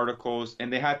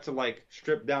 and they had to like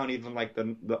strip down even like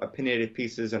the opinionated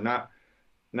pieces and not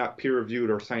peer reviewed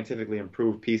or scientifically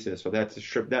improved pieces. So they had to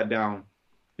strip that down.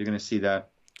 You're gonna see that.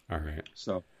 All right.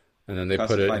 So, and then they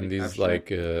put it in these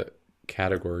like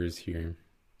categories here.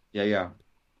 Yeah.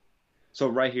 So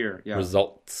right here, yeah.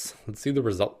 Results. Let's see the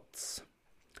results.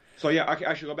 So yeah,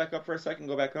 I should go back up for a second.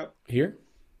 Go back up. Here.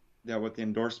 Yeah, with the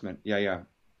endorsement. Yeah.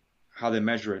 How they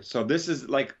measure it. So this is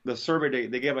like the survey.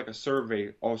 They gave like a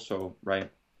survey also,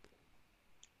 right?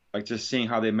 Like just seeing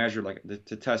how they measure, like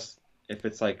to test if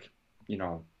it's like,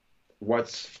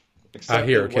 what's accepted.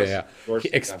 Here, okay, yeah.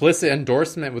 Explicit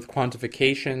endorsement with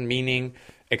quantification, meaning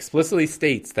explicitly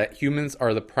states that humans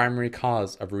are the primary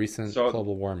cause of recent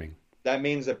global warming. That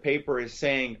means the paper is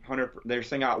saying they're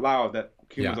saying out loud that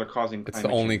humans are causing climate change.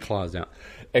 It's the only clause, yeah.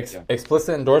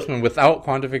 Explicit endorsement without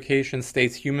quantification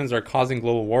states humans are causing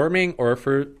global warming or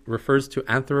refers to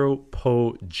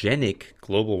anthropogenic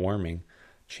global warming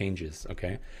changes,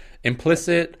 okay?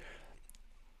 Implicit,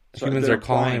 humans are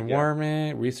causing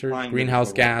warming, research,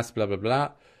 greenhouse gas, blah, blah, blah.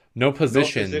 No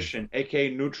position. No position, aka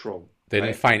neutral. They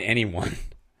didn't find anyone,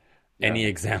 any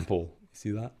example. You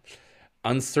see that?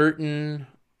 Uncertain,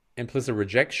 implicit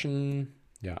rejection,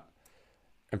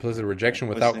 implicit rejection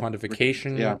without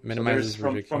quantification, minimizes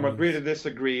rejection. From agree to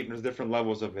disagree, there's different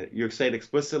levels of it. You say it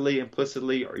explicitly,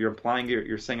 implicitly, or you're implying it,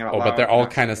 you're saying it out loud. But they're all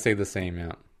kind of say the same,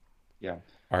 Yeah.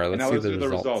 All right, let's see the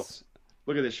results.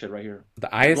 Look at this shit right here. The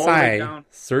ISI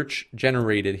search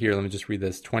generated, here, let me just read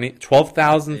this,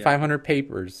 12,500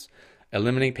 papers,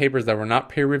 eliminating papers that were not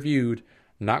peer-reviewed,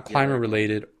 not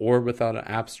climate-related, or without an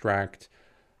abstract.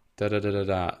 That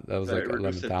was like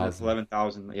 11,000.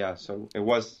 11,000, yeah. So it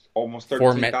was almost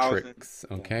 13,000. 4 metrics.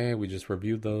 Okay, we just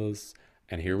reviewed those,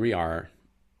 and here we are.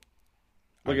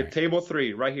 Look at table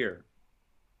 3 right here.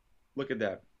 Look at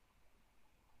that.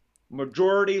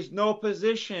 Majority's no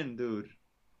position, dude.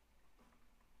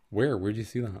 Where? Where'd you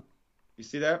see that? You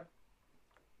see that?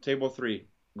 Table 3.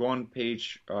 Go on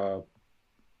page.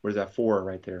 Where's that? 4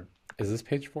 right there. Is this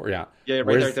page 4? Yeah. Yeah,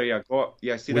 right there. Yeah, go up.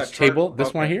 Yeah, see that? Which table?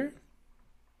 This one here?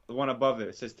 The one above it.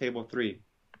 It says table 3.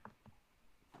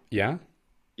 Yeah?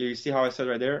 Yeah, you see how it says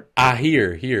right there?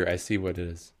 Here. I see what it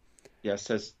is. Yeah, it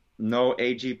says no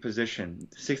AG position.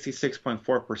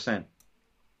 66.4%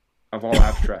 of all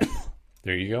abstract.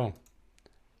 There you go.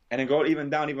 And then go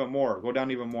down even more. Go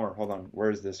down even more. Hold on. Where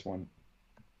is this one?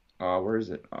 Where is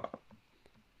it?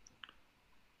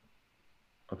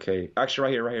 Okay.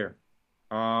 Actually, right here.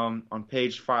 On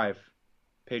page 5.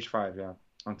 Page 5, yeah.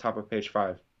 On top of page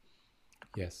 5.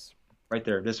 Yes. Right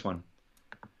there, this one.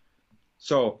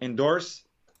 So, endorse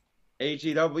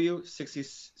AGW,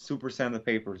 62% of the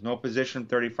papers. No position,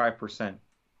 35%.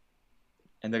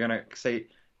 And they're going to say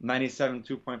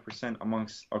 97.2%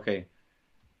 amongst, okay.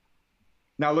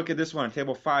 Now look at this one,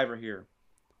 table 5 right here.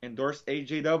 Endorse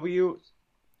AGW,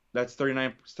 that's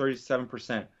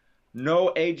 37%.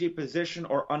 No AG position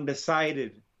or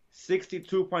undecided,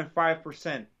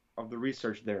 62.5% of the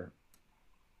research there.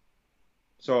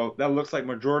 So that looks like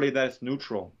majority that it's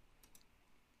neutral.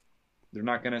 They're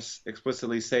not going to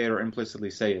explicitly say it or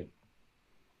implicitly say it.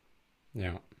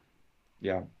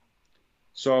 Yeah.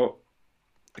 So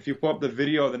if you pull up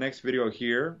the next video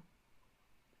here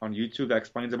on YouTube that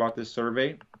explains about this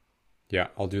survey. Yeah,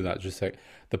 I'll do that. Just like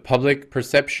the public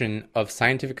perception of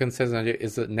scientific consensus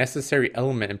is a necessary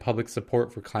element in public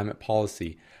support for climate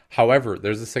policy. However,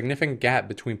 there's a significant gap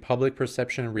between public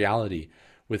perception and reality,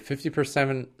 with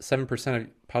 7% of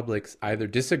publics either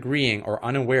disagreeing or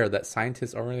unaware that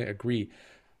scientists already agree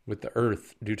with the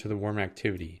Earth due to the warm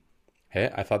activity.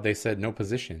 Hey, I thought they said no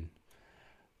position.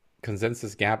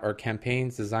 Consensus gap are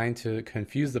campaigns designed to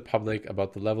confuse the public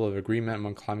about the level of agreement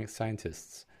among climate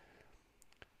scientists.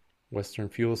 Western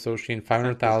Fuel Association,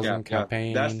 500,000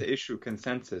 campaign. That's the issue,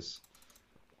 consensus.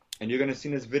 And you're gonna see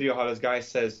in this video how this guy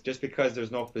says just because there's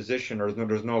no position or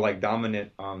there's no like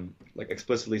dominant like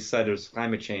explicitly said there's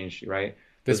climate change, right?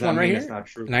 This one right here. It's not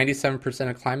true. 97%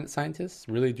 of climate scientists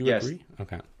really do agree.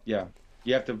 Okay. Yeah,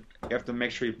 you have to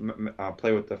make sure you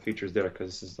play with the features there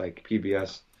because this is like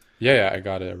PBS. Yeah, I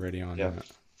got it already on. Yeah.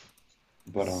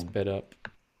 But sped up.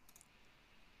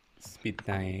 Speed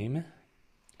time.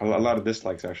 A lot of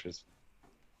dislikes actually.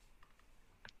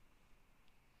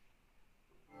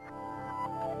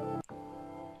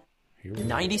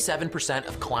 97%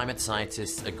 of climate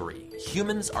scientists agree.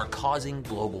 Humans are causing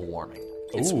global warming.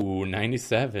 Ooh,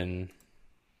 97.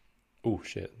 Ooh,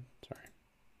 shit. Sorry.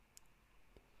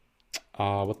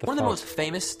 What the fuck? One of the most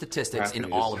famous statistics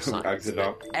in all of science.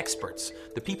 Experts,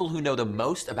 the people who know the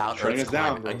most about Earth's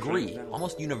climate, agree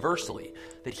almost universally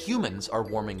that humans are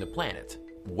warming the planet.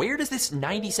 Where does this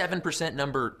 97%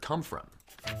 number come from?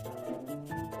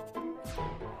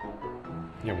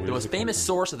 Yeah, the most famous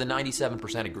source of the 97%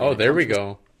 agreement. Oh, there we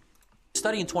go. A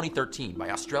study in 2013 by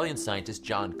Australian scientist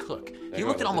John Cook. He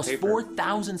looked at almost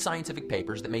 4,000 scientific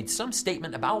papers that made some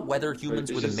statement about whether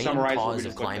humans were the main cause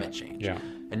of climate change. Yeah.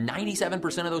 And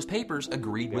 97% of those papers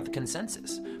agreed with the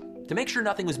consensus. To make sure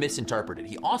nothing was misinterpreted,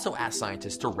 he also asked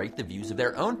scientists to rate the views of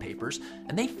their own papers,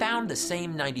 and they found the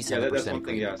same 97%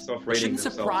 agreement. It shouldn't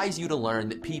surprise you to learn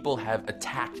that people have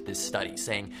attacked this study,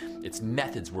 saying its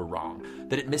methods were wrong,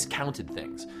 that it miscounted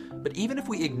things. But even if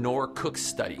we ignore Cook's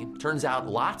study, turns out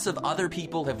lots of other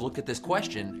people have looked at this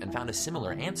question and found a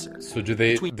similar answer. So do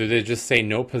they just say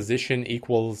no position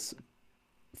equals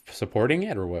supporting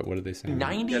it, or what? What are they saying?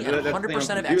 90 and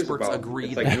 100% of experts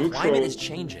agree that the climate is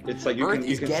changing. It's like you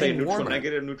can say neutral,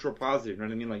 negative, neutral, positive. You know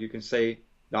what I mean? Like you can say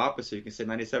the opposite. You can say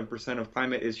 97% of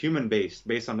climate is human-based,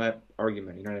 based on that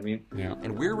argument. You know what I mean? Yeah.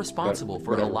 And we're responsible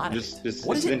for a lot of it.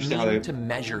 What does it mean to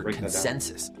measure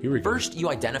consensus? First, you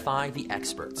identify the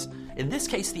experts. In this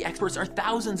case, the experts are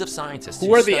thousands of scientists.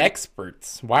 Who are the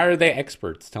experts? Why are they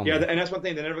experts? Tell me. Yeah, and that's one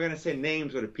thing. They're never going to say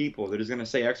names of the people. They're just going to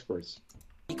say experts.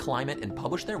 Climate and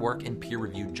publish their work in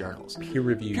peer-reviewed journals. Peer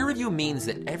review. Peer review means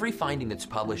that every finding that's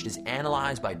published is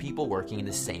analyzed by people working in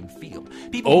the same field.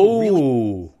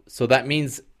 So that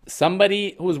means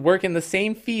somebody who's working the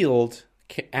same field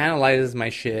analyzes my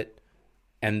shit,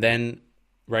 and then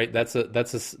that's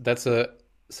a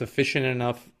sufficient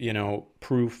enough,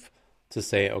 proof to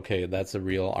say, okay, that's a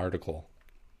real article.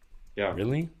 Yeah.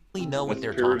 Really? Know what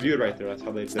they're peer reviewed right there. That's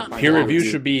how they define peer review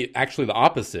should be actually the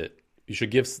opposite. You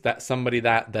should give somebody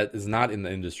that is not in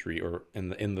the industry or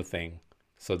in the thing,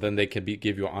 so then they can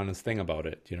give you an honest thing about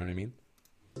it. Do you know what I mean?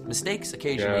 Mistakes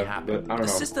occasionally happen. But I don't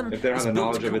know. System if they're is on the built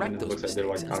knowledge to of it, correct then it those looks like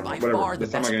mistakes. they're like, It's by far the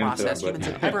best process that, humans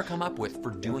have ever come up with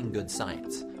for doing good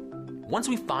science. Once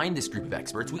we find this group of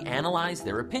experts, we analyze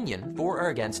their opinion for or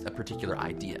against a particular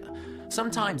idea.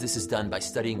 Sometimes this is done by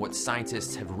studying what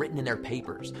scientists have written in their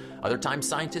papers. Other times,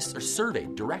 scientists are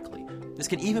surveyed directly. This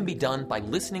can even be done by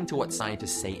listening to what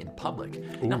scientists say in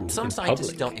public. Now, some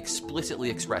scientists don't explicitly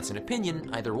express an opinion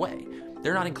either way.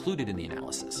 They're not included in the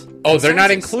analysis. Oh, they're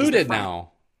not included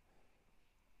now.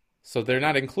 So they're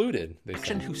not included.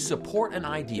 Who support an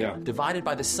idea divided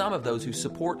by the sum of those who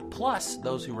support plus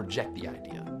those who reject the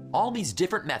idea. All these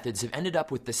different methods have ended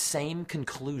up with the same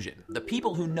conclusion. The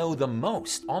people who know the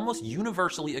most almost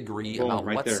universally agree about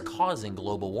what's causing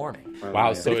global warming.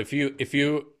 Wow. So if you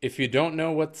don't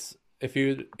know if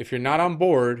you're not on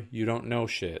board, you don't know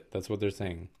shit. That's what they're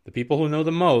saying. The people who know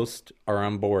the most are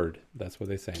on board. That's what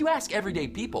they say. If you ask everyday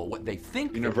people what they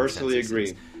think, universally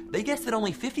agree. They guess that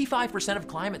only 55% of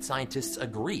climate scientists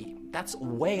agree. That's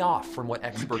way off from what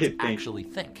experts actually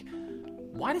think.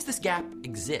 Why does this gap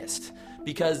exist?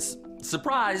 Because,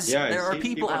 surprise, there are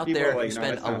people out there who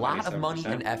spend a lot of money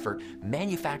and effort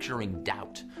manufacturing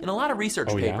doubt. In a lot of research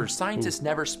papers, scientists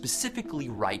never specifically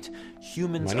write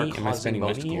humans are causing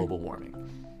most global warming.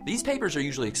 These papers are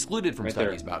usually excluded from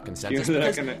studies about consensus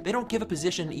because they don't give a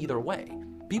position either way.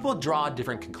 People draw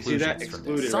different conclusions from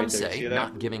this. Some say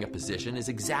not giving a position is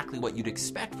exactly what you'd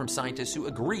expect from scientists who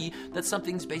agree that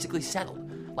something's basically settled.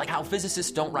 Like how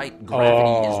physicists don't write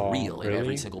gravity is real in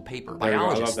every single paper.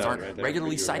 Biologists aren't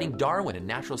regularly citing Darwin and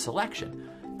natural selection.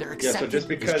 They're accepted so just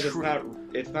because as true.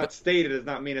 it's not stated does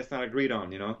not mean it's not agreed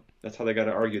on, That's how they got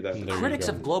to argue that. Critics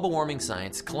of global warming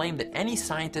science claim that any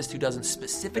scientist who doesn't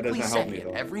specifically say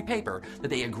in every paper that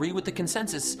they agree with the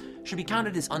consensus should be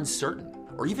counted as uncertain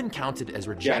or even counted as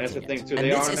rejecting it.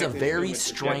 And this is a very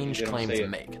strange claim to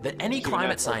make, that any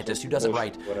climate scientist who does it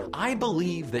right, I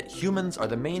believe that humans are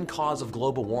the main cause of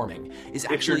global warming, is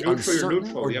actually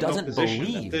uncertain or doesn't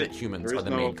believe that humans are the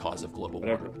main cause of global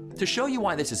warming. To show you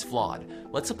why this is flawed,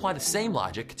 let's apply the same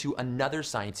logic to another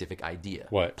scientific idea.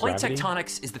 What? Plate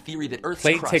tectonics is the theory that Earth's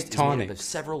crust is made up of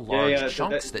several large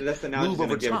chunks that move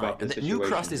over time, and that new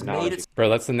crust is made at Bro,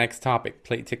 that's the next topic.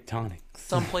 Plate tectonics.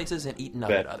 some places and eaten up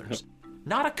at others.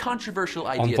 Not a controversial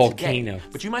idea today,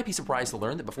 but you might be surprised to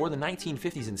learn that before the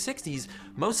 1950s and 60s,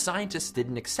 most scientists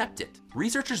didn't accept it.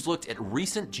 Researchers looked at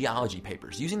recent geology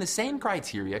papers using the same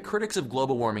criteria critics of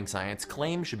global warming science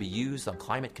claim should be used on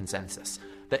climate consensus.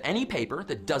 That any paper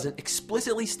that doesn't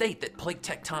explicitly state that plate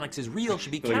tectonics is real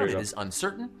should be counted as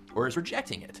uncertain or as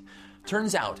rejecting it.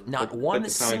 Turns out, not one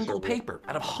single paper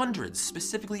out of hundreds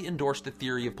specifically endorsed the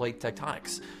theory of plate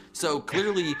tectonics. So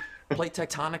clearly, plate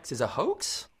tectonics is a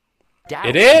hoax?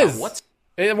 It is!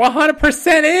 It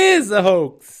 100% is a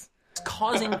hoax!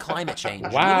 Causing climate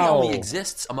change Wow. really only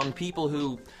exists among people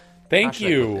who... Thank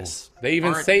you. They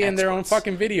even say in their own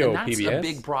fucking video, and that's PBS. a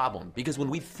big problem, because when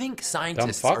we think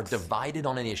scientists are divided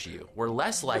on an issue, we're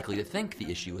less likely to think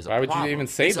the issue is a problem. Why would you even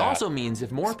say this that? also means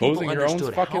if more Exposing people your own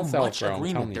understood fucking how self, much bro, I'm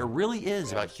agreement telling there you. really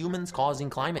is about humans causing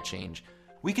climate change,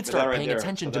 we could start paying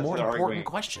attention to more important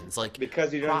questions like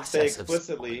because you don't say process of...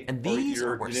 explicitly, And these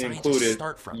are where you didn't scientists include it,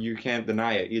 start from. you can't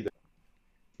deny it either.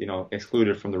 You know,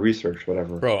 excluded from the research,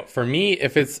 whatever. Bro, for me,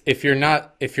 if you're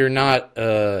not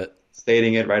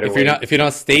stating it right away. If you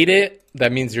don't state it,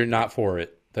 that means you're not for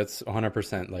it. That's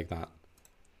 100% like that.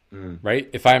 Right?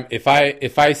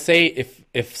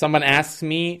 If someone asks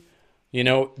me, you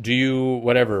know, do you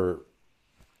whatever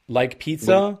like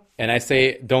pizza, and I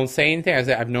say don't say anything, I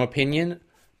say I have no opinion,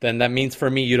 then that means for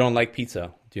me you don't like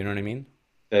pizza. Do you know what I mean?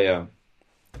 Yeah.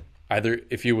 Either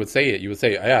if you would say it, you would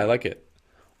say, yeah, I like it.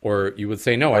 Or you would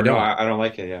say, no, I don't. No, I don't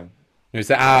like it, yeah. You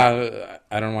say,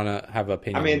 I don't want to have an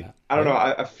opinion. I mean, on that. I don't know.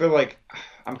 I feel like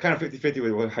I'm kind of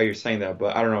 50-50 with how you're saying that,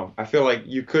 but I don't know. I feel like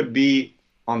you could be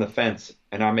on the fence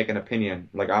and not make an opinion.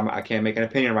 Like I can't make an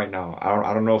opinion right now.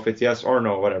 I don't know if it's yes or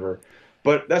no, whatever.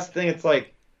 But that's the thing. It's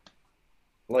like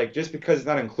just because it's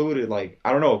not included, like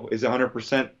I don't know, is it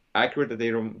 100% accurate that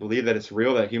they don't believe that it's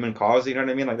real, that human cause? You know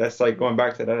what I mean? Like that's like going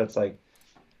back to that. It's like,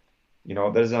 you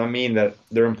know, that does not mean that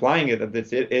they're implying it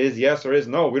that it is yes or is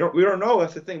no. We don't know.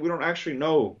 That's the thing. We don't actually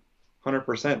know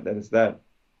 100% that it's that.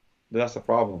 That's the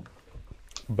problem.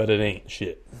 But it ain't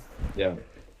shit. Yeah.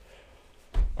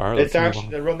 All right, it's actually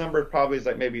the real number probably is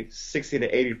like maybe 60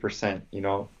 to 80%. You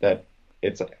know, that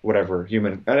it's whatever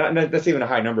human. And that's even a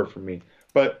high number for me.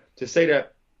 But to say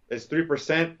that it's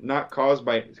 3% not caused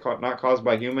by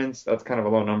humans, that's kind of a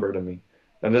low number to me.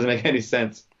 That doesn't make any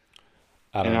sense.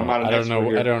 I don't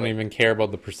know. I don't even care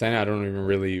about the percent. I don't even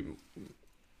really.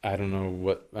 I don't know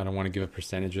what. I don't want to give it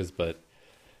percentages, but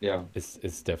yeah,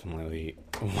 it's definitely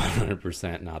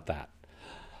 100% not that.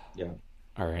 Yeah.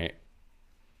 All right.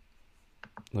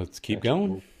 Let's keep going.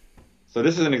 Cool. So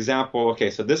this is an example. Okay,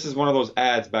 so this is one of those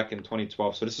ads back in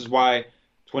 2012. So this is why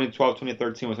 2012,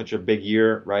 2013 was such a big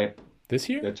year, right? This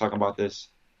year? They're talking about this.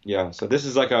 Yeah. So this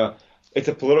is it's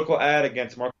a political ad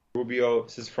against Marco Rubio.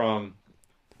 This is from.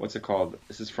 What's it called?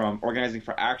 This is from Organizing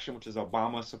for Action, which is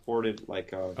Obama-supported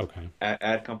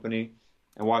ad company.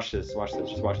 And watch this.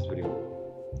 Just watch this video.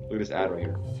 Look at this ad right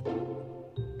here.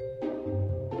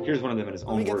 Here's one of them in his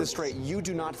own words. Let me get this straight. You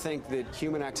do not think that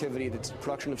human activity, the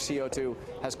production of CO2,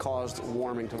 has caused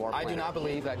warming to our planet? I do not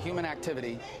believe that human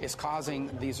activity is causing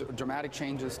these dramatic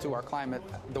changes to our climate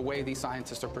the way these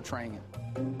scientists are portraying it.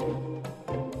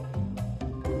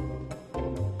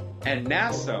 And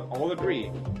NASA all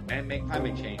agree man-made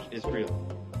climate change is real.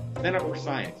 Stand up for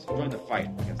science. Join the fight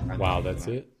against climate change. Wow, that's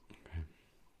it? Okay.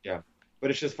 Yeah. But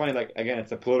it's just funny, like, again,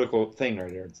 it's a political thing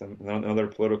right there. It's another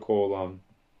political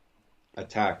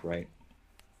attack, right?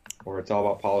 Or it's all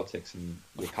about politics and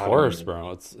the economy. Of course,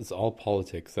 bro. It's all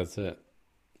politics. That's it.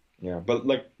 Yeah, but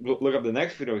like look up the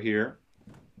next video here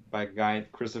by a guy,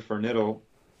 Christopher Niddle.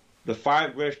 The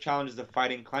 5 greatest challenges of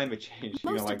fighting climate change.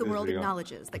 Most of the world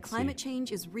acknowledges that climate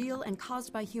change is real and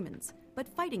caused by humans, but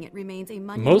fighting it remains a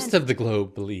monumental most of the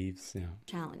globe believes, yeah.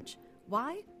 challenge.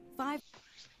 Why? 5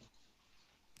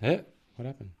 what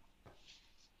happened?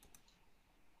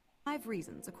 5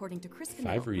 reasons, according to Chris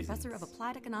Knill, professor of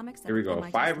applied economics at Here we go.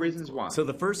 MIT 5 reasons why. So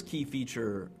the first key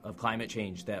feature of climate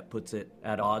change that puts it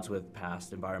at odds with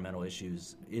past environmental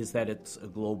issues is that it's a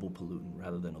global pollutant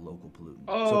rather than a local pollutant.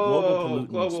 So global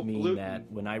pollutants mean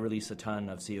that when I release a ton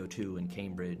of CO2 in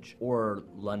Cambridge or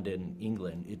London,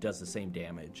 England, it does the same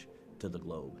damage to the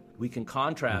globe. We can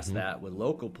contrast that with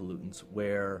local pollutants,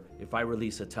 where if I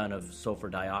release a ton of sulfur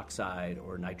dioxide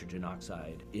or nitrogen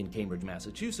oxide in Cambridge,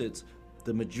 Massachusetts,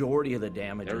 the majority of the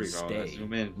damages stay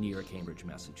near Cambridge,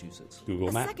 Massachusetts.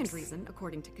 A second reason,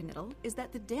 according to Knittel, is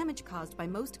that the damage caused by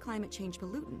most climate change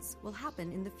pollutants will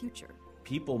happen in the future.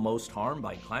 People most harmed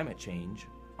by climate change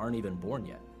aren't even born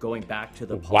yet. Going back to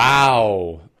the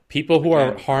wow, people who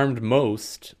are harmed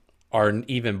most aren't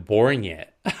even born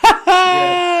yet.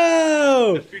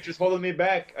 The future's holding me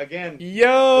back again.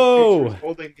 Yo, the future's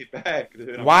holding me back.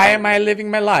 Dude. Why am I living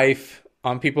my life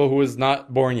on people who is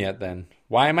not born yet? Then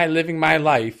why am I living my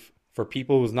life for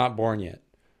people who's not born yet?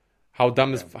 How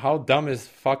dumb as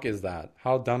fuck is that?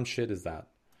 How dumb shit is that?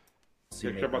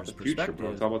 About the future,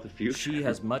 bro. It's all about the future. She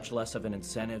has much less of an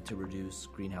incentive to reduce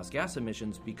greenhouse gas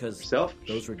emissions because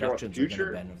those reductions are going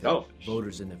to benefit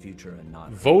voters in the future and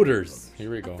not voters. Here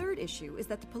we go. A third issue is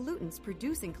that the pollutants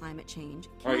producing climate change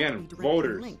can't be directly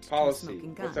voters, linked policy. to a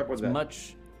smoking gun. What's up with it's that?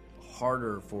 much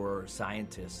harder for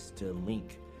scientists to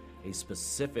link a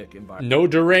specific environment. No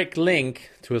direct link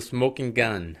to a smoking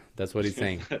gun. That's what he's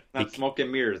saying. Not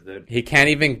smoking mirrors, dude. He can't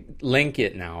even link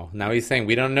it now. Now he's saying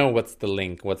we don't know what's the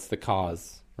link, what's the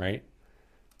cause, right?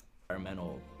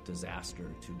 Environmental disaster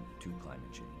to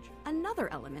climate change.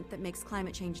 Another element that makes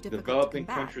climate change difficult developing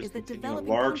to combat countries is that contain developing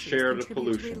a large countries share of the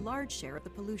contribute to a pollution. large share of the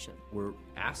pollution. We're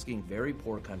asking very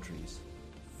poor countries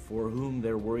for whom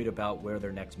they're worried about where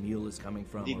their next meal is coming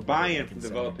from. Need or buy-in whether they from can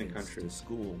send developing their kids countries. to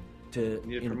school to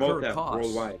You need to promote incur that costs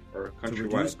worldwide or to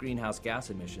countrywide. reduce greenhouse gas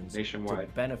emissions Nationwide.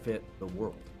 to benefit the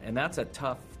world. And that's a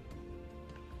tough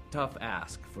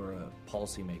ask for a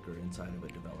policymaker inside of a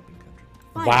developing country.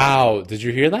 Wow, did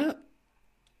you hear that?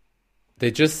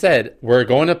 They just said we're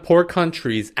going to poor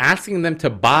countries, asking them to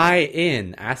buy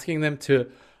in, asking them to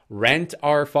rent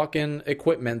our fucking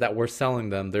equipment that we're selling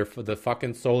them. They're for the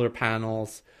fucking solar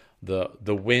panels, the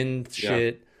wind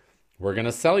shit. We're going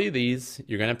to sell you these.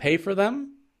 You're going to pay for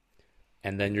them.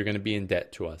 And then you're going to be in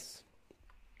debt to us.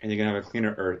 And you're going to have a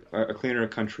cleaner earth, a cleaner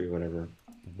country, whatever.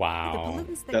 Wow.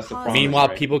 That's the promise, Meanwhile,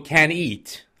 right? people can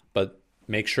eat, but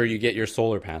make sure you get your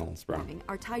solar panels, bro.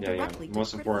 Are tied directly to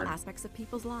critical aspects of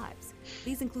people's lives.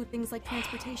 These include things like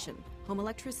transportation, home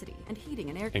electricity, and heating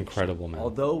and air conditioning. Incredible, man.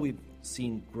 Although we've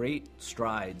seen great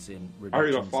strides in Here we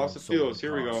reductions go, fossil fuels.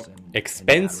 Here we go.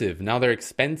 Expensive. Now they're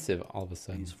expensive all of a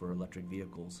sudden. For electric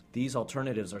vehicles. These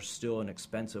alternatives are still an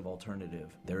expensive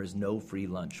alternative. There is no free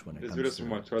lunch when it comes to This video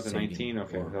from what, 2019?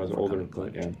 Okay, or that was older.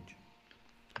 climate Yeah. change.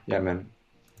 Yeah, man.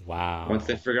 Wow. Once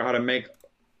they figure out how to make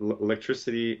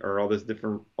electricity or all these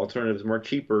different alternatives more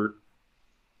cheaper,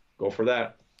 go for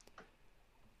that.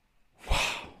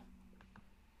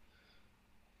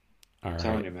 All right.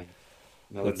 telling you, man.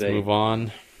 Another Let's day. move on.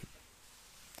 This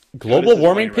Global is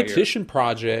Warming funny right here. Petition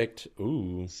Project.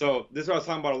 Ooh. So this is what I was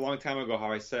talking about a long time ago,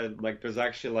 how I said, like, there's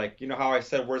actually, like, you know how I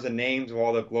said, where's the names of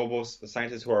all the global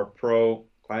scientists who are pro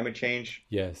climate change?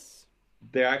 Yes.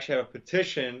 They actually have a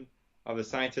petition of the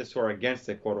scientists who are against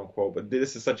it, quote unquote. But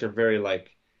this is such a very,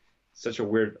 like, such a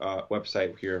weird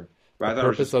website here. But I The thought it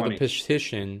was purpose just of funny. the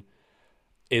petition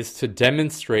is to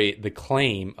demonstrate the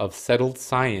claim of settled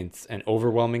science and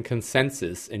overwhelming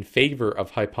consensus in favor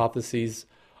of hypotheses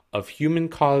of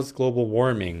human-caused global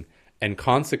warming and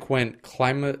consequent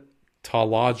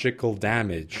climatological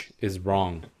damage is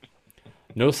wrong.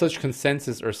 No such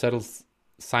consensus or settled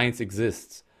science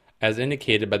exists. As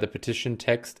indicated by the petition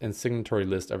text and signatory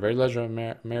list, a very large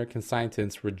American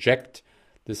scientists reject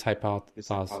this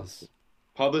hypothesis.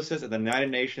 Publicists at the United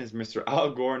Nations, Mr.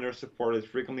 Al Gore and their supporters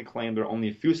frequently claim there are only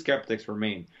a few skeptics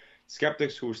remain.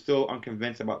 Skeptics who are still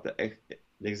unconvinced about the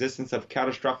existence of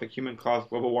catastrophic human-caused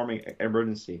global warming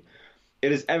emergency.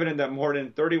 It is evident that more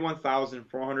than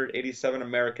 31,487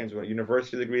 Americans with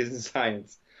university degrees in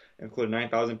science, including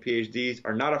 9,000 PhDs,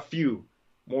 are not a few.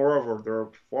 Moreover, there are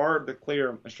far the clear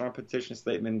and strong petition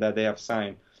statement that they have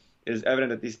signed. It is evident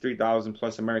that these 3,000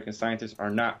 plus American scientists are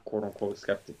not quote-unquote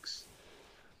skeptics.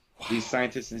 These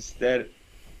scientists instead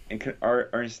are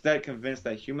instead convinced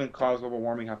that human-caused global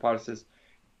warming hypothesis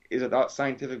is without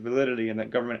scientific validity and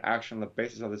that government action on the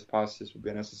basis of this hypothesis would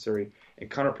be unnecessary and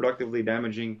counterproductively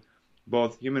damaging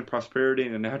both human prosperity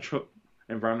and the natural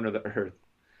environment of the earth.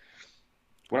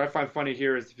 What I find funny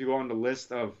here is if you go on the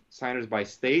list of signers by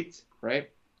state, right?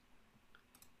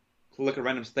 Look at a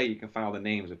random state, you can find all the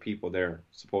names of people there,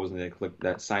 supposedly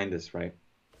that signed this, right?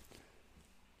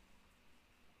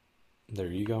 There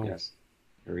you go. Yes.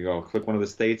 Here we go. Click one of the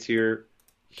states here.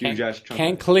 Huge ass chunk.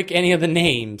 Can't click any of the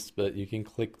names, but you can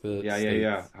click the states.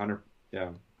 Yeah. 100.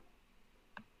 Yeah.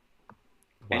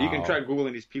 And you can try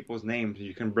Googling these people's names.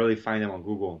 You can barely find them on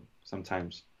Google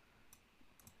sometimes.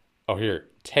 Oh, here.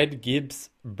 Ted Gibbs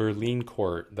Berlin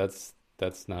Court. That's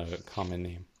not a common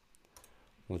name.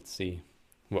 Let's see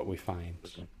what we find.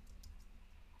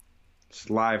 It's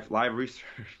live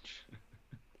research.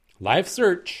 Live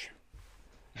search.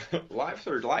 Live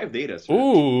search, live data search.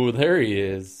 Ooh, there he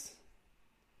is.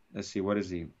 Let's see, what is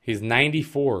he? He's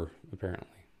 94, apparently.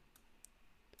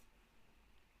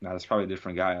 Nah, that's probably a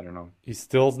different guy, I don't know. He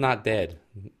still's not dead.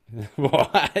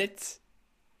 What?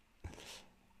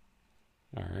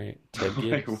 All right, Ted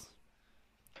Gibbs.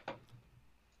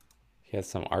 He has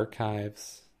some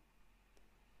archives.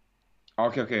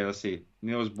 Okay, let's see.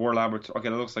 Niels Bohr Laboratory. Okay,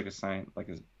 that looks like a science,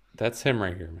 That's him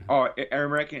right here, man. Oh,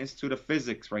 American Institute of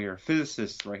Physics right here.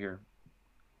 Physicists right here.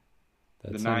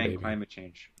 That's denying climate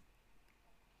change.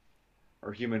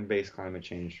 Or human-based climate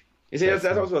change. You see, that's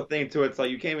also a thing, too. It's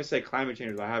like, you can't even say climate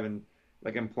change without having,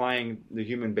 implying the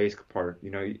human-based part.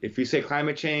 You know, if you say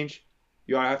climate change,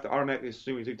 you have to automatically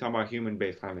assume you're talking about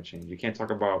human-based climate change. You can't talk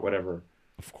about whatever.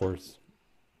 Of course.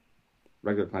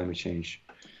 Regular climate change.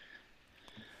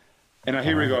 And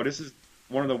here we go. This is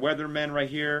one of the weathermen right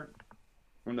here.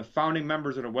 One of the founding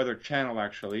members of the Weather Channel,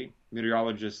 actually.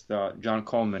 Meteorologist John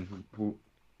Coleman, who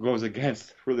goes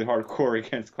really hardcore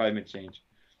against climate change.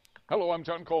 Hello, I'm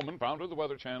John Coleman, founder of the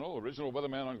Weather Channel, original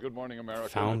weatherman on Good Morning America,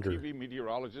 founder. TV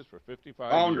meteorologist for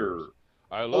 55 years.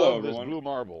 I love this blue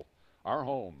marble, our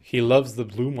home. He loves the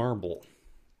blue marble.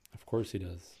 Of course he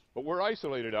does. But we're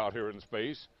isolated out here in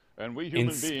space, and we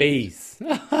human beings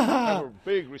have a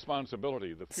big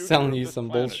responsibility. The future selling of you this some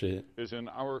planet bullshit. is in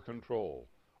our control.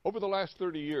 Over the last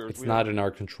 30 years, it's not in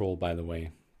our control, by the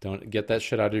way. Don't get that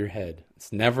shit out of your head.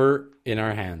 It's never in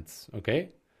our hands,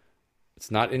 okay? It's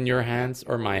not in your hands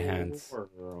or my hands.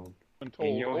 Been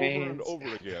told over and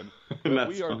over again that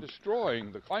we are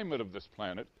destroying the climate of this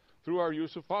planet through our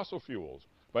use of fossil fuels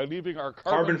by leaving our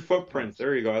carbon footprints.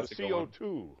 There you go. That's the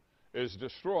CO2 is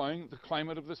destroying the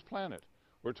climate of this planet.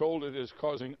 We're told it is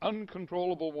causing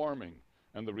uncontrollable warming,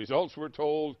 and the results, we're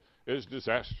told, is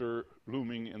disaster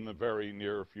looming in the very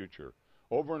near future.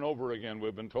 Over and over again,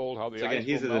 we've been told how the ice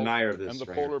will melt and the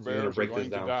polar bears are going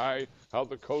to die, how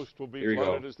the coast will be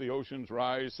flooded as the oceans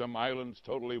rise, some islands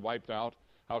totally wiped out,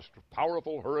 how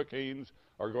powerful hurricanes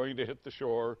are going to hit the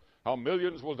shore, how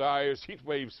millions will die as heat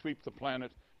waves sweep the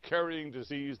planet, carrying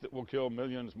disease that will kill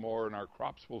millions more, and our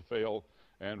crops will fail,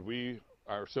 and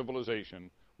our civilization,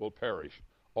 will perish.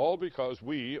 All because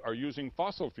we are using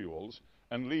fossil fuels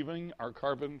and leaving our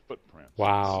carbon footprint.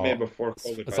 Wow. Made before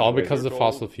COVID, it's all because of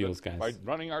fossil fuels, guys. By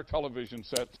running our television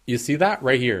sets. You see that?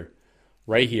 Right here.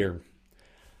 Right here.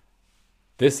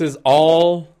 This is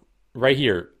all right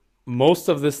here. Most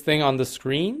of this thing on the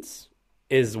screens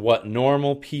is what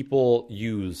normal people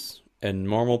use and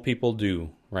normal people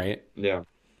do, right? Yeah.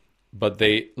 But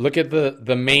they look at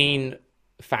the main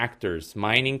factors.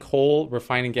 Mining coal,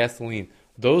 refining gasoline.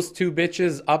 Those two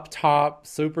bitches up top,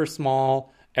 super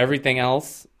small. Everything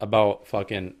else about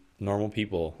fucking normal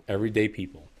people, everyday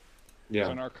people.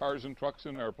 Yeah. In our cars and trucks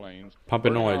and airplanes.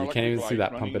 Pumping oil. You can't even see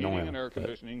that pumping oil. And air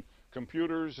conditioning,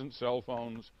 computers and cell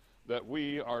phones, that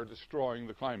we are destroying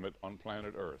the climate on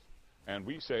planet Earth. And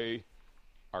we say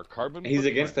our carbon. He's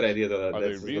against that idea, though.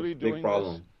 That's really a big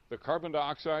problem. This? The carbon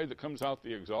dioxide that comes out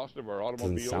the exhaust of our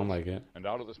automobiles. Doesn't sound like it. And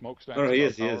out of the smokestacks of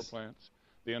our power plants.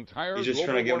 The entire He's just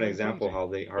trying to give an example how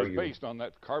they argue. Is based on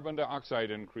that carbon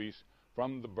dioxide increase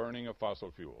from the burning of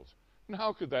fossil fuels. And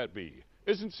how could that be?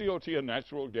 Isn't CO2 a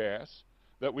natural gas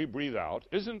that we breathe out?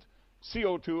 Isn't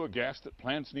CO2 a gas that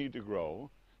plants need to grow?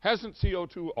 Hasn't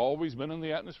CO2 always been in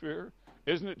the atmosphere?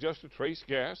 Isn't it just a trace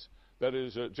gas that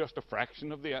is just a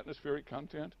fraction of the atmospheric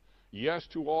content? Yes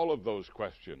to all of those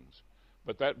questions.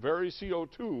 But that very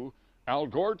CO2, Al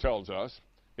Gore tells us,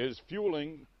 is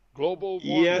fueling global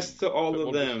warming. Yes to all that of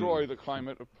will them. Destroy the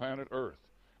climate of planet Earth.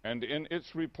 And in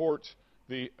its reports,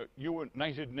 the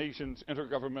United Nations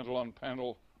Intergovernmental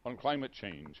Panel on Climate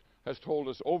Change has told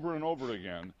us over and over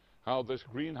again how this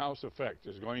greenhouse effect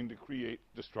is going to create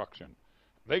destruction.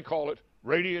 They call it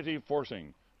radiative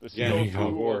forcing. The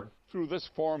CO2 will, through this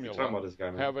formula,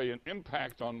 have an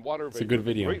impact on water vapor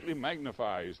that greatly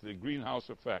magnifies the greenhouse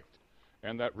effect.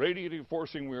 And that radiative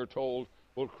forcing, we are told,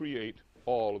 will create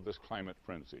all of this climate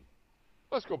frenzy.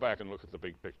 Let's go back and look at the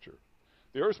big picture.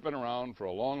 The Earth's been around for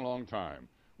a long, long time.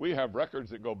 We have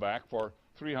records that go back for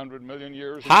 300 million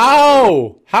years.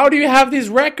 How? How do you have these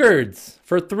records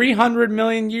for 300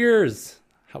 million years?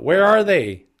 Where are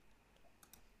they?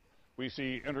 We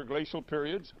see interglacial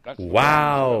periods. That's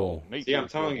wow. See, I'm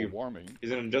telling you, warming.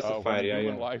 Is it unjustified?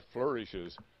 Human life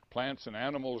flourishes, plants and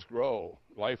animals grow,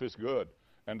 life is good.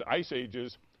 And ice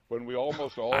ages, when we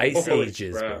almost all ice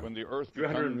ages, when the Earth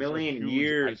 300 becomes million a huge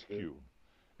years, ice cube.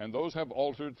 and those have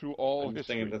altered through all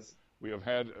history. We have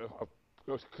had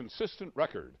a consistent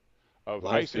record of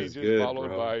ice ages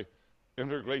followed by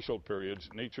interglacial periods,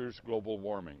 nature's global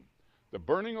warming. The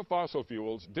burning of fossil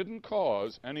fuels didn't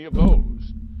cause any of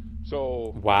those.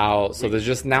 So wow, so they're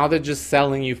just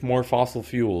selling you more fossil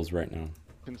fuels right now.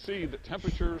 Can see that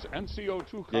temperatures and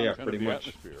CO2 content of the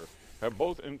atmosphere have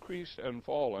both increased and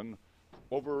fallen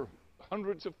over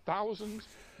hundreds of thousands,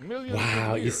 millions.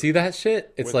 Wow, of years. You see that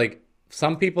shit? It's like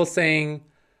some people saying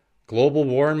global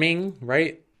warming,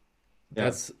 right?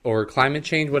 That's or climate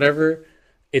change, whatever.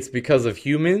 It's because of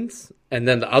humans, and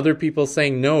then the other people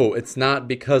saying no, it's not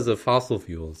because of fossil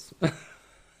fuels.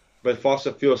 But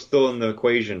fossil fuels still in the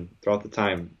equation throughout the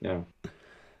time. Yeah.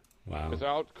 Wow.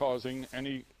 Without causing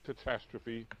any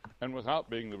catastrophe and without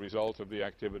being the result of the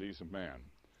activities of man.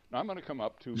 Now I'm going to come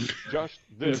up to just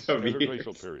this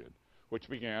interglacial period, which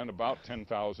began about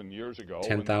 10,000 years ago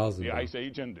when the Ice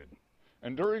Age ended.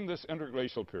 And during this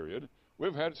interglacial period,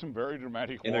 we've had some very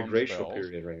dramatic warm spells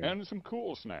and some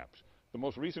cool snaps. The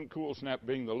most recent cool snap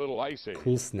being the Little Ice Age.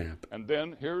 Cool snap. And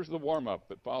then here's the warm-up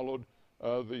that followed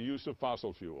the use of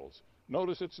fossil fuels.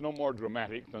 Notice it's no more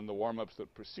dramatic than the warm-ups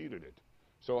that preceded it.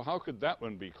 So how could that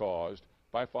one be caused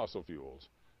by fossil fuels?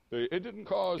 It didn't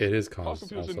cause... It is caused. Fossil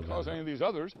fuels didn't cause any of these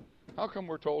others. How come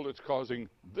we're told it's causing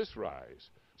this rise?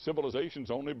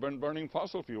 Civilization's only been burning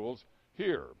fossil fuels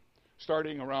here,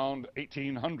 starting around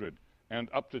 1800 and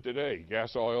up to today.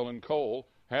 Gas, oil, and coal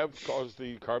have caused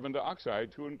the carbon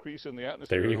dioxide to increase in the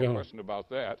atmosphere. There you go. No question about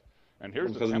that. And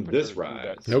here's the temperature. This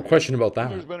rise. No question about that.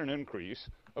 There's been an increase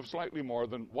of slightly more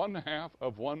than 1/2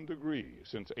 of 1 degree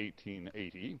since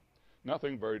 1880.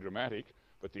 Nothing very dramatic,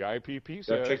 but the IPP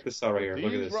says check this out right here. Look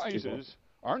at these this, rises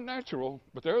aren't natural,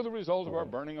 but they're the result of our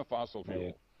burning of fossil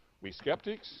fuel. We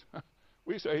skeptics,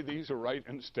 we say these are right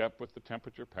in step with the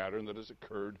temperature pattern that has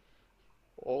occurred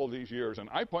all these years. And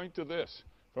I point to this,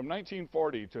 from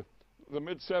 1940 to the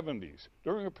mid-70s,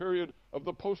 during a period of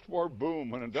the post-war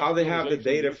boom when industrialization how they have the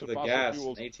data for the fossil gas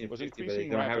fuels in 1850, was but they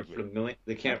increasing don't have it rapidly. for the million.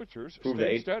 They can't Temperatures prove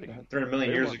stayed that steady. 300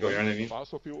 million years ago. You know what I mean?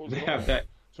 Fossil fuels they alone. have that.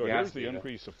 So here's the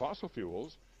increase of fossil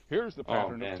fuels. Here's the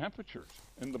pattern of temperatures.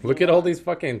 In the Look at all these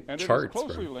fucking and charts, it is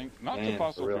closely bro. linked not to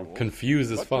fossil fuels,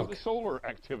 Confused as but fuck. to the solar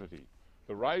activity,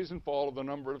 the rise and fall of the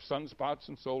number of sunspots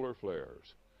and solar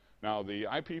flares. Now, the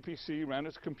IPCC ran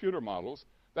its computer models.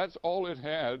 That's all it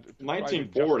had to try to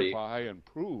justify and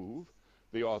prove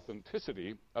the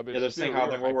authenticity of its they're saying how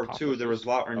in World War II there was a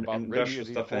lot of industrial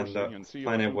stuff and the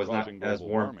planet was not as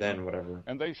warm then, whatever.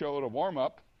 And they showed a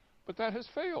warm-up, but that has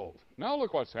failed. Now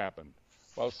look what's happened.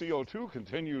 While CO2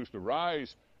 continues to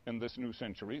rise in this new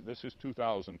century, this is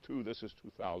 2002, this is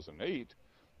 2008,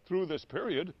 through this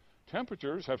period,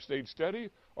 temperatures have stayed steady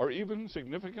or even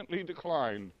significantly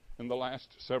declined in the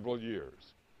last several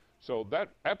years. So that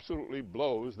absolutely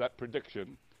blows that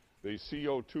prediction, the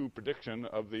CO2 prediction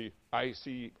of the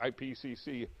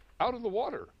IPCC, out of the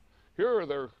water. Here are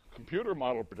their computer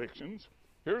model predictions.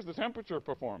 Here's the temperature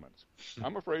performance.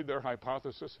 I'm afraid their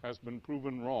hypothesis has been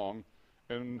proven wrong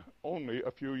in only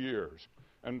a few years.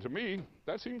 And to me,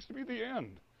 that seems to be the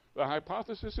end. The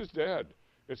hypothesis is dead.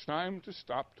 It's time to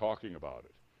stop talking about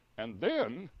it. And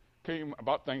then came,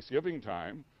 about Thanksgiving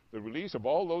time, the release of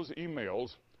all those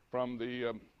emails from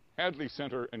the Hadley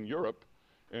Center in Europe,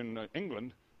 in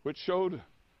England, which showed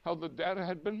how the data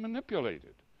had been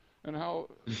manipulated and how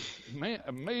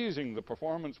amazing the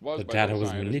performance was. The by data the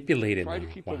was manipulated. Try to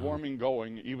keep the warming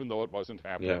going, even though it wasn't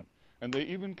happening. Yeah. And they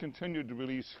even continued to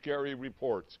release scary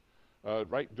reports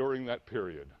right during that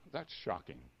period. That's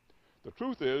shocking. The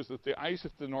truth is that the ice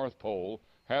at the North Pole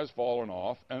has fallen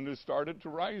off and has started to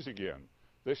rise again.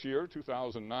 This year,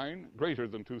 2009, greater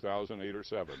than 2008 or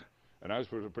 7. And as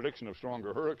for the prediction of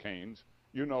stronger hurricanes,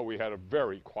 you know we had a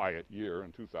very quiet year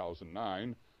in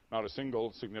 2009. Not a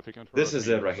single significant hurricane. This is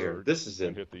it right here. This is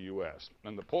it. Hit the U.S.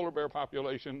 And the polar bear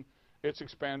population, it's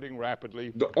expanding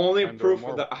rapidly. The only proof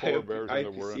of the polar bears than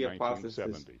there were in IPCC hypothesis.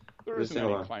 1970. There isn't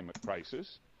any climate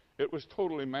crisis. It was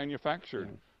totally manufactured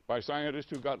by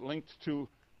scientists who got linked to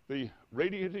the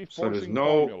radiative forcing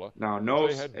formula. Now, no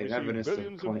evidence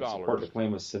to support the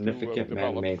claim of significant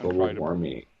man-made global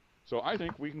warming. So I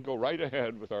think we can go right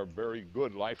ahead with our very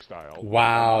good lifestyle.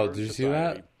 Wow, did you see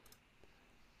that?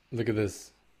 Look at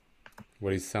this.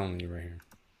 What he's telling you right here.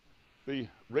 The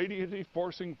radiative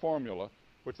forcing formula,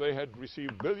 which they had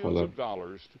received billions of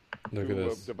dollars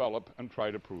to develop and try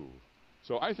to prove.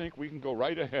 So I think we can go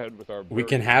right ahead with our... We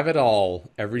can have it all.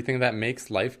 Everything that makes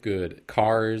life good.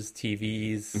 Cars,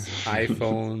 TVs,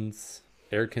 iPhones,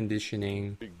 air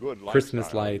conditioning,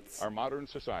 Christmas lights. Our modern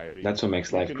society. That's what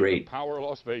makes life great. Power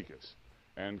Las Vegas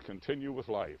and continue with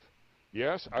life.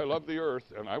 Yes, I love the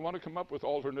earth, and I want to come up with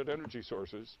alternate energy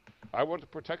sources. I want to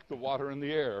protect the water and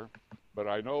the air, but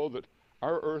I know that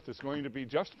our earth is going to be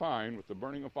just fine with the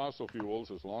burning of fossil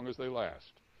fuels as long as they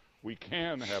last. We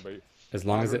can have as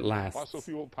long as it lasts, fossil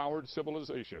fuel-powered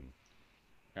civilization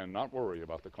and not worry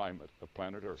about the climate of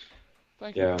planet Earth.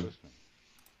 Thank you for listening.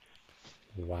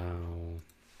 Wow.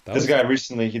 This guy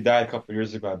recently, he died a couple of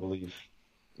years ago, I believe.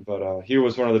 But he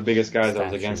was one of the biggest guys that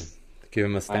was against. Give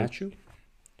him a statue?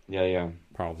 Yeah.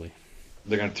 Probably.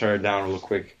 They're going to tear it down real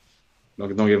quick.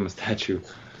 Don't give him a statue.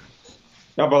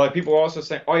 No, but like people also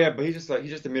say, oh yeah, but he's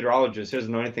just a meteorologist. He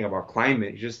doesn't know anything about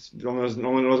climate. He just no one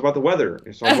knows about the weather.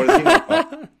 So what does he know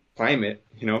about climate?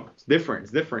 It's different.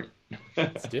 It's different.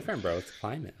 It's different, bro. It's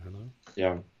climate. I know.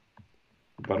 Yeah.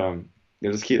 But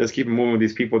let's keep moving with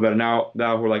these people that are now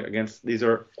who are like against. These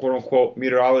are quote unquote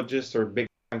meteorologists or big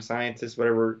time scientists,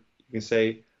 whatever you can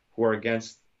say, who are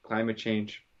against climate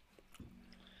change.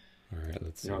 All right,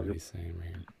 let's see what he's saying right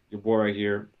here. Your boy right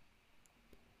here.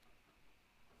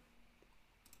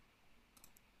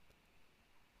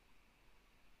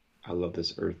 I love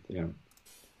this earth, yeah.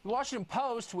 The Washington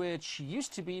Post, which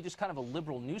used to be just kind of a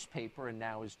liberal newspaper and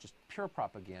now is just pure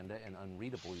propaganda and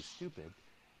unreadably stupid,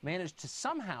 managed to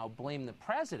somehow blame the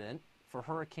president for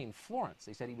Hurricane Florence.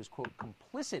 They said he was, quote,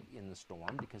 complicit in the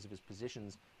storm because of his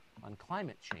positions on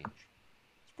climate change.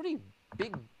 It's a pretty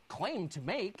big claim to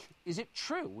make. Is it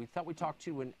true? We thought we'd talk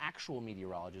to an actual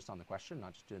meteorologist on the question,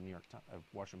 not just a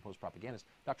Washington Post propagandist.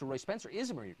 Dr. Roy Spencer is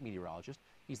a meteorologist.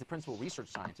 He's the principal research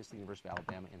scientist at the University of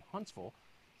Alabama in Huntsville.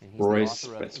 And he's the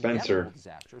author of Inevitable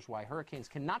Disasters, Why Hurricanes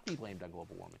Cannot Be Blamed on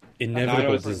Global Warming.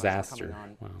 Inevitable Disaster.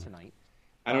 Wow. Tonight.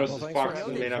 I know Fox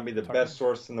may not be the best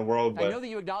source in the world, but I know that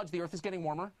you acknowledge the Earth is getting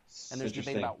warmer, and there's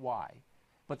debate about why.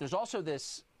 But there's also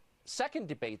this second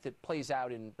debate that plays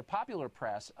out in the popular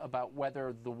press about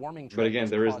whether the warming trend again,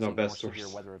 there is no best severe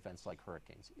source. weather events like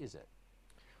hurricanes. Is it?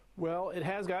 Well, it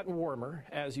has gotten warmer,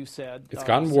 as you said. It's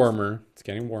gotten warmer. It's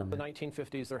getting warmer. In the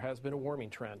 1950s, there has been a warming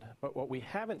trend. But what we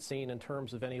haven't seen in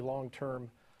terms of any long-term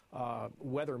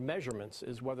weather measurements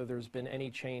is whether there's been any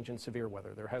change in severe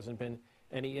weather. There hasn't been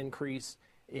any increase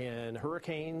in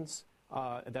hurricanes.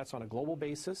 That's on a global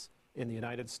basis. In the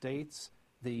United States,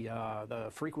 the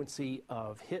frequency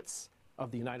of hits of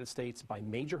the United States by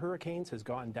major hurricanes has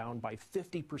gone down by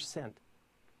 50%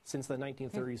 since the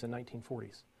 1930s and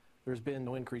 1940s. There's been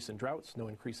no increase in droughts, no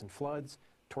increase in floods.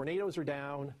 Tornadoes are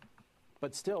down,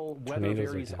 but still weather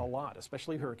varies a lot,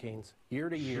 especially hurricanes, year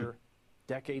to year,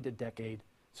 decade to decade.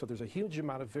 So there's a huge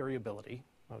amount of variability,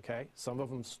 okay? Some of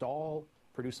them stall,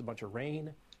 produce a bunch of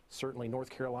rain. Certainly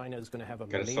North Carolina is going to have a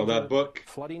major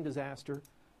flooding disaster.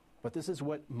 But this is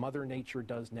what Mother Nature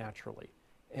does naturally.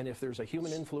 And if there's a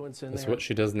human influence in That's there... what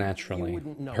she does naturally. You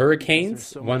wouldn't know. Hurricanes,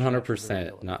 So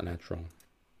 100% not natural.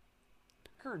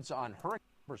 Records on hurricanes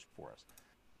for us.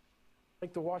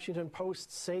 Like the Washington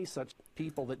Post say such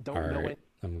people that don't All know right, it.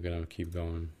 I'm going to keep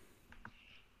going.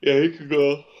 Yeah, you could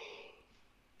go.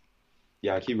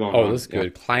 Yeah, keep going. Oh, this is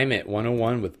good. Climate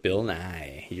 101 with Bill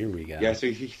Nye. Here we go. Yeah, so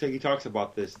he talks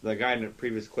about this. The guy in the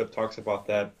previous clip talks about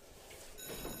that.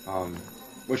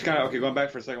 Which kind of, okay, going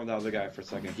back for a second with the other guy for a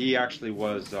second. He actually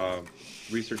was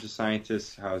research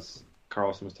scientist, as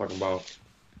Carlson was talking about,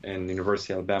 in the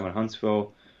University of Alabama in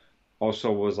Huntsville.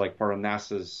 Also was like part of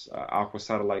NASA's Aqua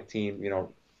satellite team,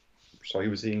 so he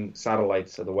was seeing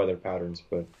satellites of the weather patterns,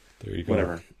 but there you go.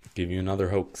 Whatever. Give you another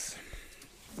hoax.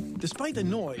 Despite the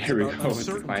noise about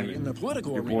uncertainty in the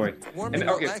political arena, and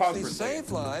okay, pause for a save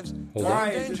second. lives. Why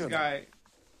is this guy?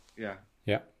 Yeah.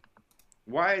 Yeah.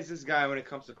 Why is this guy, when it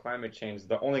comes to climate change,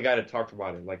 the only guy to talk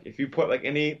about it? Like, if you put like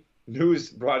any news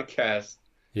broadcast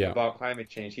about climate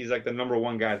change, he's like the number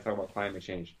one guy to talk about climate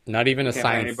change. Not even a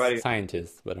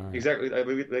scientist, but all right. Exactly.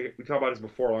 We talked about this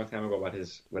before a long time ago about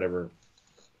his whatever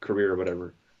career or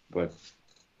whatever, but.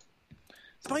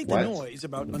 Despite the noise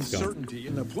about uncertainty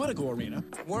in the political arena,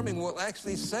 warming will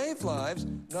actually save lives,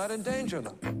 not endanger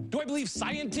them. Do I believe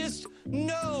scientists?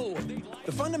 No!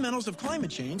 The fundamentals of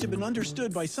climate change have been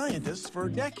understood by scientists for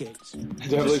decades.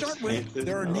 To start with,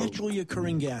 there are naturally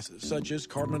occurring gases, such as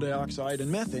carbon dioxide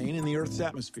and methane in the Earth's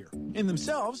atmosphere. In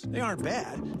themselves, they aren't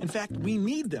bad. In fact, we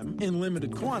need them in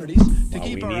limited quantities to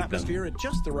keep our atmosphere at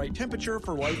just the right temperature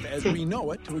for life as we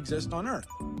know it to exist on Earth.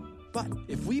 But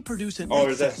if we produce an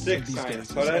excess of these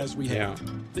gases, as we have,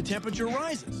 the temperature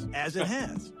rises, as it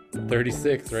has.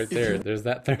 36 right there. There's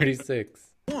that 36.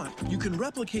 You can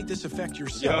replicate this effect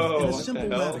yourself in a simple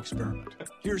lab experiment.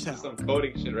 Here's how. Some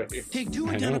coding shit right here. Take two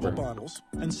identical bottles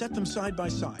and set them side by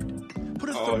side. Put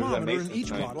a thermometer in each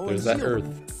bottle and seal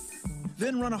them.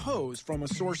 Then run a hose from a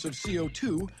source of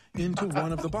CO2 into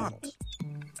one of the bottles.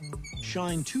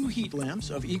 shine 2 heat lamps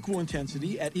of equal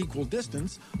intensity at equal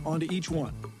distance onto each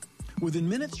one. Within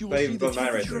minutes, you will see the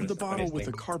temperature of the bottle with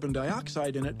the carbon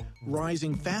dioxide in it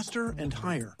rising faster and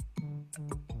higher.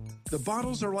 The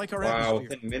bottles are like our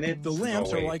atmosphere. The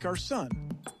lamps are like our sun.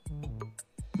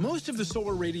 Most of the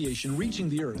solar radiation reaching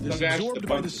the Earth is absorbed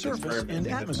by the surface and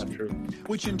atmosphere,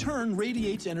 which in turn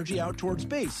radiates energy out toward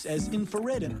space as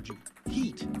infrared energy,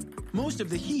 heat. Most of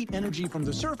the heat energy from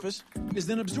the surface is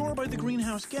then absorbed by the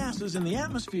greenhouse gases in the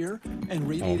atmosphere and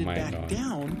radiated back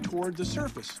down toward the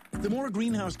surface. The more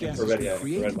greenhouse gases we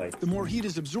create, the more heat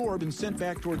is absorbed and sent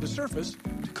back toward the surface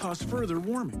to cause further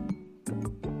warming.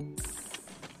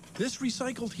 This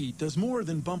recycled heat does more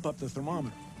than bump up the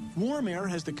thermometer. Warm air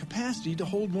has the capacity to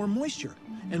hold more moisture,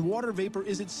 and water vapor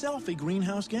is itself a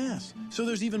greenhouse gas. So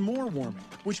there's even more warming,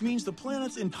 which means the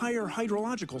planet's entire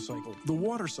hydrological cycle, the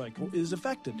water cycle, is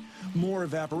affected. More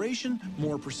evaporation,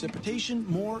 more precipitation,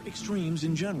 more extremes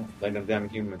in general. Like them damn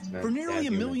humans, man. For nearly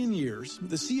a million years,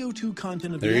 the CO2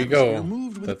 content of the atmosphere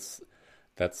moved with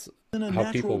that's in a how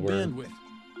natural people were. bandwidth.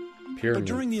 Pyramids. But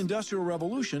during the Industrial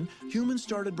Revolution, humans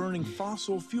started burning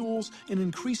fossil fuels in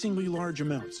increasingly large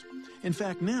amounts. In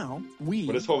fact, now,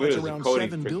 that's around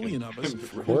 7 billion of us,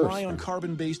 rely on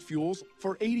carbon-based fuels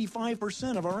for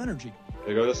 85% of our energy.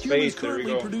 There go the space. Humans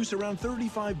currently produce around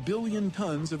 35 billion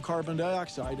tons of carbon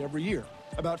dioxide every year.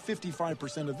 About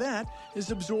 55% of that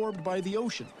is absorbed by the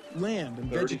ocean, land,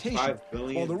 and vegetation,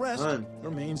 while the rest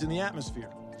remains in the atmosphere.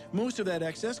 Most of that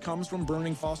excess comes from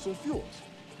burning fossil fuels.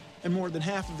 And more than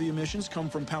half of the emissions come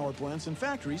from power plants and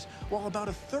factories, while about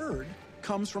a third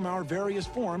comes from our various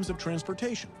forms of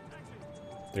transportation.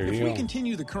 If we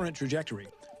continue the current trajectory,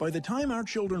 by the time our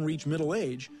children reach middle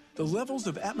age, the levels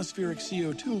of atmospheric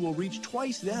CO2 will reach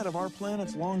twice that of our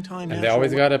planet's longtime. And they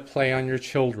always got to play on your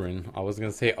children. I was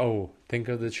going to say, oh, think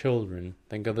of the children.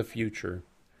 Think of the future.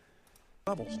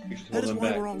 Levels. That is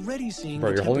why we're already seeing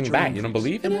Bro, you're holding back. You don't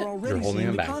believe in it? You're holding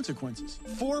them back. Consequences.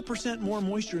 4% more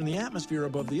moisture in the atmosphere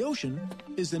above the ocean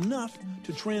is enough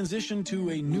to transition to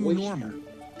a new normal.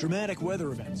 Dramatic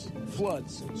weather events,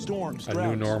 floods, storms,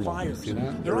 droughts, fires.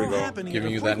 They're all happening at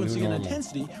a frequency and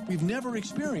intensity we've never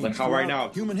experienced like how right now,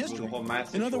 human history.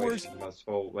 In other words,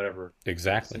 whatever.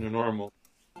 Exactly. It's normal.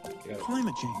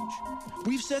 Climate change.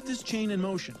 We've set this chain in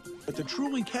motion, but the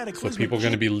truly cataclysmic so people are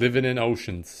going to be living in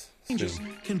oceans changes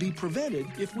can be prevented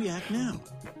if we act now.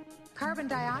 Carbon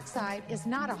dioxide is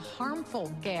not a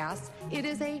harmful gas. It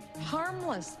is a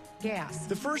harmless gas.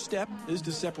 The first step is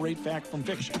to separate fact from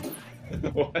fiction.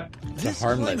 This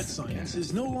climate science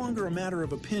is no longer a matter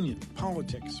of opinion,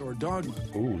 politics, or dogma.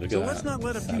 So let's not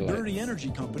let a few dirty energy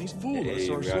companies fool us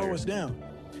or slow us down.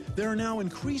 There are now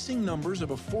increasing numbers of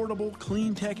affordable,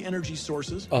 clean tech energy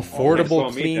sources. Affordable,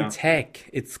 clean tech.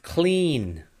 It's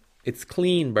clean. It's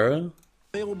clean, bro.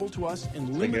 Available to us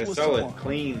in limitless supply.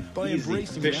 Clean, by easy,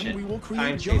 embracing efficient, them, we will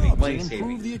create jobs and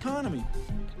improve the economy.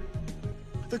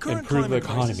 The current climate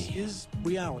crisis is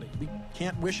reality. We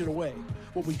can't wish it away.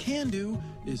 What we can do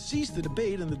is cease the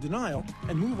debate and the denial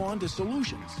and move on to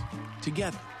solutions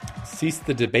together. Cease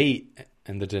the debate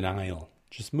and the denial.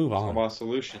 Just move on. How about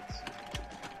solutions?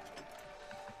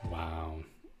 Wow.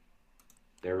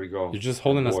 There we go. You're just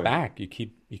holding us back. You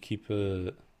keep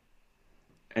And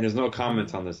there's no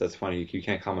comments on this. That's funny. You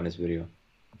can't comment on this video.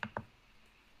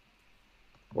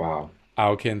 Wow.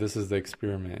 Oh, okay, and this is the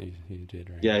experiment you did,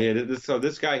 right? Yeah. So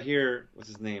this guy here, what's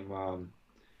his name?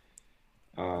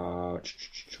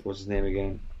 What's his name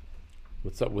again?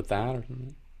 What's up with that or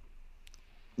something?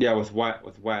 Yeah, with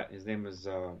Watt. His name is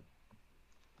I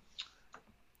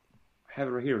have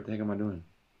it right here. What the heck am I doing?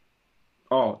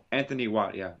 Oh, Anthony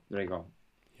Watt. Yeah, there you go.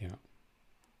 Yeah.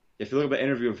 If you look at the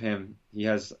interview of him, he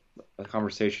has a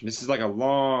conversation. This is like a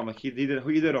long, like he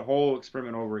did a whole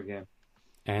experiment over again.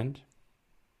 And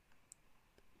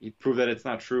he proved that it's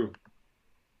not true.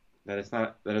 That it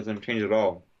doesn't change at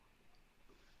all.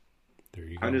 There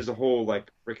you go. And there's a whole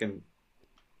like freaking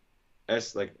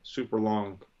super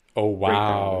long. Oh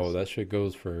wow, that shit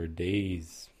goes for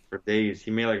days. For days, he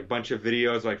made like a bunch of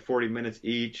videos, like 40 minutes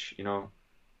each. You know,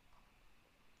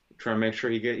 trying to make sure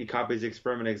he copies the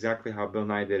experiment exactly how Bill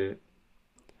Nye did it.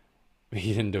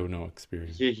 He didn't do no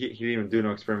experiment. He didn't even do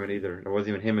no experiment either. It wasn't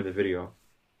even him in the video.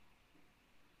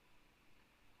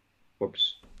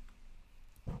 Whoops.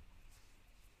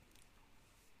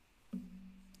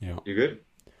 Yeah. You good?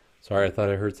 Sorry, I thought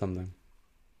I heard something.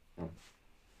 Oh.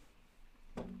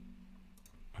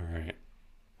 All right.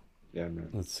 Yeah, man.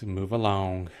 Let's move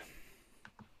along.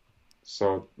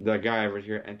 So the guy over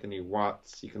here, Anthony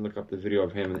Watts, you can look up the video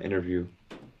of him in the interview.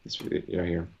 This video right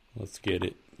here. Let's get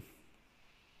it.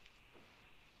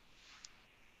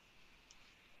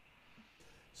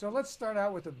 So let's start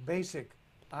out with a basic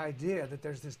idea that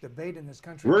there's this debate in this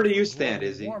country. Where do you stand,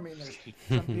 Izzy? There's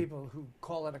some people who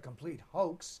call it a complete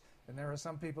hoax, and there are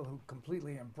some people who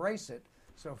completely embrace it,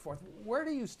 so forth. Where do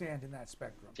you stand in that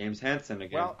spectrum? James Hansen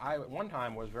again. Well, I at one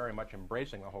time was very much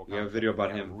embracing the whole concept. You have a video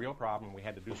about him. A real problem. We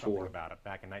had to do something about it.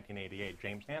 Back in 1988,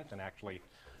 James Hansen actually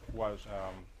was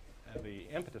the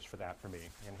impetus for that for me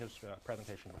in his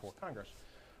presentation before Congress.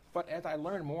 But as I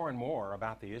learned more and more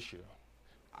about the issue,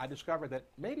 I discovered that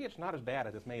maybe it's not as bad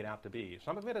as it's made out to be.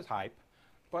 Some of it is hype,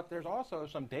 but there's also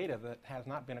some data that has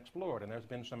not been explored, and there's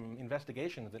been some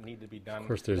investigations that need to be done. Of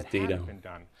course, there's data. Haven't been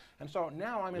done. And so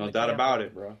now I'm in no the doubt camp about that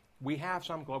it, bro. We have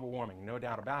some global warming, no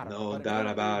doubt about it. No but doubt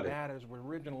about it. it. That as we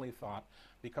originally thought,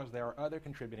 because there are other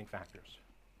contributing factors.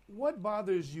 What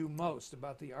bothers you most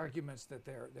about the arguments that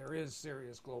there is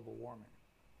serious global warming?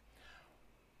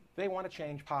 They want to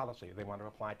change policy. They want to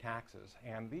apply taxes.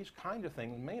 And these kind of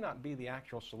things may not be the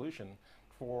actual solution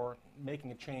for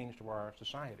making a change to our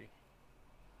society.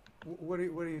 What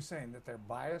are you saying? That they're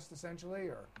biased, essentially,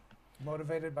 or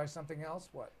motivated by something else?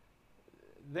 What?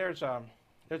 There's a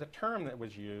term that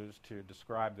was used to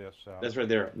describe this. That's right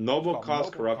there. Noble cause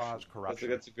corruption.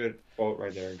 That's a good quote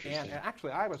right there. And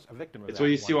actually, I was a victim of that. It's where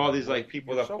you see all these like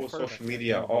people that post social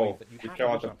media. Oh, we care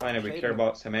about the planet. We care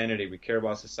about humanity. We care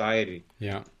about society.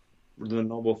 Yeah. We're doing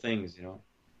noble things, you know.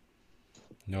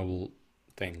 Noble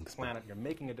things. Planet, you're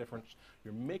making a difference.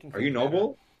 You're making. Are you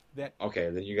noble? That okay,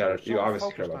 then you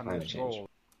obviously care about climate change.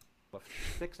 Of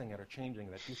fixing it or changing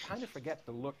it, you kind of forget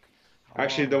to look.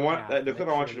 Actually, the clip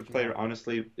I want you to play,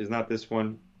 honestly, is not this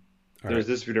one. There's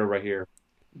this video right here.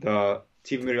 The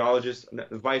TV meteorologist,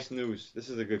 Vice News. This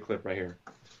is a good clip right here.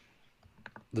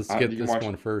 Let's get this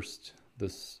one first.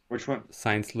 Which one?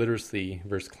 Science literacy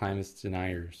versus climate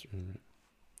deniers.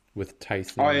 With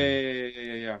Tyson. Oh,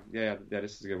 yeah.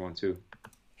 This is a good one, too.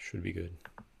 Should be good.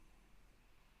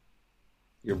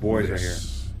 Your boys are here.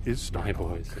 Is my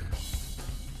boys.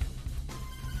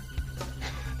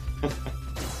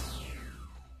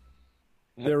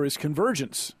 There is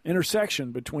convergence,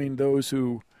 intersection between those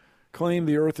who claim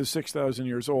the Earth is 6,000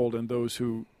 years old and those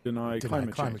who deny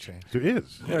climate change. There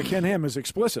is. Yeah, Ken Ham is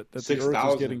explicit that the Earth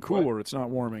is getting cooler. It's not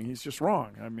warming. He's just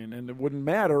wrong. I mean, and it wouldn't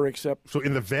matter except... So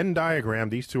in the Venn diagram,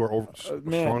 these two are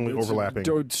strongly overlapping.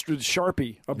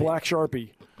 Sharpie, a black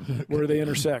Sharpie, where they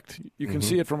intersect. You can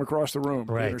see it from across the room,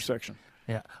 the intersection.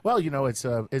 Yeah. Well, you know, it's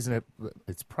isn't it?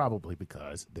 It's probably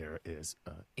because there is,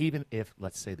 even if,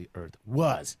 let's say, the Earth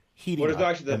was heating up,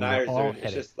 actually the deniers do.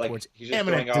 It's just like he's just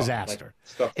imminent disaster.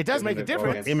 Like, it does make a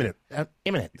difference. Imminent.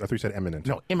 Imminent. I thought you said imminent.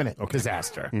 No, imminent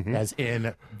disaster, as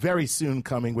in very soon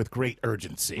coming with great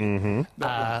urgency.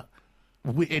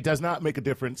 It does not make a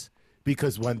difference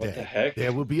because one day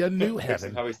there will be a new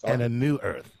heaven and a new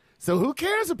Earth. So who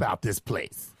cares about this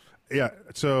place? Yeah.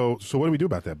 So what do we do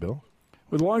about that, Bill?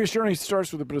 Well, the longest journey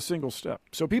starts with a single step.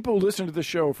 So people who listen to the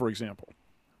show, for example,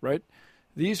 right?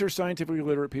 These are scientifically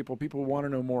literate people who want to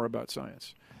know more about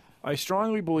science. I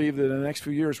strongly believe that in the next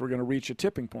few years we're going to reach a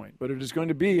tipping point, but it is going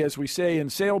to be, as we say in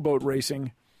sailboat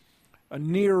racing, a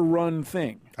near-run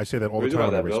thing. I say that all the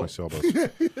time when I race my sailboats.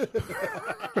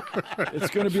 It's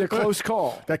going to be a close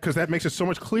call. Because that makes it so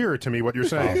much clearer to me what you're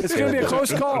saying. It's going to be a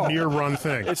close call. A near-run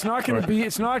thing. It's not going to be.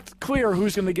 It's not clear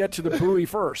who's going to get to the buoy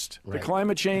first. Right. The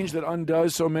climate change that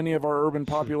undoes so many of our urban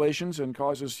populations and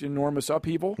causes enormous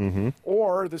upheaval,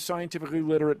 or the scientifically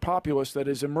literate populace that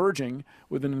is emerging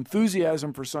with an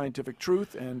enthusiasm for scientific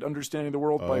truth and understanding the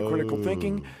world by critical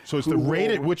thinking. So it's the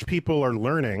rate at which people are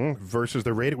learning versus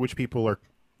the rate at which people are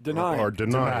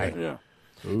denied. Yeah.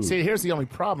 Ooh. See, here's the only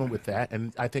problem with that,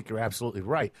 and I think you're absolutely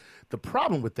right. The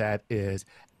problem with that is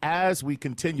as we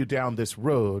continue down this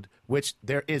road, which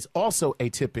there is also a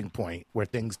tipping point where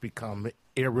things become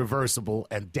irreversible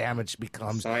and damage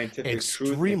becomes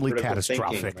extremely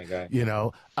catastrophic. Thinking, you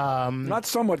know, not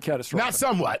somewhat catastrophic. Not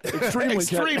somewhat.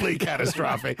 Extremely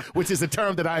catastrophic, which is a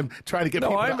term that I'm trying to get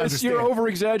people to understand. You're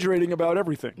over-exaggerating about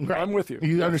everything. Right. I'm with you.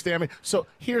 You understand me? So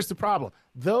here's the problem.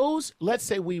 Those, let's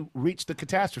say we reach the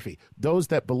catastrophe, those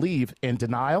that believe in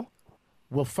denial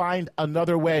will find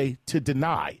another way to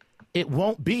deny. It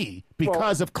won't be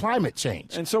because of climate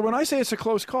change. And so when I say it's a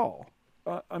close call,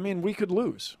 I mean, we could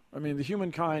lose. I mean, the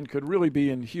humankind could really be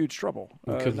in huge trouble.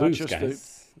 We could lose,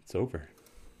 guys. It's over.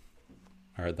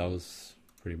 All right, that was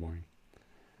pretty boring.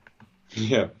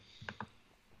 Yeah.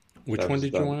 Which one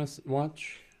did you want to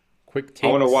watch? Quick Takes I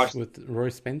want to watch with Roy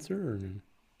Spencer?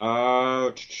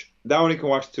 That one you can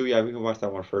watch too. Yeah, we can watch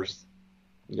that one first.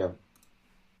 Yeah.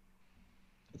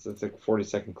 It's like a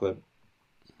 40-second clip.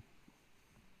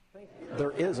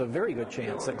 There is a very good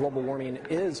chance that global warming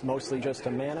is mostly just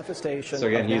a manifestation So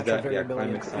again, of he's natural that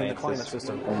variability climate in the climate scientist.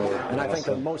 system. And I think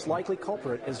the most likely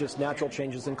culprit is just natural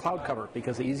changes in cloud cover,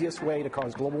 because the easiest way to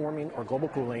cause global warming or global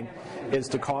cooling is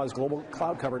to cause global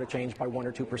cloud cover to change by 1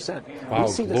 or 2%. Wow, We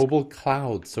see this global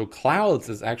clouds. So clouds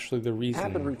is actually the reason.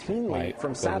 happen routinely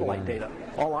from satellite data.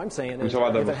 All I'm saying We is,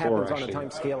 talked about if that it happens before, on a actually.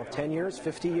 time scale of 10 years,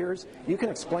 50 years, you can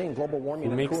explain global warming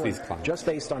Who and makes cooling these clouds? just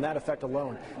based on that effect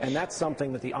alone. And that's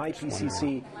something that the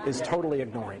IPCC is totally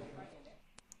ignoring.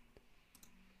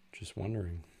 Just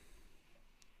wondering.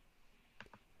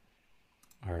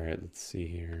 All right, let's see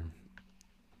here.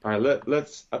 All right,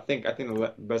 let's. I think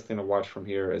the best thing to watch from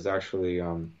here is actually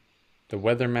The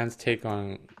weatherman's take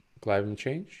on climate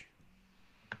change.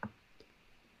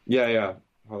 Yeah.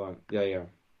 Hold on. Yeah.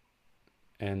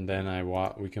 And then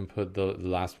we can put the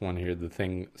last one here, the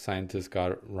thing scientists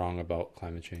got wrong about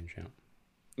climate change. Yeah.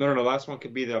 No. The last one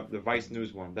could be the Vice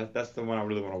News one. That's the one I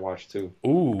really want to watch too.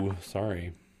 Ooh,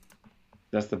 sorry.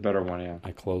 That's the better one. Yeah.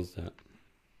 I closed it.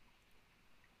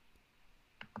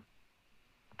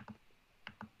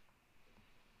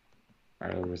 All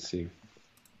right, let's see.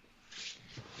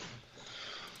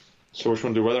 So which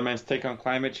one do Weatherman's take on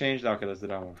climate change? Okay, let's do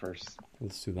that one first.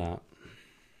 Let's do that.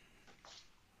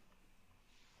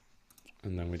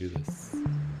 And then we do this.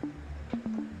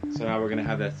 So now we're gonna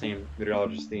have that same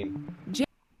meteorologist theme.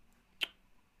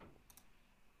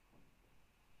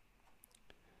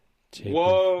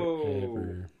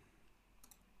 Whoa!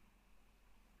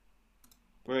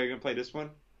 Wait, are you gonna play this one?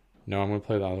 No, I'm gonna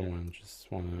play the other one.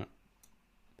 Just wanna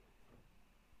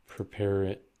prepare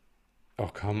it. Oh,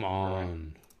 come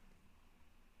on.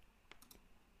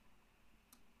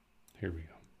 Here we go.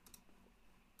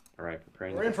 All right,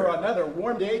 preparing. We're in for another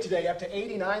warm day today, up to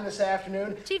 89 this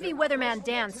afternoon. TV weatherman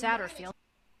Dan Satterfield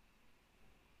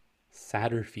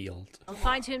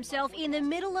finds himself in the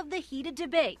middle of the heated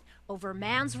debate over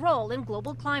man's role in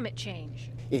global climate change.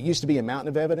 It used to be a mountain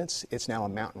of evidence. It's now a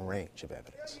mountain range of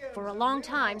evidence. For a long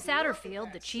time,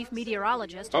 Satterfield, the chief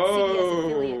meteorologist at CBS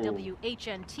affiliate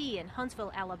WHNT in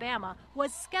Huntsville, Alabama,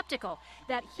 was skeptical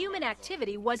that human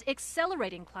activity was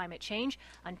accelerating climate change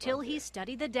until he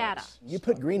studied the data. You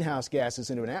put greenhouse gases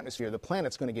into an atmosphere, the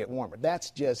planet's going to get warmer.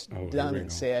 That's just done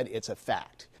and said. It's a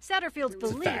fact. Satterfield's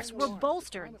beliefs were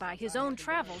bolstered by his own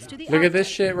travels to the Look at this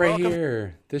shit right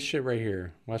here. This shit right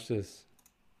here. Watch this.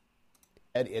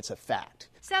 It's a fact.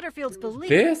 Satterfield's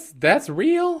beliefs. That's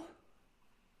real?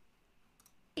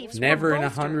 Never were in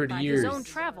bolstered 100 by years. His own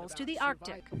travels to the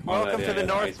Arctic. Welcome to the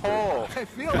North Pole. I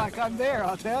feel like I'm there,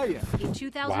 I'll tell you. In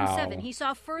 2007, Wow. he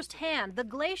saw firsthand the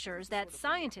glaciers that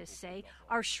scientists say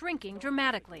are shrinking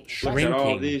dramatically.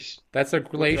 Shrinking. That's a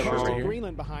glacier right here.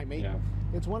 Greenland behind me. Yeah.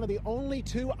 It's one of the only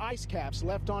 2 ice caps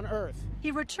left on Earth.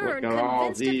 He returned Look at all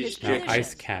convinced of his these position.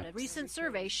 ice But caps. a recent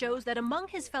survey shows that among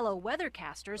his fellow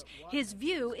weathercasters, his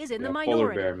view is in the Polar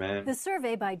minority. bear, man. The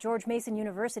survey by George Mason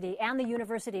University and the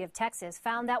University of Texas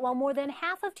found that while more than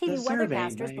half of TV The survey,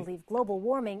 weathercasters right? believe global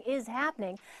warming is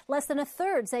happening, less than a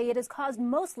third say it is caused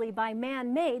mostly by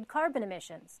man-made carbon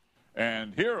emissions.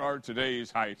 And here are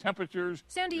today's high temperatures.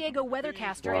 San Diego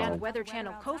weathercaster Wow. and Weather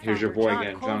Channel co-founder Here's your boy John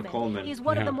again, Coleman, John Coleman. is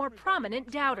one of Yeah. the more prominent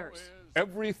doubters.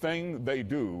 Everything they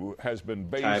do has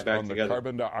been Tie it based back on the together.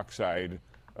 carbon dioxide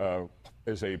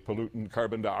as a pollutant.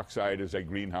 Carbon dioxide is a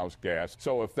greenhouse gas.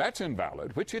 So if that's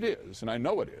invalid, which it is, and I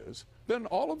know it is, then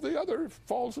all of the other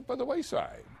falls by the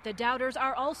wayside. The doubters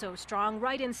are also strong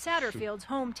right in Satterfield's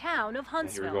hometown of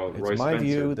Huntsville. It's my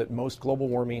view that most global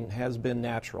warming has been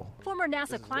natural. Former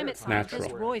NASA climate scientist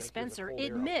natural. Roy Spencer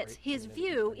admits his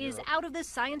view is out of the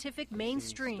scientific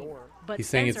mainstream. But He's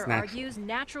saying it's Spencer natural. argues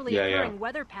naturally Yeah, occurring yeah.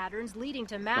 weather patterns leading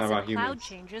to about massive cloud humans.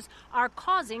 changes are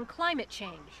causing climate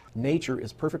change. Nature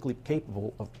is perfectly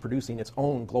capable of producing its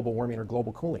own global warming or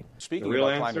global cooling. The real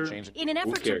answer? In an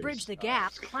effort to cares? bridge the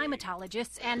gap,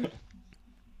 climatologists and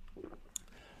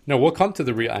No, we'll come to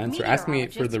the real answer. Ask me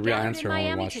for Meteorologists the real gathered in answer when we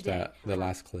Miami watch today. the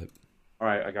last clip. All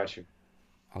right, I got you.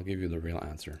 I'll give you the real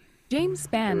answer. James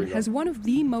Spann has one of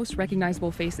the most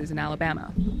recognizable faces in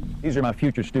Alabama. These are my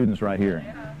future students right here.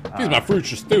 These are my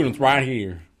future students right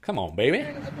here. Come on, baby.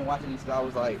 I've been watching these since I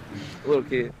was like a little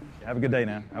kid. Have a good day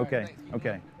now. Okay.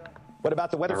 What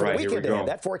about the weather All for right, the here we weekend ahead?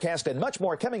 go. That forecast and much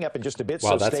more coming up in just a bit.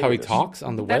 Wow, so that's stay how he with us. talks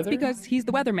on the That's weather? because he's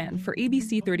the weatherman for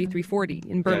ABC 3340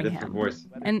 in Yeah, Birmingham. different voice.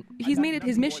 And he's made it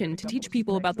his mission to teach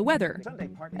people about the weather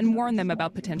and warn them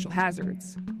about potential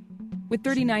hazards. With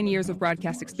 39 years of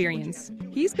broadcast experience,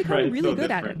 he's become Right, really so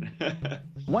good at it.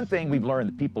 One thing we've learned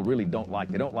that people really don't like,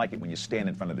 they don't like it when you stand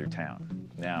in front of their town.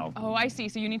 Now, Oh, I see.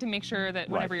 So you need to make sure that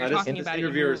whenever Now, you're this talking about it, you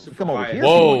interviewer move. is super come over quiet. here.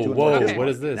 Whoa, Doing whoa, okay. what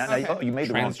is this? Now, you made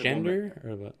the wrong Transgender?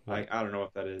 Or what? I don't know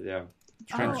what that is. Yeah.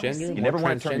 Transgender? You never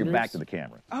want to turn your back to the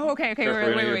camera. Oh, okay.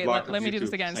 Wait. Let me do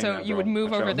this again. So you would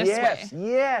move over this way.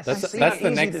 Yes. That's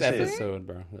the next episode,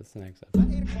 bro. That's the next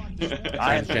episode.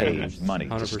 I am paid money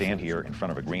to stand here in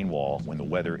front of a green wall when the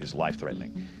weather is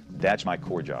life-threatening. That's my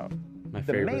core job.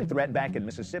 The main threat back in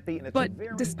Mississippi. And but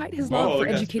despite his love for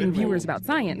educating viewers about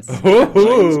science, James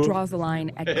James draws the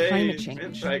line at climate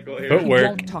change. He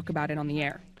won't talk about it on the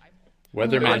air.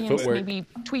 Weatherman footwork. Maybe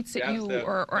tweets at you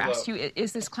or asks you,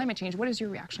 is this climate change? What is your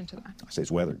reaction to that? I say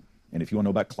it's weather. And if you want to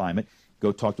know about climate,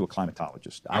 go talk to a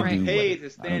climatologist. I do weather.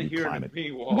 I don't do climate.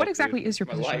 What exactly is your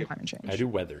position on climate change? I do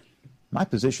weather. My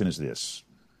position is this.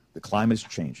 The climate is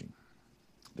changing.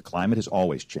 The climate has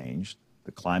always changed.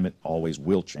 The climate always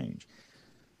will change.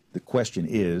 The question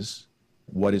is,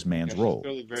 what is man's role?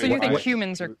 So you think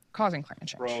humans are causing climate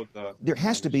change? There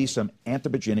has to be some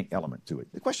anthropogenic element to it.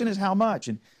 The question is how much.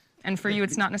 And for you,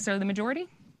 it's not necessarily the majority?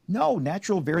 No,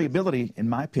 natural variability, in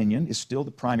my opinion, is still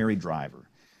the primary driver.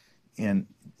 And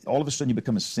all of a sudden you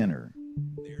become a sinner.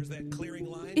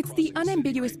 It's the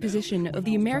unambiguous position of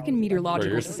the American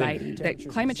Meteorological Society that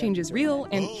climate change is real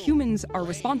and humans are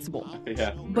responsible.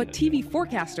 But TV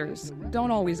forecasters don't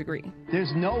always agree.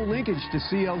 There's no linkage to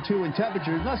CO2 and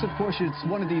temperature, unless, of course, it's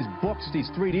one of these books, these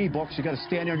 3D books you got to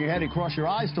stand on your head and cross your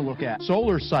eyes to look at.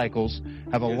 Solar cycles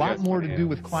have a lot more to do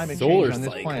with climate change on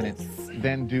this planet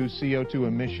than do CO2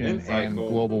 emission and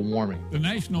global warming. The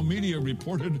national media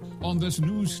reported on this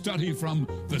new study from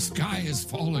The Sky is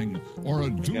Falling, or a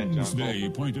doomsday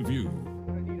point of view.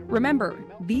 Remember,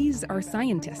 these are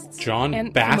scientists. John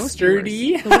and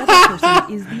Bastardy? The weather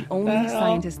person is the only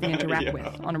scientist they interact with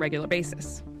on a regular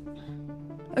basis.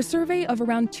 A survey of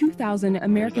around 2,000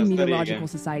 American Meteorological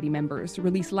Society members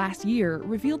released last year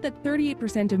revealed that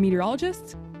 38% of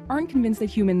meteorologists aren't convinced that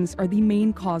humans are the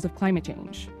main cause of climate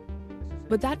change.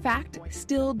 But that fact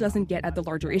still doesn't get at the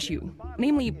larger issue,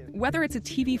 namely whether it's a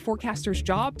TV forecaster's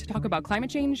job to talk about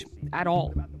climate change at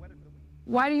all.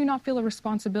 Why do you not feel a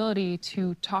responsibility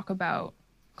to talk about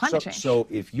climate change? So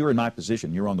if you're in my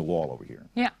position, you're on the wall over here.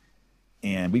 Yeah.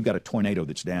 And we've got a tornado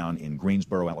that's down in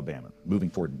Greensboro, Alabama, moving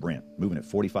toward Brent, moving at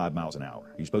 45 miles an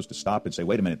hour. You're supposed to stop and say,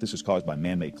 wait a minute, this is caused by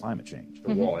man-made climate change.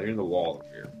 The wall, you're in the wall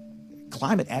over here.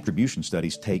 Climate attribution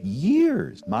studies take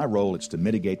years. My role is to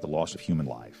mitigate the loss of human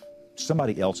life.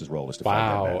 Somebody else's role is to fight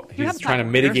that battle. He's trying to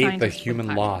mitigate the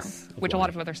human loss. Which a lot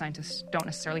of other scientists don't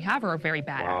necessarily have or are very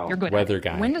bad at. You're good Weather at it.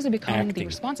 guy. When does it become the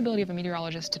responsibility of a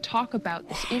meteorologist to talk about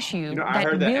this issue I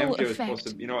heard that will MJ was affect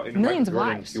supposed to, millions Michael of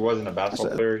Jordan, lives? if he wasn't a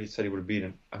basketball player, he said he would have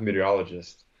been a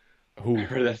meteorologist. Who? I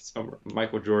heard that somewhere.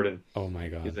 Michael Jordan. Oh my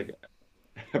God. He's like,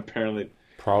 apparently.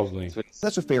 Probably.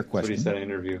 That's a fair question. That's what he said in an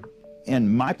interview.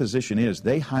 And my position is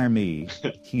they hire me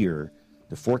here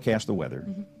to forecast the weather.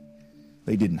 Mm-hmm.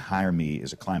 They didn't hire me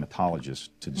as a climatologist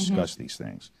to discuss these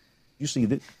things. You see,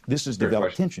 this has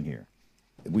developed tension here.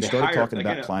 We started talking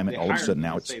about climate, all of a sudden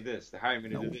now it's... Say this. They hired me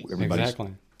to do this. Everybody's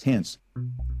tense.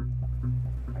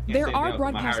 There are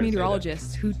broadcast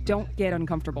meteorologists who don't get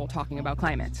uncomfortable talking about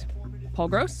climate. Paul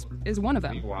Gross is one of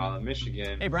them. Meanwhile, in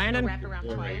Michigan... Hey, Brandon,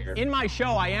 in my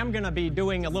show, I am going to be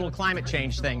doing a little climate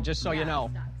change thing, just so you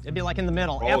know. It'd be like in the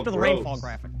middle, after the rainfall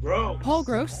graphic. Paul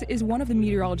Gross is one of the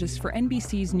meteorologists for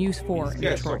NBC's News 4 in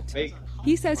Detroit.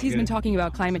 He says he's been talking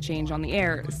about climate change on the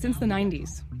air since the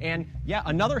 90s. And yeah,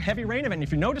 another heavy rain event.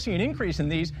 If you're noticing an increase in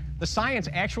these, the science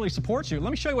actually supports you.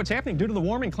 Let me show you what's happening due to the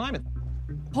warming climate.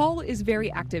 Paul is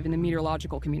very active in the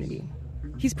meteorological community.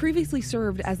 He's previously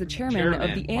served as the chairman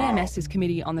of the AMS's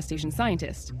Committee on the Station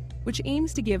Scientist, which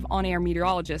aims to give on-air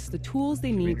meteorologists the tools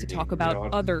they need to talk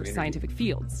about other scientific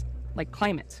fields, like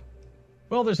climate.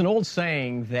 Well, there's an old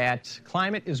saying that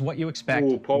climate is what you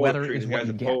expect, weather is what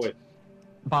you get.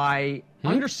 By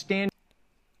understanding...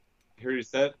 Hear what you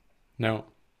said? No.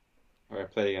 All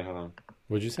right, play it again. Hold on.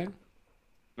 What'd you say?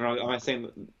 No, I'm not saying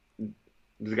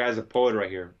the guy's a poet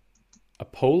right here. A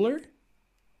polar?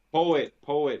 Poet.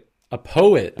 A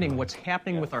poet. What's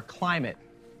happening with our climate,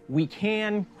 we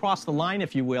can cross the line,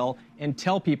 if you will, and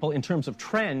tell people in terms of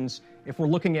trends if we're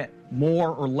looking at more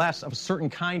or less of a certain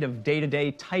kind of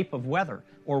day-to-day type of weather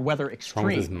or weather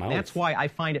extreme. That's why I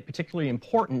find it particularly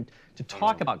important to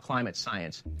talk about climate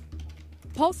science.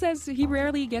 Paul says he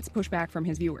rarely gets pushback from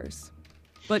his viewers,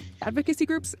 but advocacy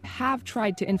groups have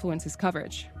tried to influence his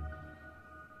coverage.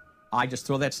 I just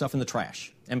throw that stuff in the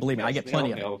trash. And believe me, I get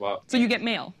plenty of it. So you get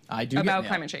mail I do about get mail.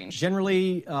 climate change?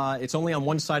 Generally, it's only on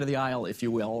one side of the aisle, if you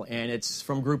will, and it's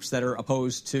from groups that are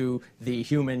opposed to the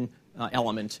human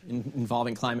element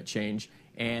involving climate change.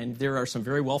 And there are some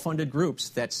very well-funded groups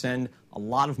that send a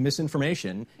lot of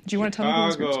misinformation. Do you want to tell me who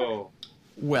those groups are?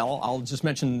 Well, I'll just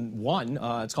mention one.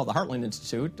 It's called the Heartland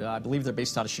Institute. I believe they're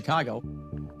based out of Chicago.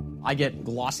 I get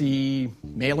glossy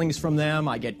mailings from them.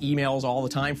 I get emails all the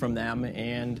time from them,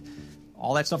 and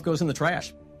all that stuff goes in the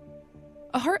trash.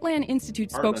 A Heartland Institute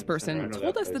spokesperson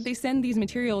told us that they send these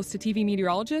materials to TV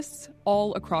meteorologists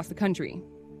all across the country.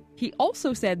 He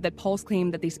also said that Paul's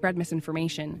claim that they spread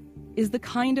misinformation is the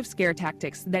kind of scare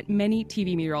tactics that many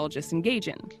TV meteorologists engage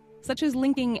in, such as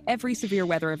linking every severe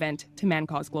weather event to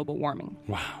man-caused global warming.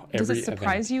 Wow. Does it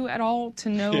surprise you at all to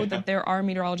know that there are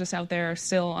meteorologists out there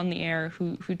still on the air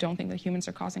who don't think that humans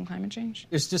are causing climate change?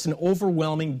 There's just an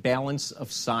overwhelming balance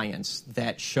of science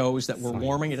that shows that we're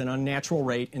warming at an unnatural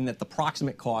rate and that the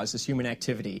proximate cause is human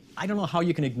activity. I don't know how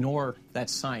you can ignore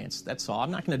that science. That's all. I'm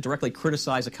not going to directly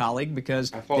criticize a colleague because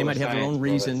they might have their own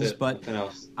reasons, but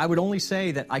I would only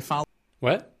say that I follow...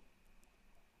 What?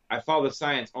 I follow the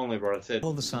science only, bro. That's it.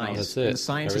 Follow the science. That's it. And the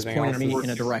science is pointing me in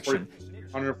a direction.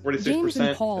 146%. James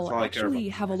and Paul actually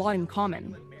have a lot in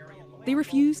common. They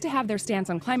refuse to have their stance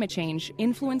on climate change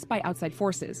influenced by outside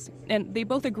forces, and they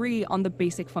both agree on the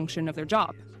basic function of their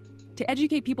job: to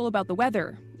educate people about the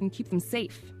weather and keep them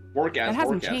safe. That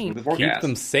hasn't changed. Keep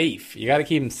them safe. You got to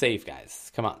keep them safe,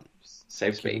 guys. Come on.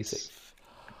 Safe space.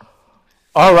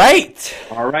 All right.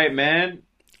 All right, man.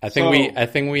 I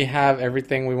think we have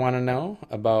everything we want to know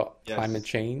about climate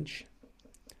change.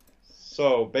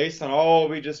 So, based on all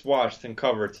we just watched and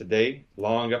covered today,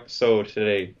 long episode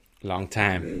today. Long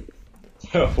time.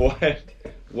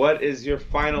 What is your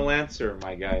final answer,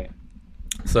 my guy?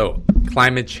 So,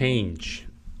 climate change.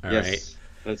 All right.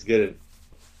 Let's get it.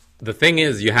 The thing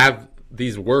is, you have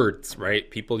these words, right?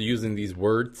 People using these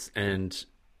words, and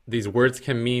these words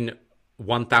can mean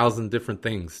 1,000 different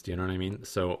things. Do you know what I mean?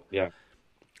 So, yeah.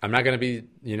 I'm not going to be,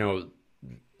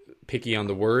 picky on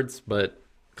the words, but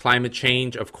climate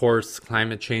change, of course,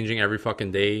 climate changing every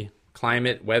fucking day.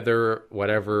 Climate, weather,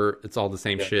 whatever, it's all the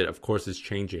same shit. Of course, it's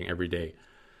changing every day.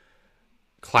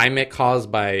 Climate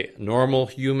caused by normal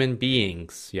human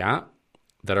beings,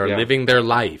 that are living their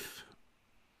life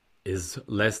is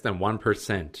less than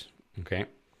 1%, okay,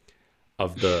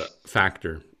 of the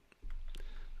factor.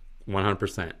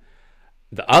 100%.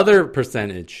 The other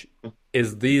percentage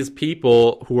is these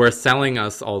people who are selling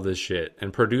us all this shit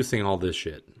and producing all this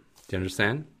shit. Do you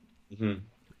understand? Mm-hmm.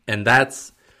 And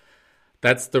that's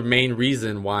the main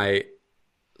reason why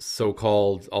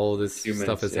so-called all of this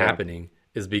stuff is happening,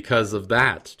 is because of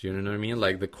that. Do you know what I mean?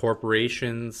 Like the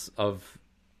corporations of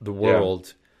the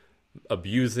world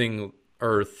abusing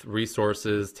Earth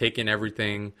resources, taking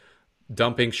everything,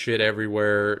 dumping shit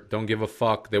everywhere, don't give a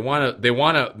fuck. They want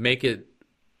to make it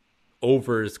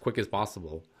over as quick as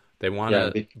possible. They want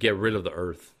to get rid of the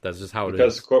Earth. That's just how it is.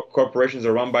 Because corporations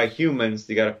are run by humans,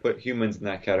 you got to put humans in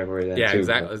that category then too.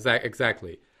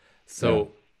 Exactly.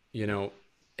 So,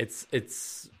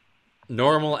 it's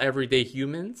normal everyday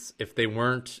humans. If they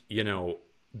weren't,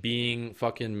 being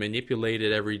fucking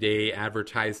manipulated every day,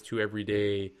 advertised to every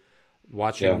day,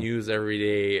 watching news every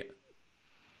day,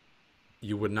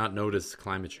 you would not notice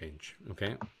climate change,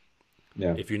 okay?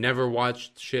 Yeah. If you never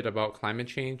watched shit about climate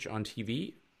change on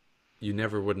TV, you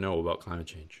never would know about climate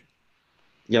change.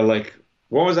 Yeah, like,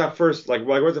 what was that first, what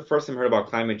was the first time you heard about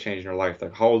climate change in your life?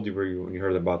 Like, how old were you when you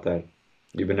heard about that?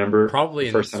 You remember? Probably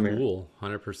in school,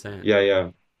 100%. Yeah.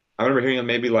 I remember hearing it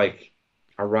maybe,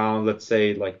 around, let's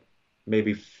say,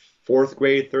 maybe 4th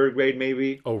grade, 3rd grade,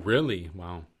 maybe. Oh, really?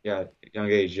 Wow. Yeah, young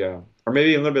age, yeah. Or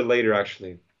maybe a little bit later,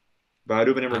 actually. But I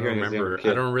do remember hearing it as a young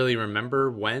kid. I don't really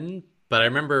remember when, but I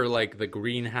remember, the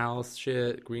greenhouse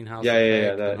shit, greenhouse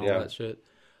effect and all that shit.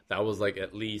 That was,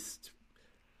 at least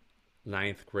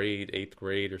 9th grade, 8th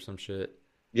grade or some shit.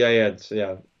 Yeah.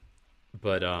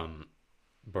 But,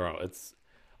 bro, it's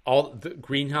all the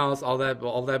greenhouse, all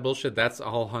that bullshit. That's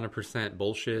all 100%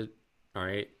 bullshit. All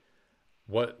right.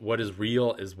 What is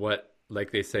real is what,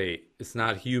 like they say, it's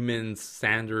not humans,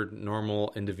 standard,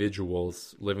 normal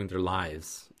individuals living their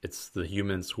lives. It's the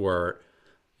humans who are,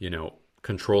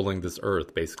 controlling this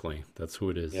earth, basically. That's who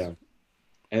it is. Yeah.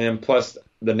 And then plus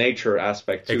the nature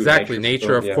aspect, too. Exactly.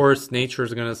 Nature, of course. Nature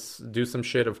is going to do some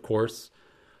shit, of course.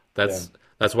 That's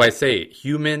why I say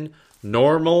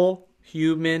normal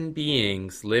human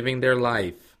beings living their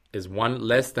life is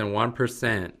less than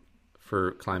 1%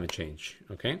 for climate change,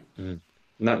 okay?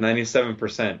 Not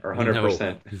 97% or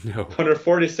 100%. No.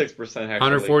 146%, actually.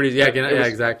 140,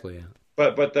 exactly. Yeah.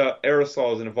 But the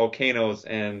aerosols and the volcanoes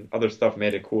and other stuff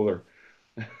made it cooler.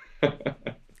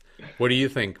 What do you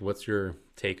think? What's your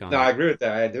take on that? No, I agree with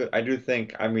that. I do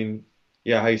think, how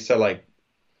you said,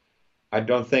 I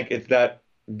don't think it's that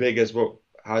big as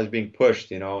how it's being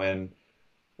pushed, and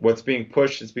what's being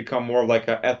pushed has become more of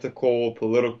an ethical,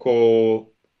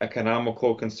 political,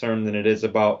 economical concern than it is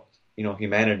about,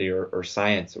 humanity or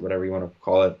science or whatever you want to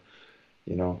call it.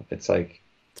 You know, it's like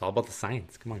it's all about the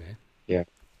science. Come on, man. Yeah,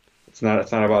 it's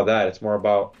not about that. It's more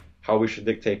about how we should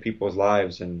dictate people's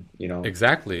lives, and you know,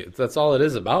 exactly. That's all it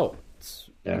is about.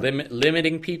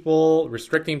 Limiting people,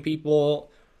 restricting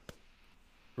people,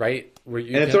 right? And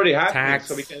it's already happening,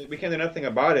 so we can do nothing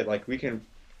about it. Like we can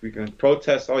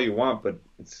protest all you want, but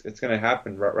it's going to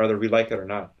happen whether we like it or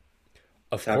not.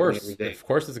 Of course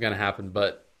it's going to happen.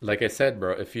 But like I said,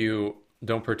 bro, if you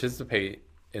don't participate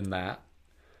in that,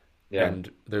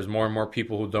 and there's more and more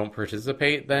people who don't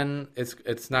participate, then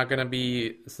it's not going to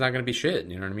be shit.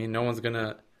 You know what I mean? No one's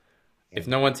gonna. If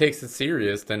no one takes it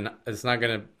serious, then it's not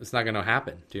gonna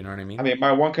happen. Do you know what I mean? I mean,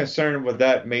 my one concern with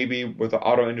that maybe with the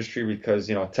auto industry, because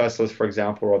you know Teslas, for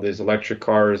example, or these electric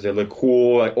cars, they look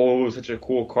cool. Like, oh, such a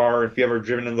cool car. If you ever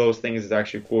driven in those things, it's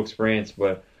actually a cool experience.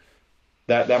 But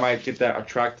that might get that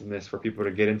attractiveness for people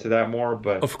to get into that more.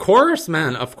 But of course,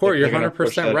 man, of course, you're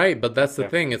 100% right. But that's the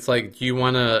thing. It's like, do you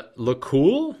want to look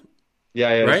cool?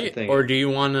 Yeah, right. Or do you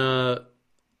want to,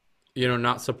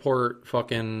 not support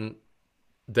fucking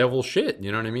devil shit?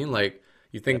 You know what I mean? Like,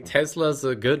 you think Tesla's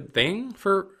a good thing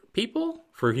for people,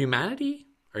 for humanity?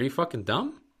 Are you fucking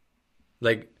dumb?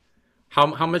 Like, how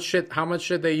much shit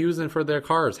they using for their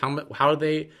cars? How do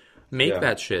they make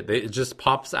that shit? It just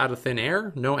pops out of thin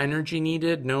air. No energy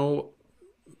needed. No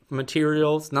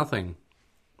materials. Nothing.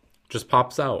 Just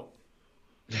pops out.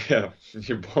 Yeah,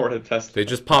 you're bored of Tesla. They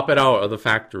just pop it out of the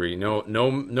factory. No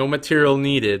material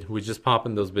needed. We just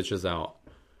popping those bitches out.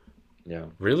 Yeah.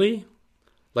 Really?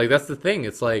 Like, that's the thing.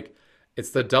 It's like,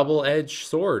 it's the double-edged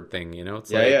sword thing,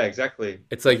 It's exactly.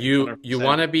 It's like you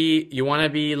want to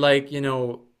be like,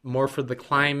 more for the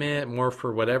climate, more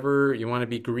for whatever. You want to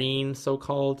be green,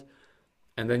 so-called.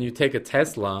 And then you take a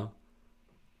Tesla,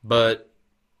 but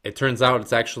it turns out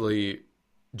it's actually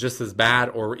just as bad,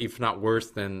 or if not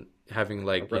worse than having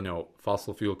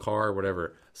fossil fuel car or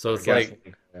whatever. So it's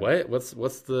like, what? What's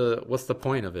the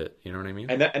point of it? You know what I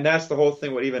mean? And that's the whole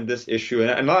thing with even this issue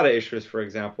and a lot of issues. For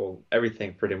example,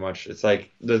 everything pretty much. It's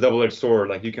like the double-edged sword.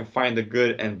 Like, you can find the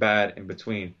good and bad in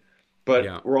between,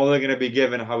 but we're only going to be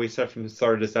given, how we said from the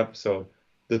start of this episode,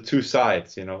 the two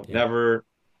sides. Never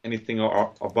anything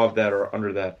above that or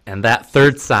under that. And that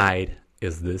third side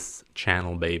is this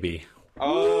channel, baby.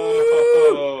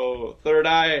 Oh, third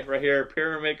eye right here.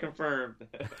 Pyramid confirmed.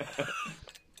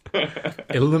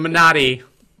 Illuminati.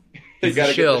 He's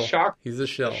a shill. He's a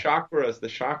shill. The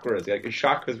chakras. Like, your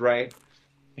chakras right.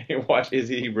 Watch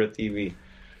Izzy Ibra TV.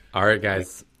 All right,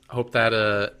 guys. Hope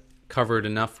that covered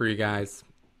enough for you guys.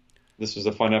 This was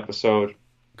a fun episode.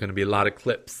 Going to be a lot of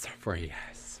clips for you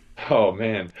guys. Oh,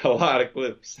 man. A lot of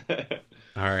clips.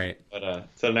 All right. But to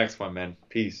the next one, man.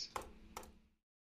 Peace.